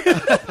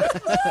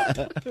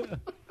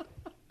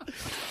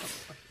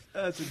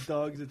 that's a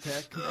dog's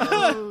attack.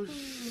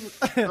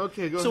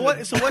 Okay, go So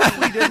ahead. what if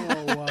we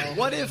did?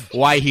 What if?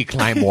 Why he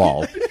climb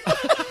wall?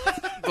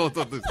 Don't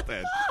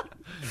understand.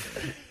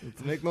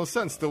 It makes no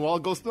sense. The wall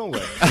goes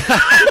nowhere.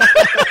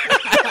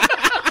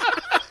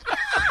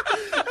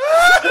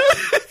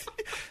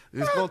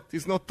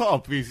 He's no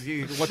top.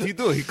 What he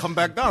do? He come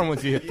back down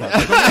once he hit top.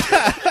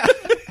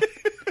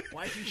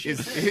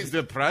 Is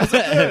the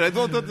president? I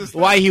don't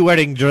understand. Why he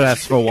wearing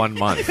dress for 1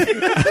 month?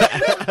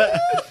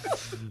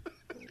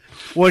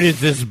 What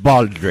is this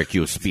baldric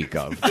you speak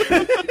of?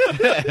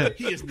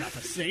 He is not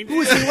a saint.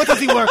 Who is he? What does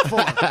he work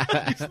for?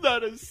 He's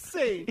not a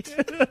saint.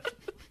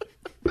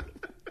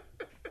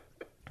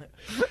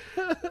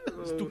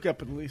 Stuck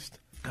up at least.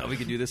 Oh, we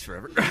can do this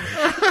forever.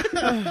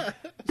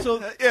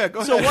 So Yeah,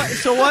 go so ahead. what?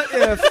 So what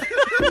if?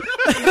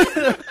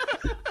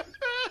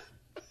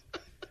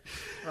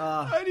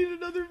 I need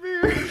another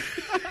beer.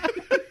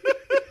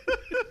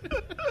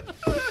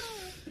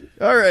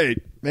 All right,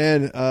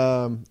 man.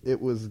 It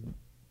was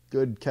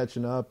good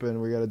catching up, and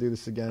we got to do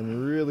this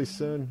again really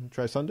soon.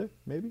 Try Sunday,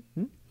 maybe.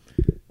 You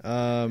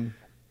got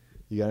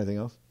anything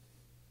else?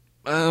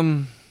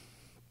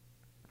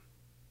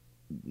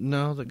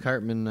 No, the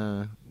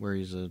Cartman, where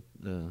he's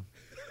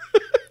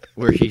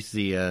where he's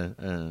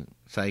the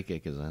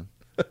psychic is on.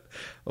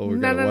 Oh, we're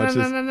gonna watch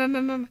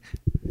this.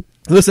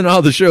 Listen to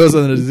all the shows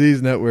on the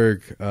Disease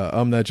Network.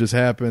 That Just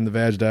Happened, the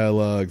Vag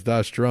Dialogues,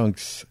 Das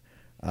Drunks,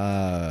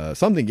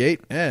 Something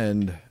Gate,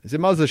 and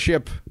Zimazza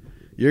Ship.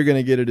 You're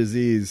gonna get a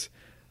disease.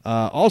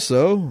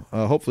 Also,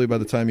 hopefully by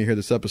the time you hear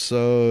this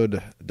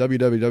episode,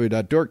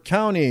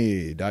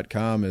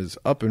 www.dorkcounty.com is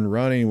up and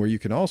running, where you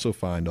can also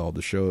find all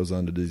the shows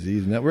on the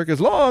Disease Network,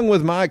 along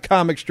with my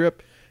comic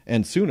strip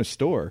and soon a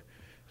store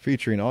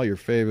featuring all your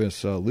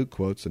famous Luke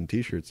quotes and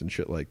T-shirts and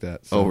shit like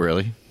that. So Oh,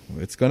 really?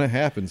 it's going to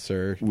happen,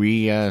 sir.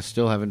 We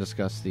still haven't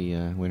discussed the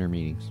winter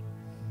meetings.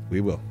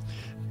 We will.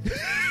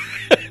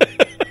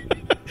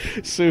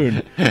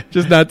 Soon.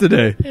 Just not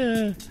today.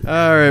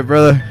 All right,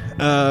 brother.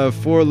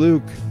 For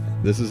Luke,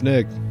 this is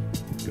Nick.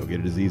 Go get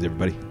a disease,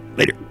 everybody.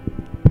 Later.